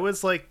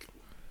 like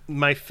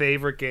my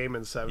favorite game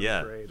in seventh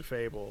Yeah. grade,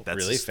 Fable. That's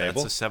Really?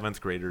 Fable? That's a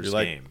 7th grader's You're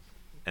like- game.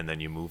 And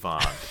then you move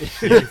on.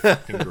 You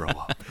fucking grow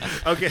up.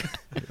 Okay.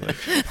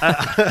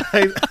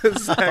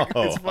 Zach,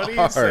 it's funny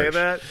you say harsh.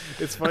 that.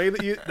 It's funny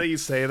that you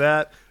say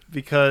that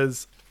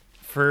because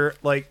for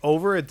like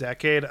over a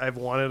decade I've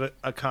wanted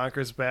a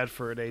Conker's Bad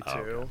Fur Day 2.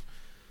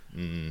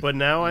 okay. But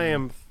now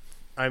I'm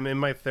in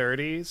my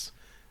 30s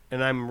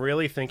and I'm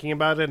really thinking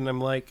about it and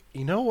I'm like,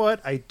 you know what?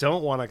 I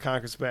don't want a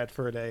Conker's Bad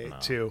Fur Day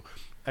 2.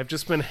 I've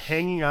just been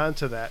hanging on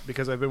to that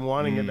because I've been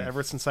wanting it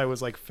ever since I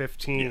was like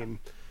 15.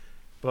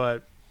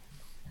 But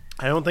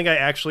I don't think I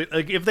actually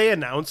like if they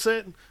announce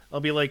it, I'll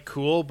be like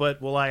cool,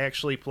 but will I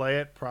actually play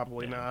it?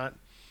 Probably not.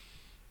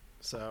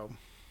 So,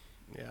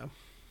 yeah.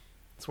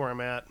 That's where I'm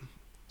at.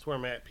 That's where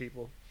I'm at,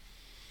 people.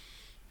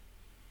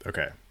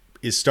 okay.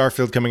 Is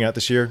Starfield coming out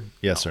this year?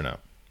 Yes or no?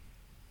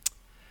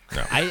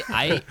 I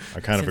I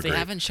kind of since they agree.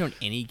 haven't shown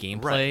any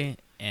gameplay, Right.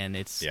 and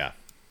it's Yeah.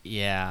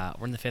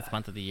 we're in the 5th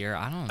month of the year.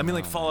 I don't. I mean,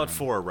 like know, Fallout man.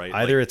 4, right?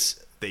 Either Like,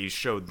 it's they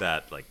showed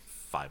that like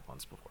 5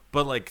 months before.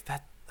 But like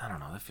that, I don't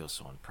know. That feels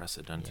so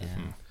unprecedented.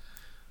 Yeah.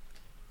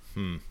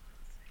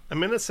 I'm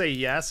going to say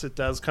yes, it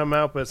does come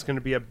out, but it's going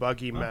to be a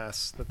buggy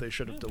mess that they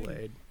should have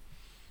delayed.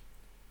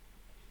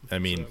 I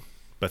mean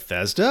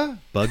Bethesda?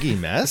 Buggy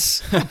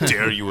mess?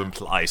 Dare you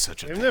imply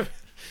such a They've thing? never-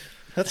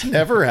 That's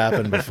never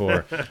happened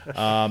before.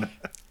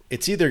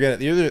 It's either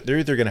they're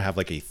either gonna have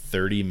like a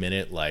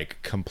 30-minute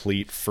like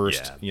complete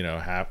first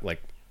Yeah.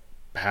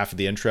 half of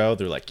the intro.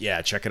 They're like,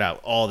 yeah, check it out,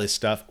 all this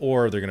stuff,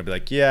 or they're gonna be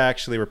like, yeah,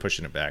 actually we're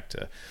pushing it back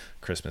to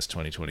Christmas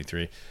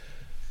 2023.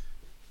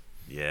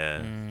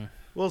 Yeah.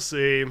 We'll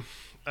see.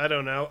 I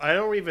don't know. I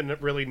don't even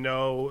really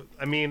know.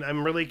 I mean,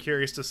 I'm really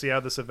curious to see how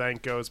this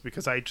event goes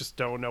because I just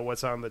don't know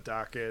what's on the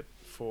docket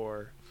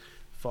for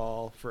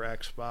fall for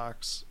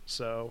Xbox.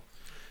 So,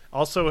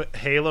 also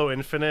Halo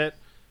Infinite,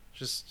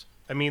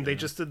 they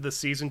just did the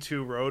season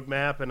 2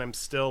 roadmap, and I'm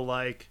still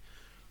like,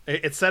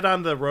 it said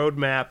on the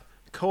roadmap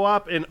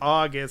co-op in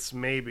August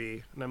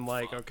maybe, and I'm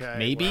like, okay,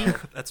 Maybe? well.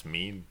 That's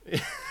mean.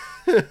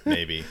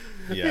 Maybe.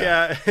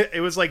 Yeah. Yeah,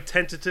 it was like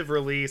tentative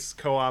release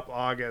co-op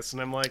August,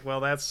 and I'm like, well,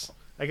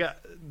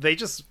 they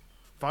just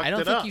fucked it up.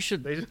 I don't think you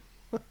should- They just-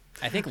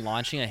 I think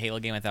launching a Halo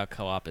game without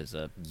co-op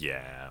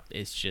Yeah.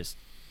 is just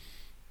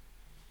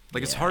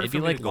Like it's yeah, hard It'd for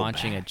be me like to go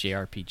launching back. a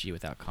JRPG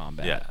without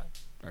combat, Yeah.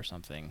 or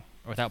something,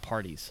 or without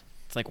parties.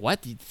 It's like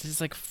what? This is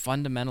like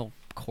fundamental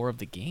core of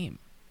the game.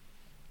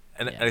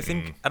 And Yeah. I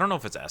think I don't know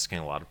if it's asking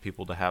a lot of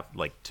people to have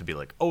like to be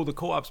like, oh, the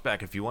co-op's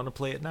back. If you want to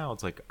play it now,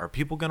 it's like, are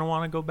people gonna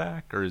want to go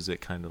back, or is it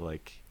kind of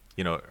like,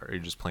 are you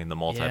just playing the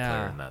multiplayer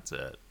Yeah. and that's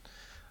it?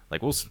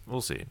 Like we'll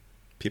see.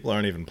 People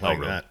aren't even playing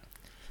really? that.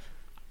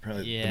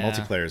 Apparently Yeah. the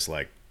multiplayer's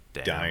like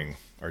Damn. dying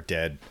or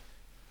dead.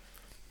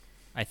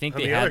 I think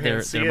on they the other had hand,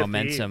 their Sea of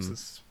momentum.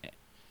 Thieves is-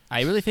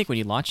 I really think when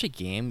you launch a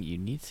game, you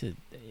need to.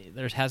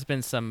 There has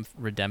been some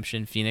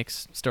Redemption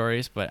Phoenix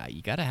stories, but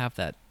you got to have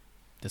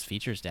those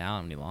features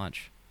down when you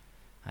launch.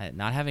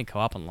 Not having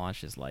co-op on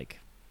launch is like,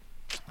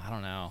 I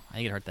don't know. I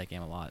think it hurt that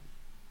game a lot.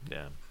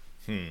 Yeah.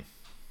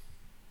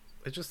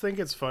 I just think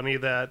it's funny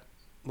that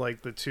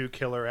like the two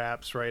killer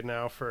apps right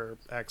now for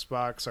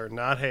Xbox are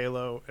not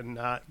Halo and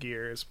not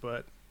Gears,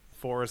 but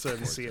Forza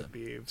and Sea of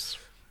Thieves.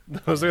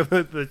 Those are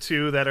the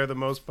two that are the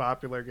most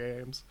popular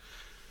games.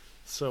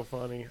 So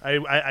funny.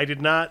 I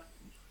did not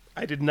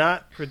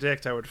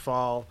predict I would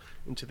fall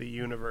into the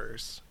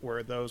universe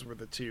where those were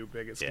the two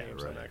biggest Yeah,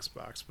 games on right.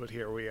 Xbox, but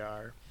here we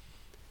are.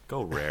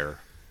 Go Rare.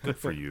 Good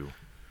for you.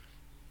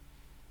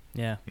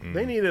 Yeah.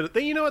 They needed.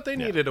 You know what? They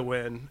Yeah. needed a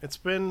win. It's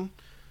been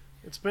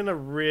a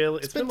real.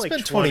 It's been like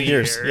been 20 20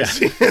 years.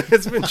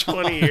 it's been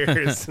 20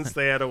 years since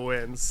they had a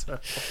win. So.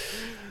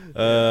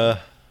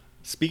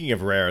 Speaking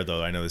of Rare,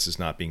 though, I know this is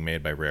not being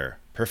made by Rare.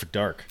 Perfect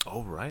Dark.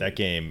 Oh right. That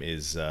game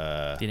is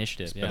The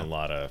Initiative. It's Yeah. been a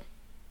lot of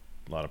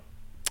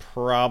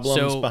problems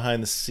So-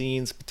 behind the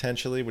scenes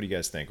potentially. What do you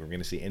guys think? We're going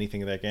to see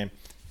anything of that game?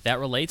 That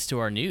relates to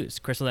our news.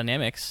 Crystal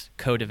Dynamics,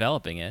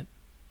 co-developing it,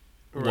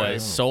 Right.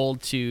 was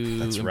sold to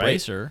That's right.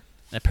 Embracer.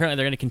 Apparently,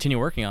 they're going to continue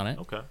working on it.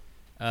 Okay.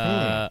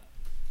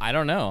 I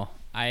don't know.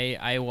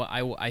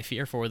 I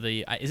fear for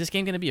the. Is this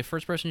game going to be a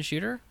first-person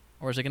shooter,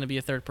 or is it going to be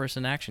a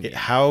third-person action game?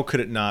 How could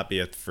it not be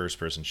a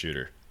first-person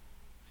shooter?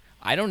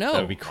 I don't know. That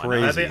would be Why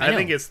not? crazy. I know.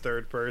 think it's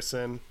third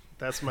person.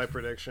 That's my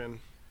prediction.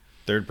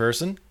 Third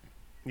person?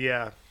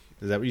 Yeah.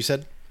 Is that what you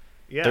said?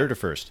 Yeah. Third or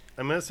first?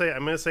 I'm gonna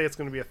say it's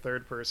gonna be a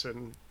third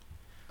person.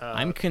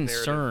 I'm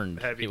concerned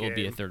narrative-heavy it will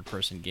be a game.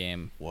 third-person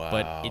game. Wow.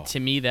 But to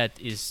me, that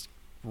is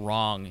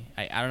wrong.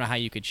 I don't know how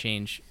you could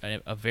change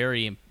a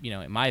very, in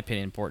my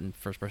opinion, important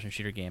first-person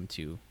shooter game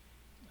to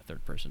a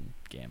third-person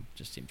game.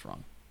 Just seems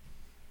wrong.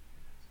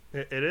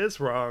 It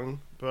is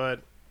wrong, but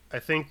I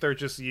think they're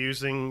just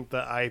using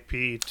the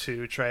IP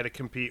to try to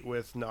compete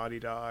with Naughty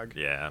Dog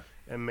Yeah.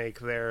 and make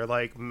their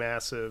like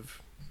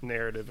massive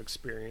narrative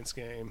experience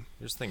game.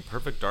 Here's the thing,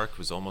 Perfect Dark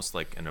was almost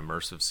like an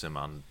immersive sim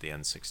on the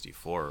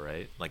N64,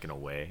 right? Like in a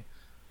way.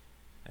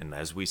 And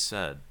as we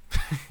said,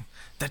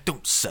 that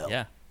don't sell.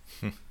 Yeah.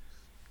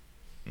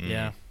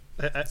 Yeah.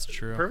 That's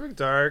true. Perfect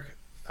Dark,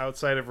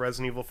 outside of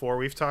Resident Evil 4,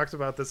 we've talked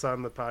about this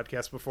on the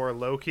podcast before.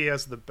 Low-key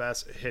has the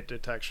best hit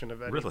detection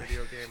of any Really?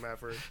 video game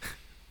ever.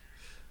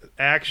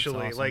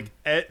 Actually, That's like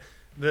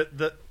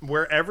the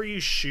wherever you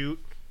shoot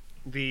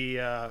the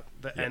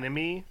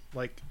enemy,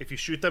 like if you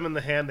shoot them in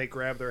the hand, they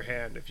grab their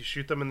hand. If you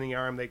shoot them in the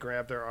arm, they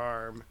grab their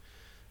arm.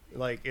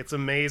 Like it's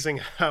amazing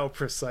how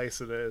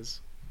precise it is.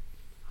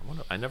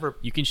 I never.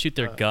 You can shoot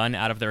their gun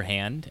out of their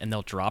hand, and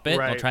they'll drop it. They'll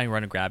Right. try and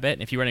run and grab it.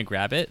 And if you run and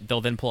grab it,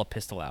 they'll then pull a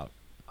pistol out.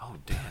 Oh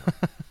damn.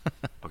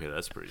 Okay,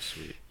 that's pretty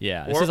sweet.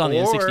 Yeah, this is on the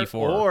N64.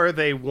 Or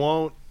they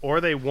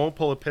won't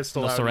pull a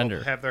pistol They'll out. surrender.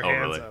 And they'll have their Oh,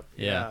 hands really? up.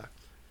 Yeah.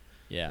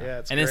 Yeah, Yeah.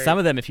 it's And then great. some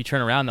of them, if you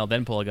turn around, they'll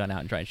then pull a gun out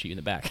and try and shoot you in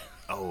the back.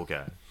 Oh,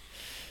 okay.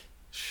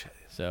 Shit.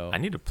 So I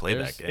need to play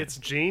there's- that game. It's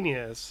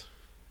genius.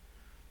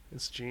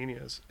 It's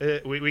genius.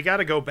 We got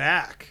to go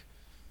back.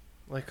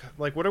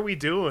 Like what are we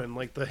doing?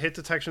 Like the hit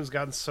detection's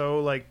gotten so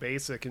like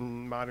basic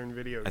in modern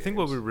video games. I think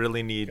what we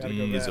really need Gotta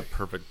go is a back.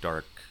 Perfect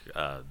Dark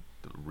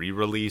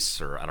re-release,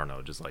 or I don't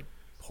know, just like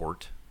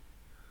port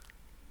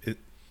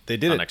They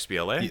did on it.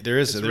 XBLA.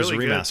 There's it's a really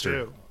good remaster.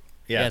 too.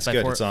 Yeah, it's by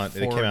good. four- It's on.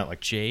 It came out like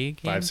 4J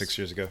 5-6 games?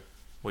 years ago.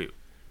 Wait,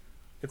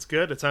 It's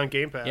good. It's on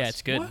Game Pass. Yeah,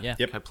 it's good. what? Yeah.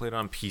 Yep. Can I play it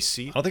on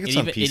PC? I don't think it's It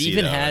on even, PC. it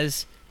even though.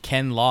 has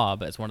Ken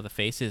Lobb as one of the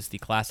faces, the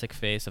classic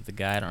face of the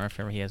guy. I don't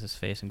remember he has his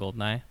face in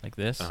GoldenEye like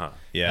this. Uh-huh.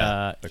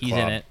 Yeah, the he's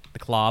Klob. in it. The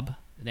Klob,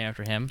 named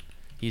after him.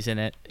 He's in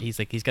it.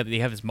 They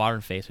have his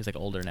modern face. He's like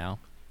older now.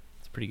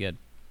 It's pretty good.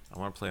 I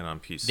want to play it on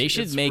PC. They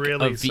should It's make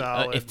really a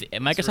solid. if It's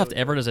Microsoft really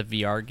ever good. does a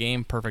VR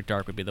game, Perfect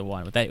Dark would be the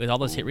one. With all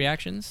those hit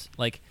reactions,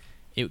 like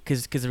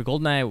because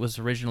GoldenEye was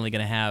originally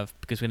going to have,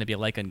 because it's going to be a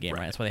light gun game,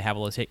 right? That's why they have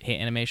all those hit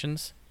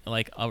animations.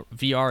 Like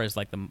VR is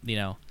like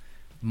the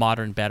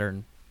modern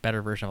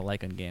better version of a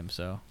light gun game.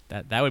 So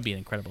that would be an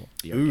incredible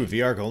VR Ooh, game.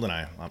 VR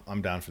GoldenEye.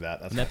 I'm down for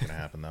that. That's not gonna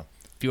happen though.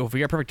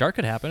 VR Perfect Dark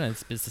could happen.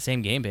 It's the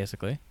same game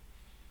basically.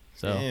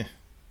 So Eh.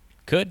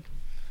 could,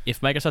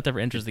 if Microsoft ever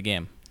enters the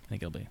game, I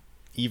think it'll be.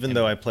 Even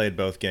though I played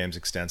both games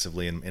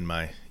extensively in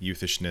my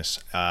youthishness,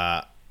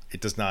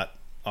 it does not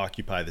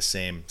occupy the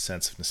same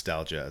sense of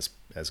nostalgia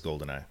as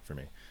GoldenEye for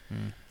me.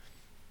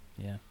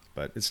 Yeah.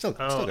 But it's still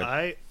Oh, good.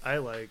 I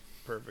like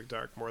Perfect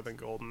Dark more than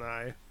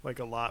GoldenEye. Like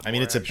a lot. I mean,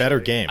 more, it's a better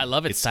actually. game. I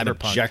love its It's an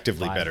cyberpunk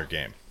objectively vibe. better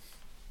game.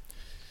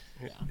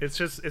 It's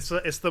just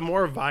it's the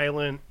more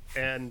violent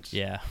and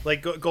Yeah.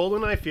 like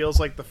GoldenEye feels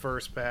like the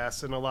first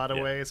pass in a lot of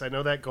Yeah. ways. I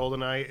know that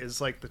GoldenEye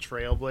is like the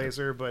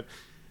trailblazer, but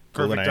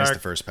Perfect GoldenEye Dark. is the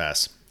first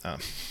pass.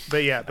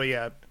 But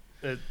yeah,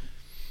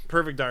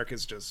 Perfect Dark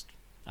is just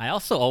I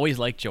also always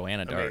like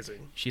Joanna Dark.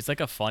 Amazing. She's like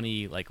a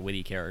funny, like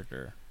witty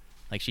character.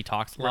 Like she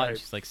talks a lot. Right.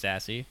 She's like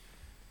sassy.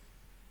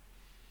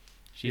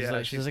 She's Yeah,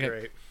 like she's like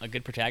great. a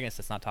good protagonist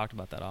that's not talked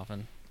about that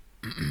often.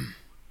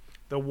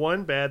 the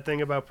one bad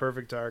thing about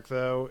Perfect Dark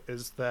though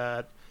is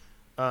that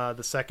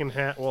the second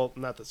half, well,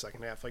 not the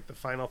second half, like the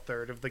final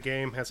third of the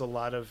game has a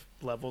lot of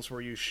levels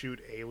where you shoot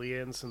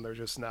aliens and they're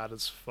just not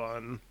as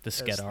fun. The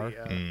as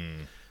Skedar?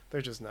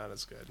 They're just not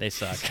as good. They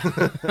suck.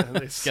 They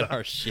Get suck.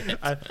 our shit.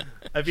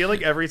 I feel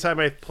like every time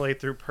I play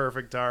through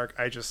Perfect Dark,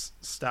 I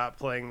just stop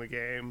playing the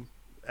game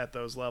at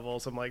those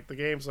levels. I'm like, the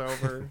game's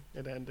over.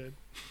 It ended.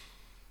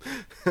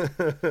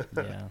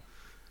 Yeah.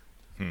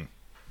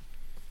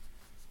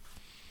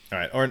 All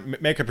right, or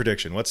make a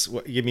prediction.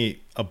 Give me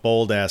a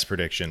bold ass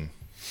prediction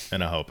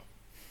and a hope.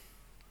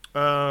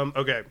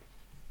 Okay.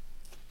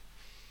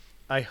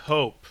 I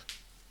hope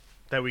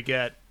that we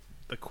get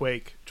the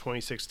Quake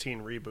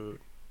 2016 reboot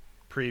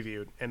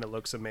previewed and it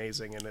looks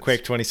amazing. And it's,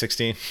 Quake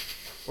 2016.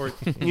 or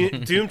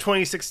Doom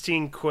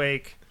 2016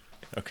 Quake.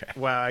 Okay.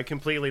 Wow, I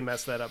completely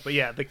messed that up. But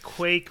yeah, the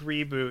Quake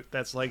reboot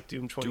that's like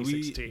Doom do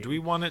 2016. we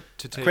want it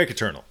to take Quake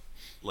Eternal.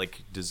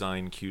 like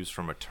design cues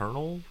from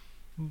Eternal,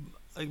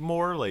 like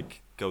more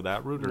like go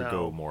that route, or No.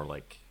 go more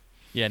like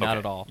Yeah, not Okay.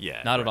 at all.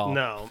 Yeah, Not at right. all.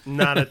 No,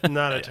 not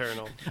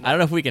Eternal. I don't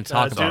know if we can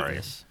talk about sorry.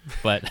 this,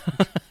 but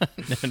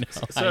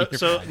no.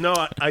 So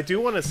I do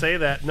want to say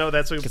that. No,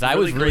 that's a because I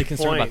was really great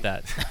concerned point.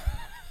 about that.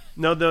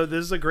 No,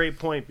 this is a great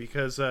point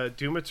because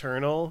Doom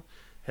Eternal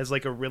has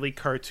like a really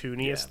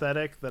cartoony Yeah.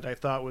 aesthetic that I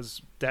thought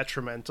was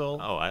detrimental.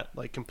 Oh,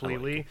 like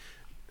completely.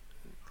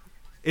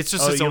 it's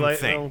just its you own like,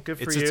 thing. Oh, good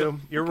for It's its you.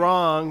 own- You're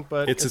wrong,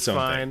 but It's its own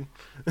fine.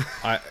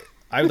 thing.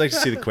 I would like to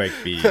see the Quake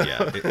be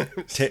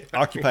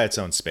occupy its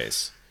own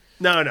space.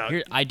 No.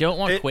 I don't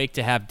want Quake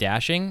to have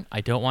dashing.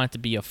 I don't want it to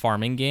be a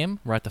farming game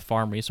where I have to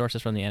farm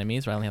resources from the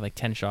enemies where I only have like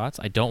 10 shots.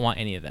 I don't want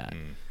any of that.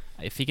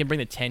 If he can bring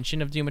the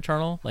tension of Doom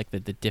Eternal, like the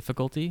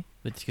difficulty,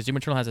 because Doom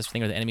Eternal has this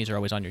thing where the enemies are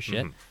always on your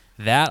shit,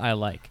 that I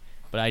like.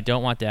 But I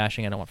don't want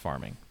dashing. I don't want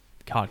farming.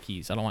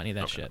 Hotkeys. I don't want any of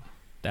that shit.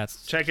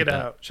 Check it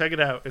out.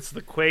 It's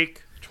the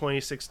Quake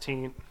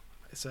 2016.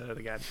 I said it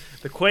again.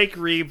 The Quake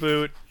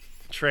reboot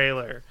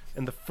trailer,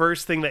 and the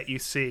first thing that you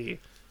see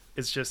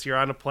is just you're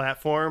on a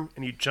platform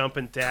and you jump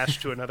and dash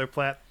to another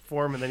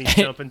platform, and then you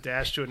jump and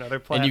dash to another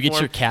platform, and you get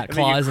your cat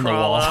claws in the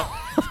wall.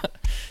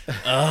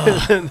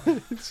 and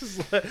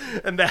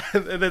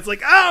it's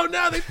like, oh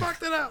no, they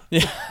fucked it up.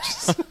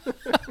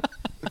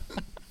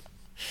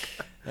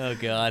 Oh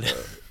god.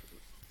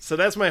 So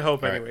that's my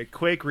hope anyway. Right.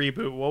 Quake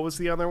reboot. What was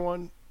the other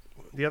one?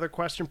 The other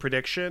question?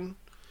 Prediction?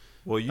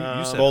 Well, you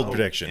said bold hope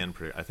prediction. And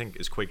I think,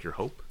 is Quake your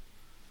hope?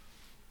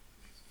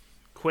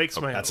 Quake's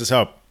my hope. That's his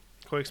hope.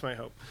 Quake's my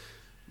hope.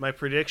 My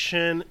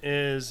prediction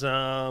is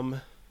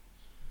Starfield's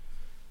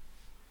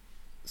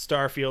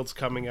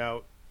coming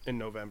out in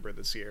November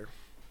this year.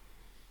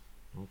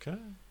 Okay.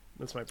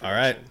 That's my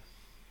prediction.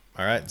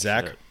 All right,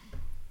 Zach. Shit.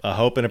 A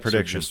hope and a So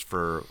prediction. just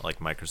for like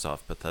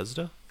Microsoft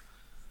Bethesda?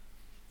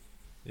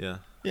 Yeah.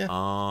 Yeah.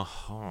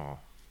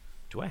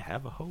 Do I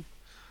have a hope?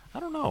 I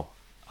don't know.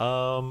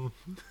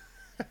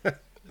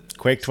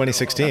 Quake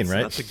 2016,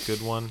 right? That's a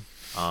good one.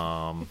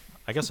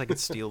 I guess I could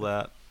steal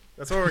that.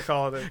 That's what we're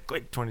calling it.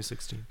 Quake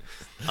 2016.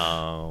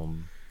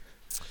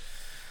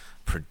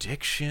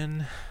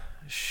 Prediction?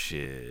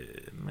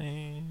 Shit,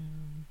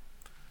 man.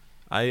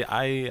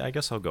 I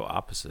guess I'll go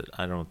opposite.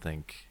 I don't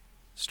think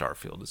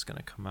Starfield is going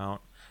to come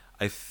out.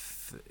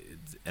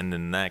 And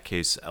in that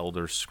case,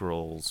 Elder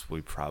Scrolls,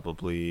 we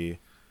probably,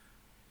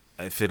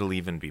 if it'll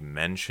even be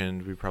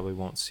mentioned, we probably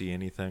won't see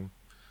anything.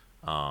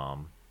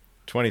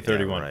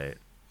 2031. Yeah, right.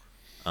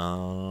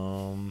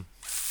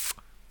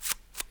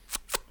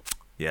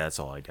 Yeah, that's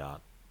all I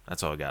got.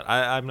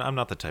 I'm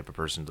not the type of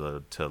person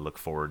to look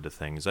forward to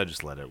things. I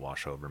just let it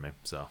wash over me.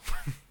 So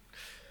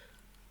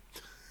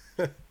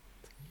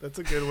That's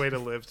a good way to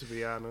live, to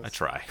be honest. I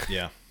try.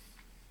 Yeah.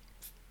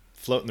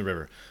 Float in the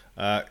river.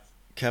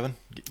 Kevin?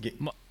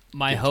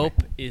 My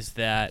hope is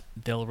that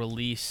they'll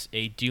release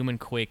a Doom and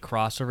Quake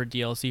crossover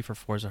DLC for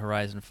Forza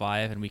Horizon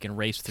 5, and we can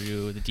race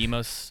through the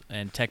Demos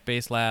and Tech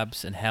Base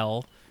Labs and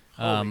Hell.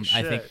 Holy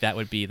I think shit. that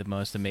would be the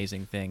most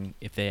amazing thing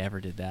if they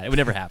ever did that. It would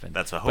never happen.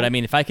 That's a hope. But I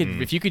mean,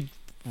 if you could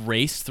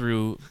race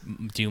through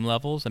Doom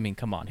levels, I mean,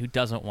 come on, who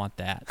doesn't want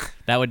that?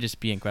 That would just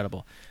be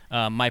incredible.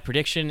 My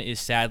prediction is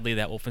sadly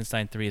that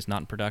Wolfenstein 3 is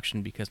not in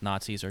production because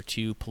Nazis are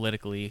too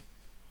politically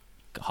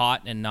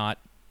hot and not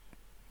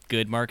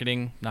good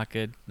marketing, not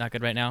good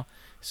right now.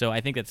 So I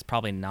think that's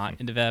probably not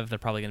in dev. They're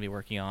probably going to be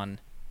working on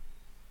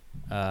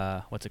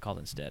what's it called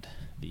instead?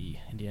 The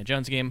Indiana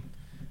Jones game,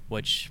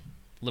 which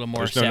a little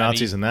more There's savvy. no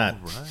Nazis in that.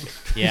 Right.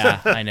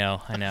 Yeah, I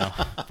know.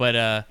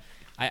 But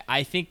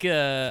I think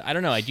I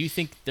don't know. I do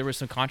think there was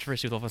some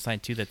controversy with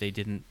Wolfenstein 2 that they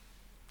didn't.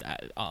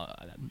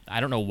 I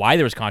don't know why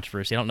there was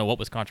controversy. I don't know what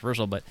was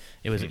controversial, but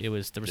there was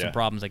some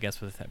problems, I guess,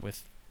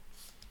 with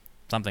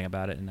something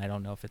about it, and I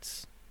don't know if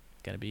it's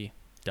gonna be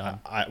done.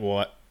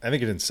 I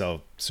think it didn't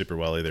sell super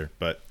well either,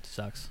 but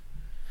Sucks.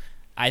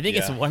 I think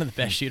it's Yeah. one of the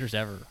best shooters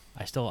ever.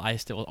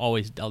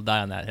 I'll die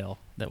on that hill.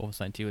 That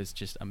Wolfenstein 2 is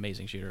just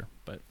amazing shooter.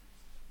 But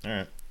all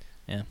right.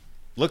 yeah,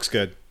 Looks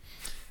good.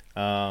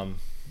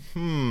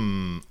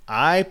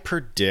 I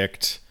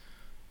predict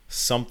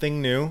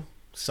something new,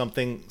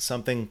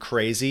 something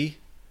crazy,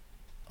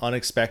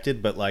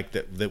 unexpected, but like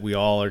that we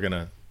all are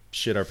gonna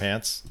shit our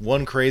pants.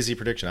 One crazy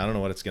prediction. I don't know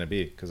what it's gonna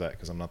be because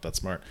I'm not that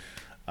smart.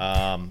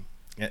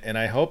 And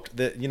I hope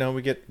that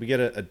we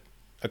get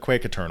a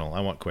Quake Eternal. I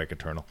want Quake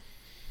Eternal.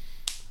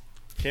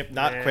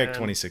 Not Quake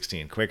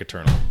 2016. Quake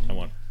Eternal. I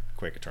want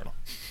Quake Eternal.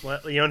 Well,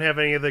 you don't have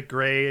any of the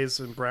grays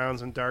and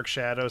browns and dark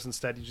shadows.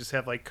 Instead, you just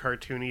have like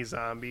cartoony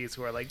zombies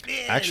who are like, "Nah,"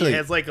 Actually, he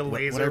has like a what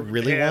laser. I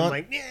really hand, want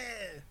like, "Nah."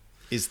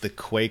 is the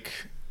Quake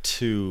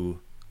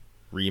 2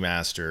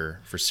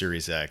 remaster for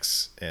Series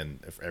X and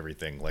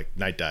everything, like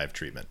Night Dive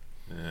treatment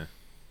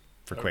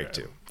for Quake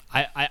 2.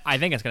 I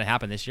think it's gonna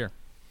happen this year.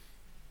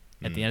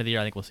 At the end of the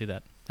year, I think we'll see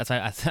that. That's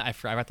I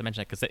forgot to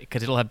mention that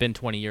because it'll have been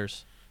 20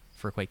 years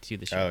for Quake 2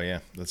 this year. Oh yeah,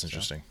 that's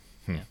interesting.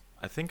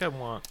 I think I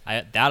want.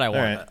 I want.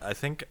 right. I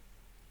think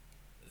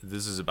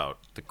this is about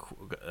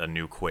a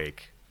new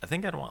Quake. I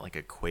think I'd want like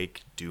a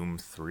Quake Doom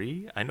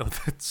 3. I know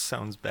that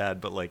sounds bad,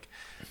 but like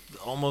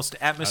almost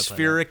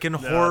atmospheric and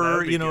horror.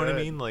 that'd be You know what I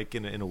good. mean? Like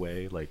in a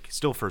way, like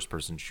still first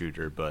person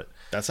shooter, but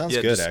That sounds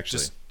yeah, good, just- actually.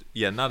 just-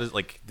 yeah, not as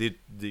like the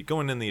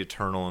going in the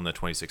Eternal in the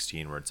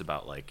 2016 where it's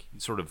about like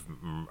sort of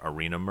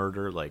arena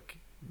murder. Like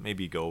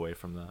maybe go away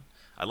from that.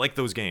 I like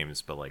those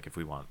games, but like if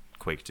we want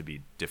Quake to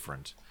be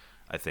different,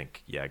 I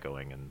think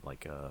going in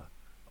like a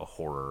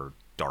horror,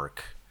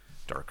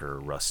 darker,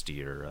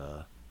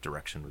 rustier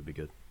direction would be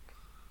good.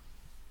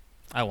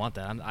 I want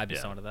that. I'd be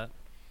Yeah. so into that.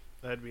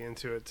 I'd be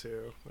into it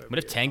too. That'd What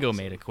if be Tango awesome.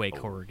 made a Quake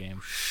horror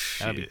game?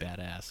 That would be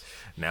badass.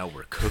 Now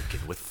we're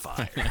cooking with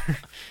fire.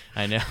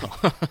 I know.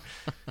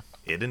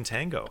 Id and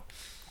Tango.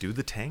 Do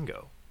the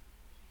tango.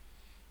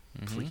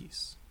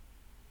 Please.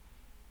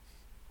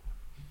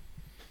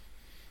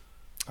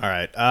 All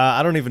right.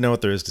 I don't even know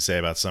what there is to say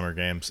about Summer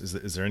Games.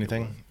 Is there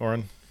anything,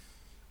 Oren?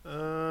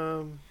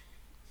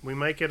 We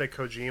might get a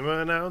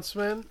Kojima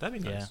announcement.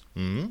 That'd be nice.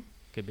 Mm-hmm.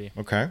 Could be.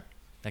 Okay.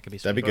 That could be.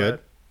 That'd be sweet. good.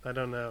 But I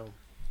don't know.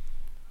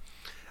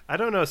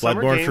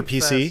 Summer Bloodborne Game for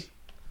PC? Fest-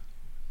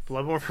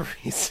 Bloodborne for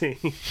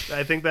PC.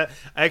 I think that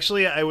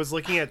actually I was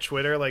looking at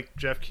Twitter, like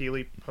Jeff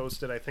Keighley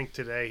posted, I think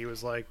today, he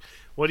was like,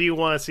 what do you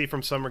want to see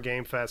from Summer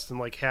Game Fest? And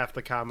like half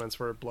the comments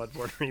were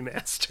Bloodborne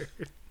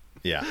Remastered.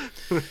 Yeah.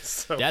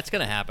 So That's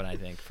gonna happen, I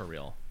think, for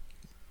real.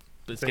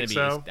 It's Think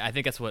gonna be. so? I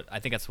think that's what. I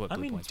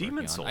mean, Bluepoint's Demon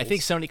working on. Souls. I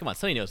think Sony. Come on,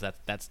 Sony knows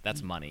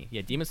that's money.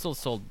 Yeah, Demon Souls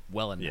sold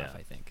well enough. Yeah.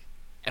 I think.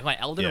 If my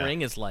Elden Yeah.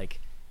 Ring is like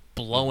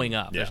blowing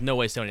up, there's Yeah. no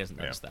way Sony doesn't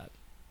notice that.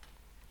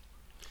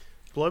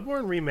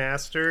 Bloodborne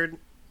Remastered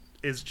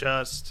is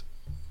just,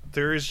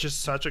 there is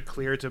just such a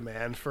clear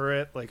demand for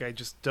it. Like, I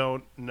just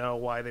don't know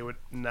why they would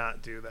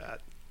not do that.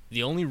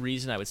 The only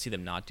reason I would see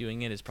them not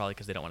doing it is probably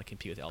because they don't want to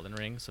compete with Elden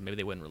Ring. So maybe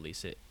they wouldn't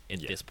release it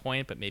at this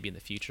point, but maybe in the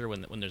future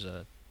when there's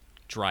a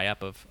dry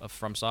up of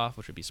FromSoft,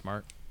 which would be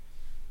smart.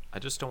 I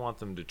just don't want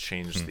them to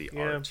change the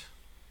Yeah. art.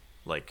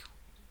 Like,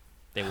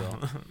 They will.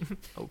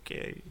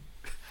 okay.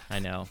 I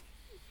know.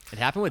 It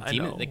happened with I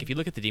Demon. know. Like if you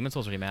look at the Demon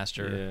Souls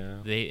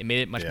remaster, Yeah. it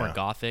made it much more Yeah.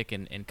 gothic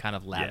and kind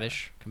of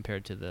lavish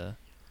compared to the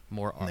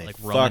more And they like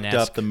fucked Romanesque.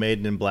 up the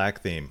Maiden in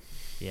Black theme.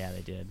 Yeah,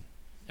 they did.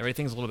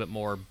 Everything's a little bit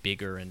more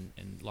bigger and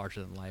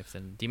larger than life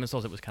than Demon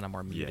Souls. It was kind of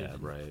more muted. Yeah,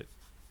 right.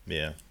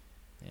 Yeah.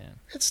 Yeah,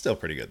 It's still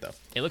pretty good, though.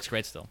 it looks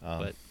great still,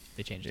 but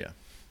they changed Yeah. it.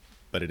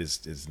 But it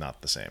is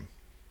not the same.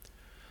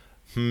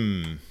 I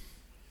don't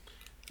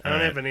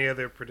Alright. have any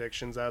other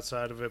predictions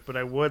outside of it, but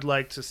I would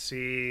like to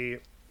see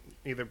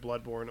either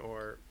Bloodborne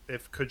or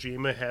if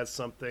Kojima has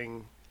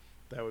something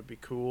that would be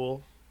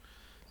cool.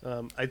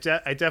 I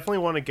definitely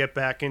want to get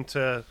back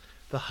into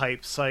the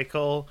hype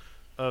cycle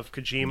of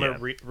Kojima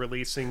Yeah.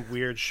 releasing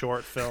weird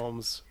short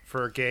films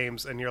for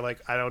games, and you're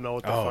like, I don't know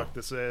what the Oh. fuck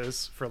this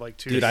is for like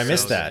 2 Dude, I years.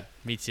 missed that.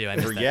 Me too. I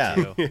missed that yeah.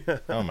 too.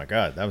 Oh my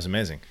god, that was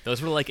amazing.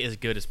 Those were like as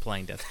good as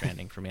playing Death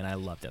Stranding for me, and I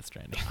love Death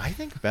Stranding. I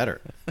think better,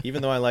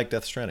 even though I like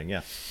Death Stranding.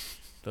 Yeah.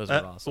 Those were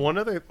awesome. One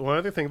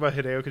other thing about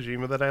Hideo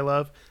Kojima that I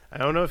love, I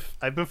don't know if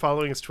I've been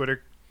following his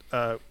Twitter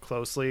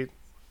closely.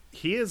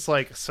 He is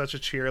like such a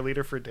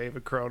cheerleader for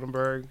David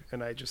Cronenberg,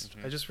 and I just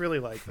really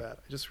like that.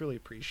 I just really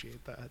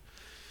appreciate that.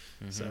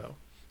 So,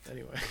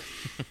 anyway,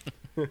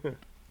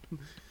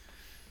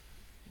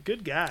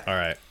 good guy. All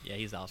right. Yeah,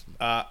 he's awesome.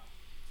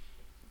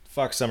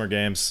 Fuck Summer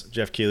Games.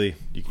 Jeff Keighley,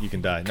 you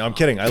can die. No, I'm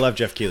kidding. I love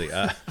Jeff Keighley.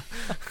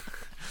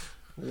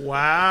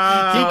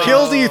 Wow, He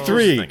killed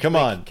E3. Come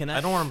on. Can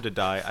I don't want him to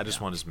die. I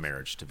just want his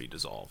marriage to be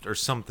dissolved or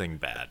something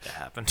bad to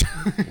happen.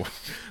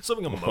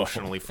 Something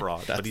emotionally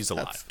fraught, but he's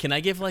alive. Can I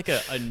give like a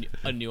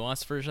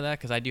nuanced version of that?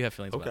 Because I do have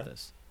feelings about Okay.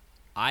 this.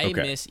 I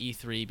Okay. miss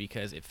E3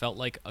 because it felt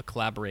like a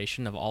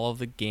collaboration of all of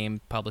the game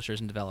publishers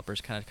and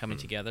developers kind of coming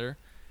together.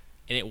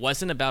 And it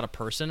wasn't about a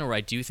person, or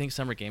I do think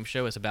Summer Game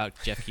Show is about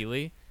Jeff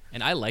Keighley.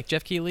 And I like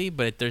Jeff Keighley,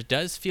 but there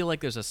does feel like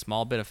there's a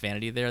small bit of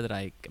vanity there that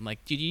I'm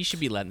like, dude, you should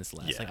be letting this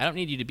last. Yeah. Like, I don't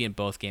need you to be in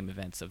both game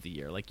events of the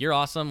year. Like, you're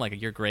awesome,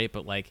 like you're great,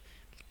 but like,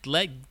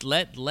 let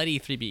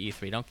E3 be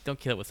E3. Don't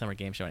kill it with Summer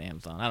Game Show and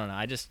Amazon. I don't know.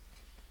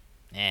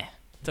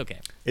 It's okay.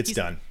 It's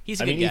done. He's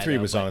a I mean, good guy, E3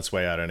 though, was but- on its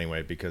way out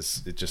anyway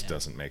because it just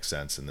doesn't make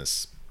sense in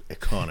this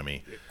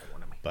economy.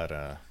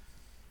 But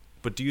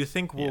But do you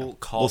think we'll Yeah.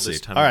 call We'll this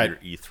see. time All of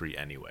right. year E3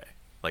 anyway?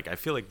 Like, I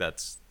feel like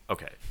that's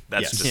okay.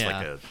 That's Yes. just Yeah.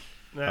 like a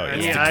I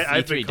mean, yeah.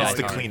 I've E3 been dies calling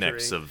the hard.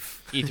 it Kleenex E3.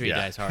 of E3 Yeah.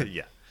 dies hard.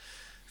 yeah.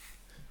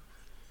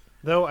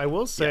 Though I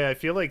will say, I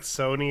feel like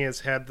Sony has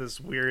had this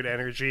weird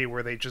energy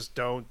where they just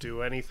don't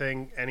do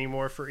anything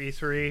anymore for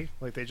E3.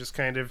 Like they just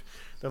kind of,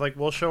 they're like,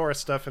 we'll show our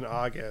stuff in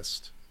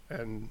August,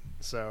 and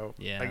so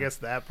Yeah. I guess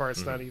that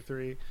part's not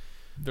E3.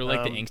 They're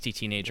like the Um, angsty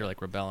teenager,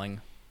 like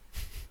rebelling.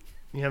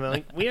 Yeah, they're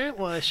like, we don't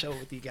want to show it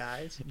with you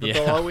guys, but Yeah.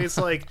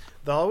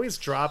 they'll always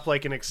drop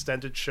like an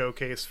extended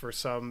showcase for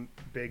some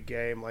big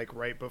game, like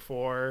right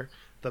before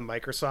the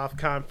Microsoft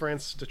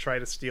conference to try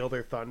to steal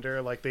their thunder.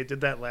 Like they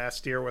did that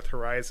last year with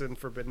Horizon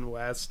Forbidden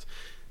West,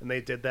 and they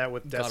did that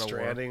with Death God of War.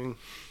 Stranding.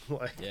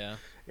 Like, Yeah.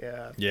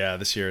 yeah. yeah,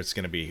 this year it's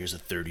going to be here's a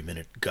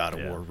 30-minute God of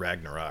Yeah. War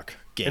Ragnarok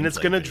game. And it's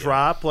going to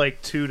drop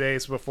like 2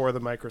 days before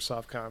the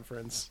Microsoft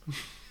conference.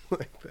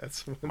 Like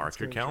that's when Mark it's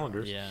your gonna drop.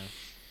 calendars. Yeah.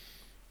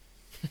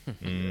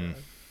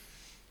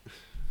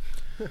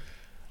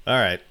 All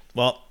right.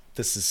 Well,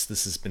 this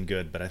has been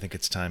good, but I think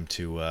it's time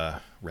to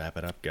wrap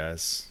it up,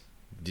 guys.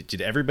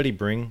 Did everybody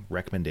bring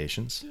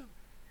recommendations?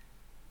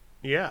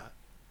 Yeah,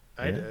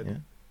 I Yeah, did. yeah.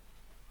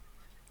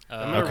 I'm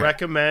going to Okay.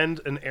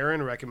 recommend an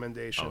Aaron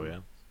recommendation. Oh yeah.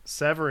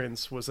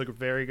 Severance was a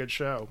very good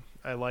show.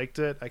 I liked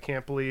it. I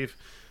can't believe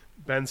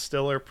Ben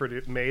Stiller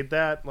made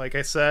that. Like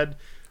I said,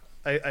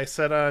 I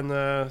said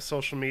on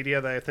social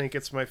media that I think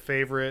it's my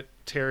favorite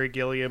Terry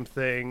Gilliam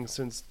thing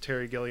since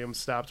Terry Gilliam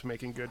stopped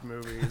making good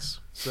movies.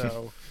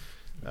 So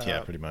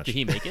Yeah, pretty much. Did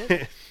he make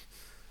it?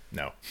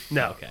 No.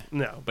 No, Okay.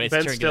 no. But it's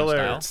Ben Terry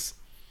Gilliam Stiller. style?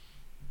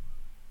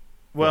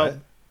 Well, What?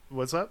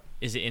 what's up?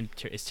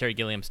 Is Terry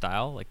Gilliam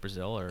style like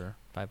Brazil or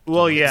Five?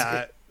 Well, 12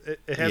 yeah, it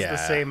has Yeah, the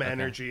same okay.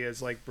 energy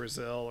as like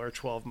Brazil or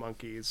 12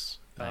 Monkeys,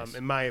 Nice.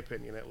 in my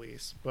opinion, at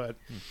least. But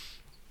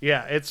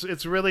yeah, it's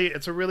a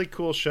really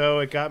cool show.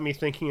 It got me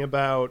thinking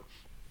about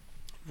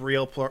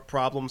real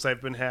problems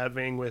I've been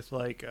having with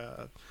like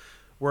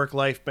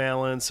work-life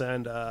balance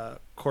and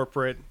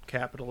corporate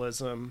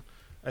capitalism.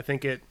 I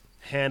think it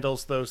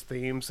handles those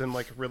themes in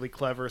like really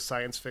clever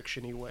science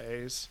fiction-y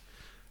ways.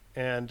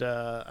 And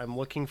I'm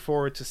looking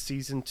forward to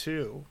season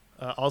 2.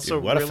 Also,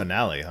 Dude, what a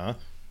finale, huh?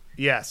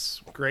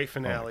 Yes, great Oh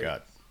finale. my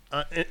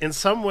god. In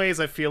some ways,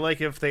 I feel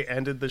like if they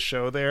ended the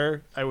show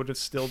there, I would have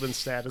still been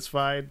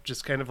satisfied,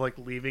 just kind of like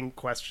leaving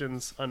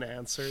questions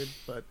unanswered.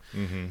 But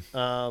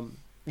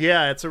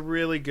yeah, it's a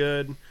really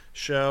good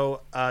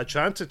show.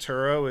 John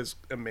Turturro is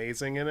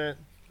amazing in it,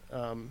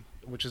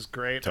 which is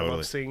great.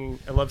 Totally.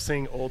 I love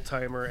seeing old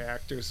timer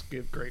actors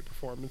give great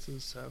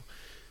performances. So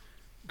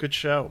good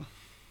show.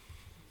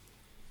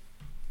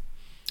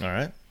 All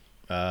right.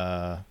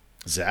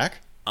 Zach?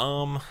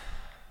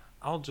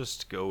 I'll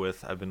just go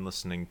with I've been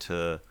listening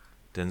to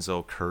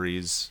Denzel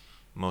Curry's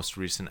most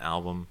recent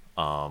album.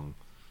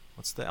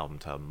 What's the album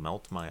title?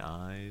 Melt My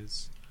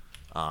Eyes.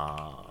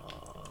 I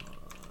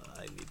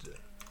need to.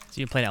 So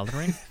you playing Elden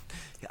Ring?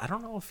 I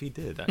don't know if he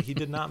did. He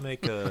did not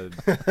make a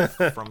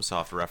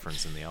FromSoft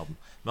reference in the album.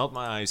 Melt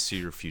My Eyes, See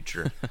Your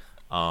Future.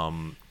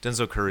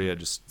 Denzel Curry,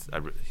 he's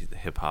a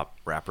hip hop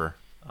rapper.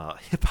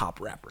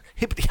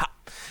 Hippity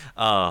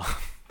hop.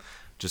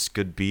 Just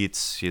good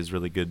beats. He has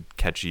really good,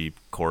 catchy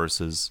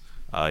choruses.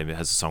 He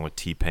has a song with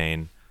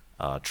T-Pain,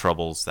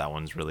 Troubles. That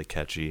one's really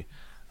catchy.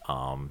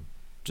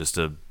 Just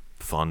a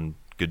fun,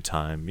 good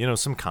time. You know,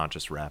 some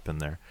conscious rap in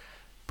there.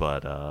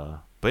 But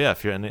yeah,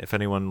 if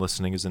anyone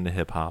listening is into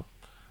hip hop,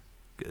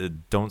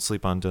 don't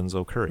sleep on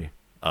Denzel Curry.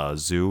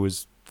 Zoo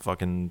is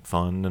fucking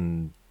fun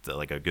and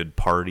like a good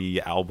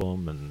party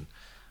album, and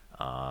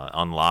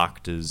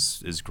Unlocked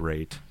is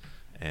great,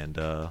 and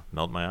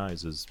Melt My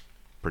Eyes is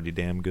pretty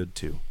damn good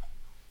too.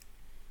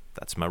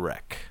 That's my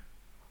rec.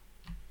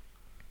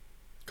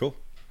 Cool.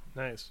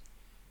 Nice.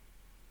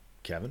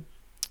 Kevin?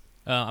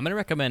 I'm going to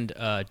recommend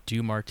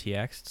Doom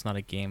RTX. It's not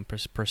a game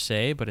per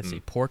se, but it's a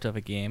port of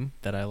a game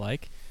that I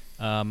like.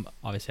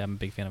 Obviously, I'm a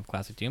big fan of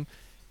classic Doom.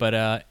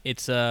 But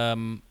it's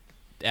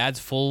adds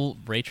full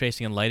ray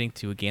tracing and lighting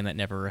to a game that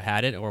never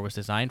had it or was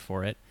designed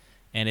for it.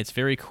 And it's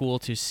very cool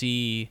to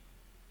see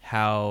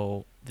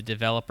how the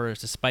developers,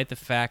 despite the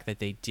fact that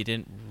they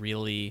didn't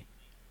really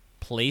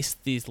place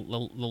these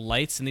little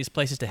lights in these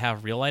places to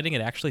have real lighting,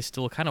 it actually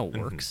still kind of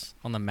works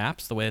on the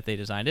maps the way that they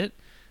designed it,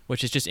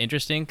 which is just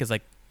interesting because,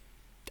 like,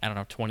 I don't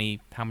know, 20,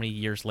 how many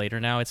years later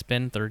now it's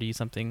been?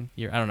 30-something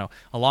year? I don't know.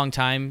 A long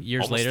time,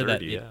 years Almost later, 30,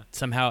 that yeah.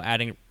 somehow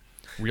adding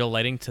real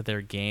lighting to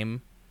their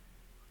game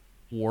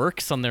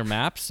works on their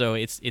maps. So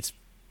it's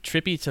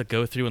trippy to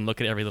go through and look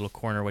at every little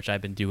corner, which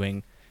I've been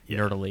doing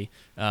nerdily,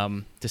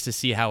 just to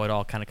see how it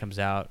all kind of comes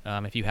out.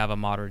 If you have a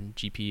modern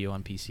GPU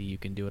on PC, you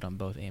can do it on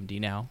both AMD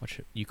now, which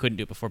you couldn't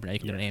do it before, but now you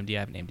can do it on AMD. I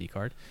have an AMD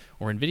card,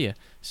 or NVIDIA.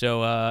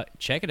 So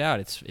check it out.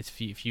 It's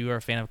if you are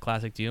a fan of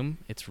classic Doom,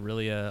 it's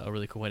really a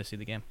really cool way to see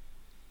the game.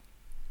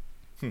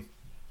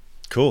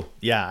 Cool.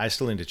 Yeah, I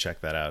still need to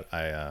check that out.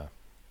 I've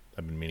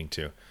been meaning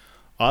to.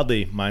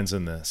 Oddly, mine's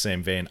in the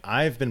same vein.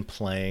 I've been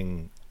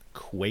playing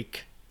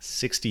Quake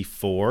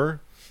 64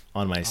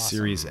 on my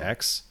Series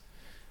X,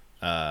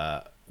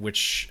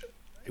 which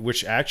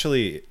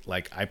actually,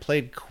 like, I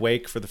played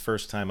Quake for the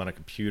first time on a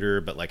computer,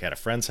 but like at a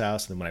friend's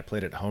house. And then when I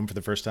played it at home for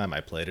the first time,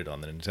 I played it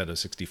on the Nintendo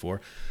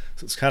 64.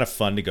 So it's kind of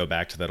fun to go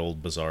back to that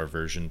old bizarre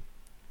version.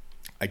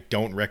 I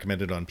don't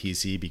recommend it on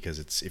PC because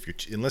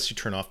unless you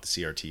turn off the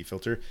CRT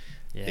filter,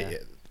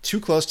 too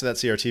close to that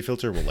CRT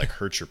filter will like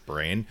hurt your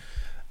brain.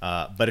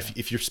 But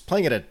if you're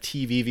playing at a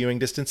TV viewing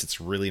distance,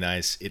 it's really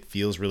nice. It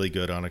feels really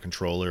good on a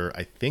controller.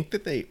 I think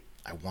that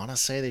I want to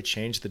say they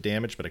changed the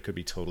damage, but I could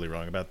be totally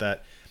wrong about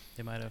that.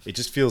 They might have. It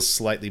just feels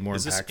slightly more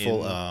Is this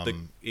impactful. I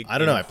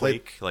don't in know. I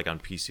played. Quake, like on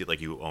PC,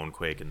 like you own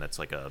Quake, and that's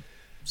like a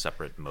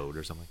separate mode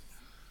or something.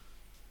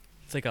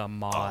 It's like a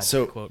mod,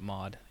 So, quote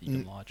mod you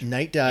can launch.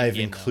 Night Dive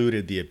In-game,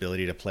 included the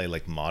ability to play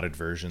like modded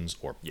versions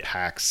or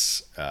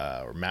packs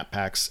or map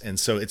packs, and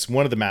so it's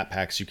one of the map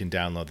packs you can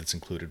download that's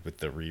included with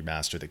the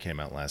remaster that came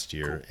out last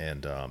year,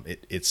 and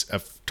it's a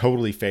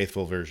totally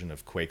faithful version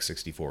of Quake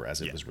 64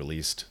 as it was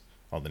released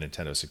on the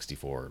Nintendo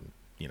 64.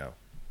 You know,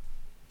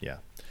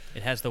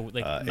 It has the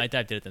Night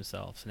Dive did it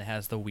themselves, and it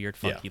has the weird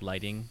funky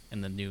lighting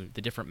and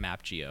the different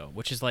map geo,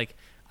 which is like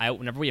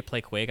whenever we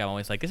play Quake, I'm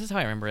always like, this is how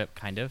I remember it,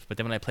 kind of. But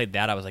then when I played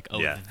that, I was like,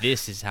 oh,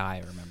 this is how I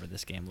remember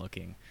this game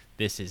looking.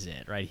 This is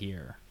it right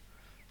here.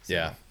 So,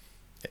 yeah,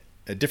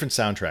 a different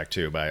soundtrack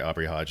too by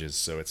Aubrey Hodges.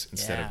 So it's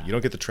instead of you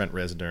don't get the Trent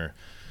Reznor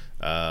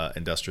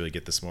industrial, you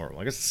get this more. Well,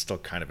 I guess it's still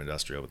kind of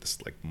industrial, but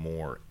this like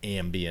more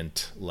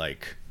ambient,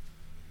 like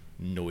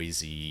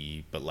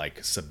noisy but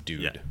like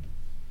subdued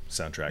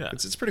soundtrack.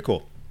 It's pretty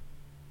cool.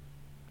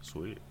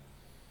 Sweet.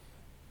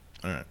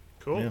 All right.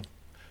 Cool. Yeah.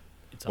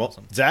 It's Well,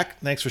 awesome. Zach,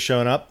 thanks for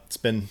showing up. It's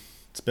been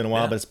a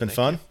while, Yeah, but it's been thank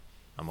fun. you.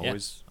 I'm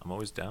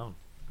always down.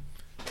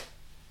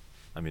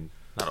 I mean,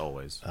 not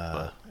always.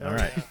 But All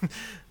right.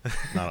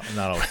 not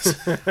always.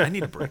 I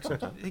need a break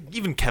sometimes.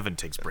 Even Kevin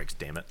takes breaks,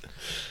 damn it.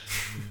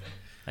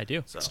 I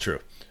do. So. It's true.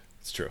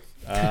 It's true.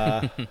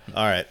 All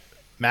right,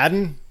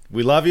 Madden,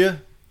 we love you,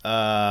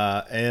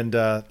 and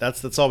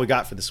that's all we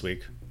got for this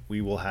week. We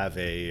will have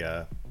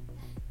I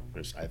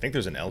think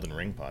there's an Elden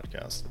Ring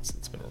podcast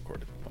that's been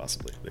recorded,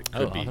 possibly. That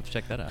I'll have to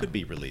check that out. Could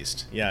be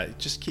released. Yeah,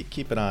 just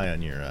keep an eye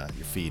on your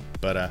feed.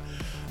 But all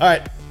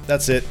right,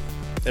 that's it.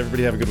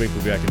 Everybody have a good week.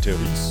 We'll be back in 2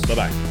 weeks. Bye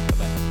bye.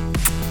 Bye-bye.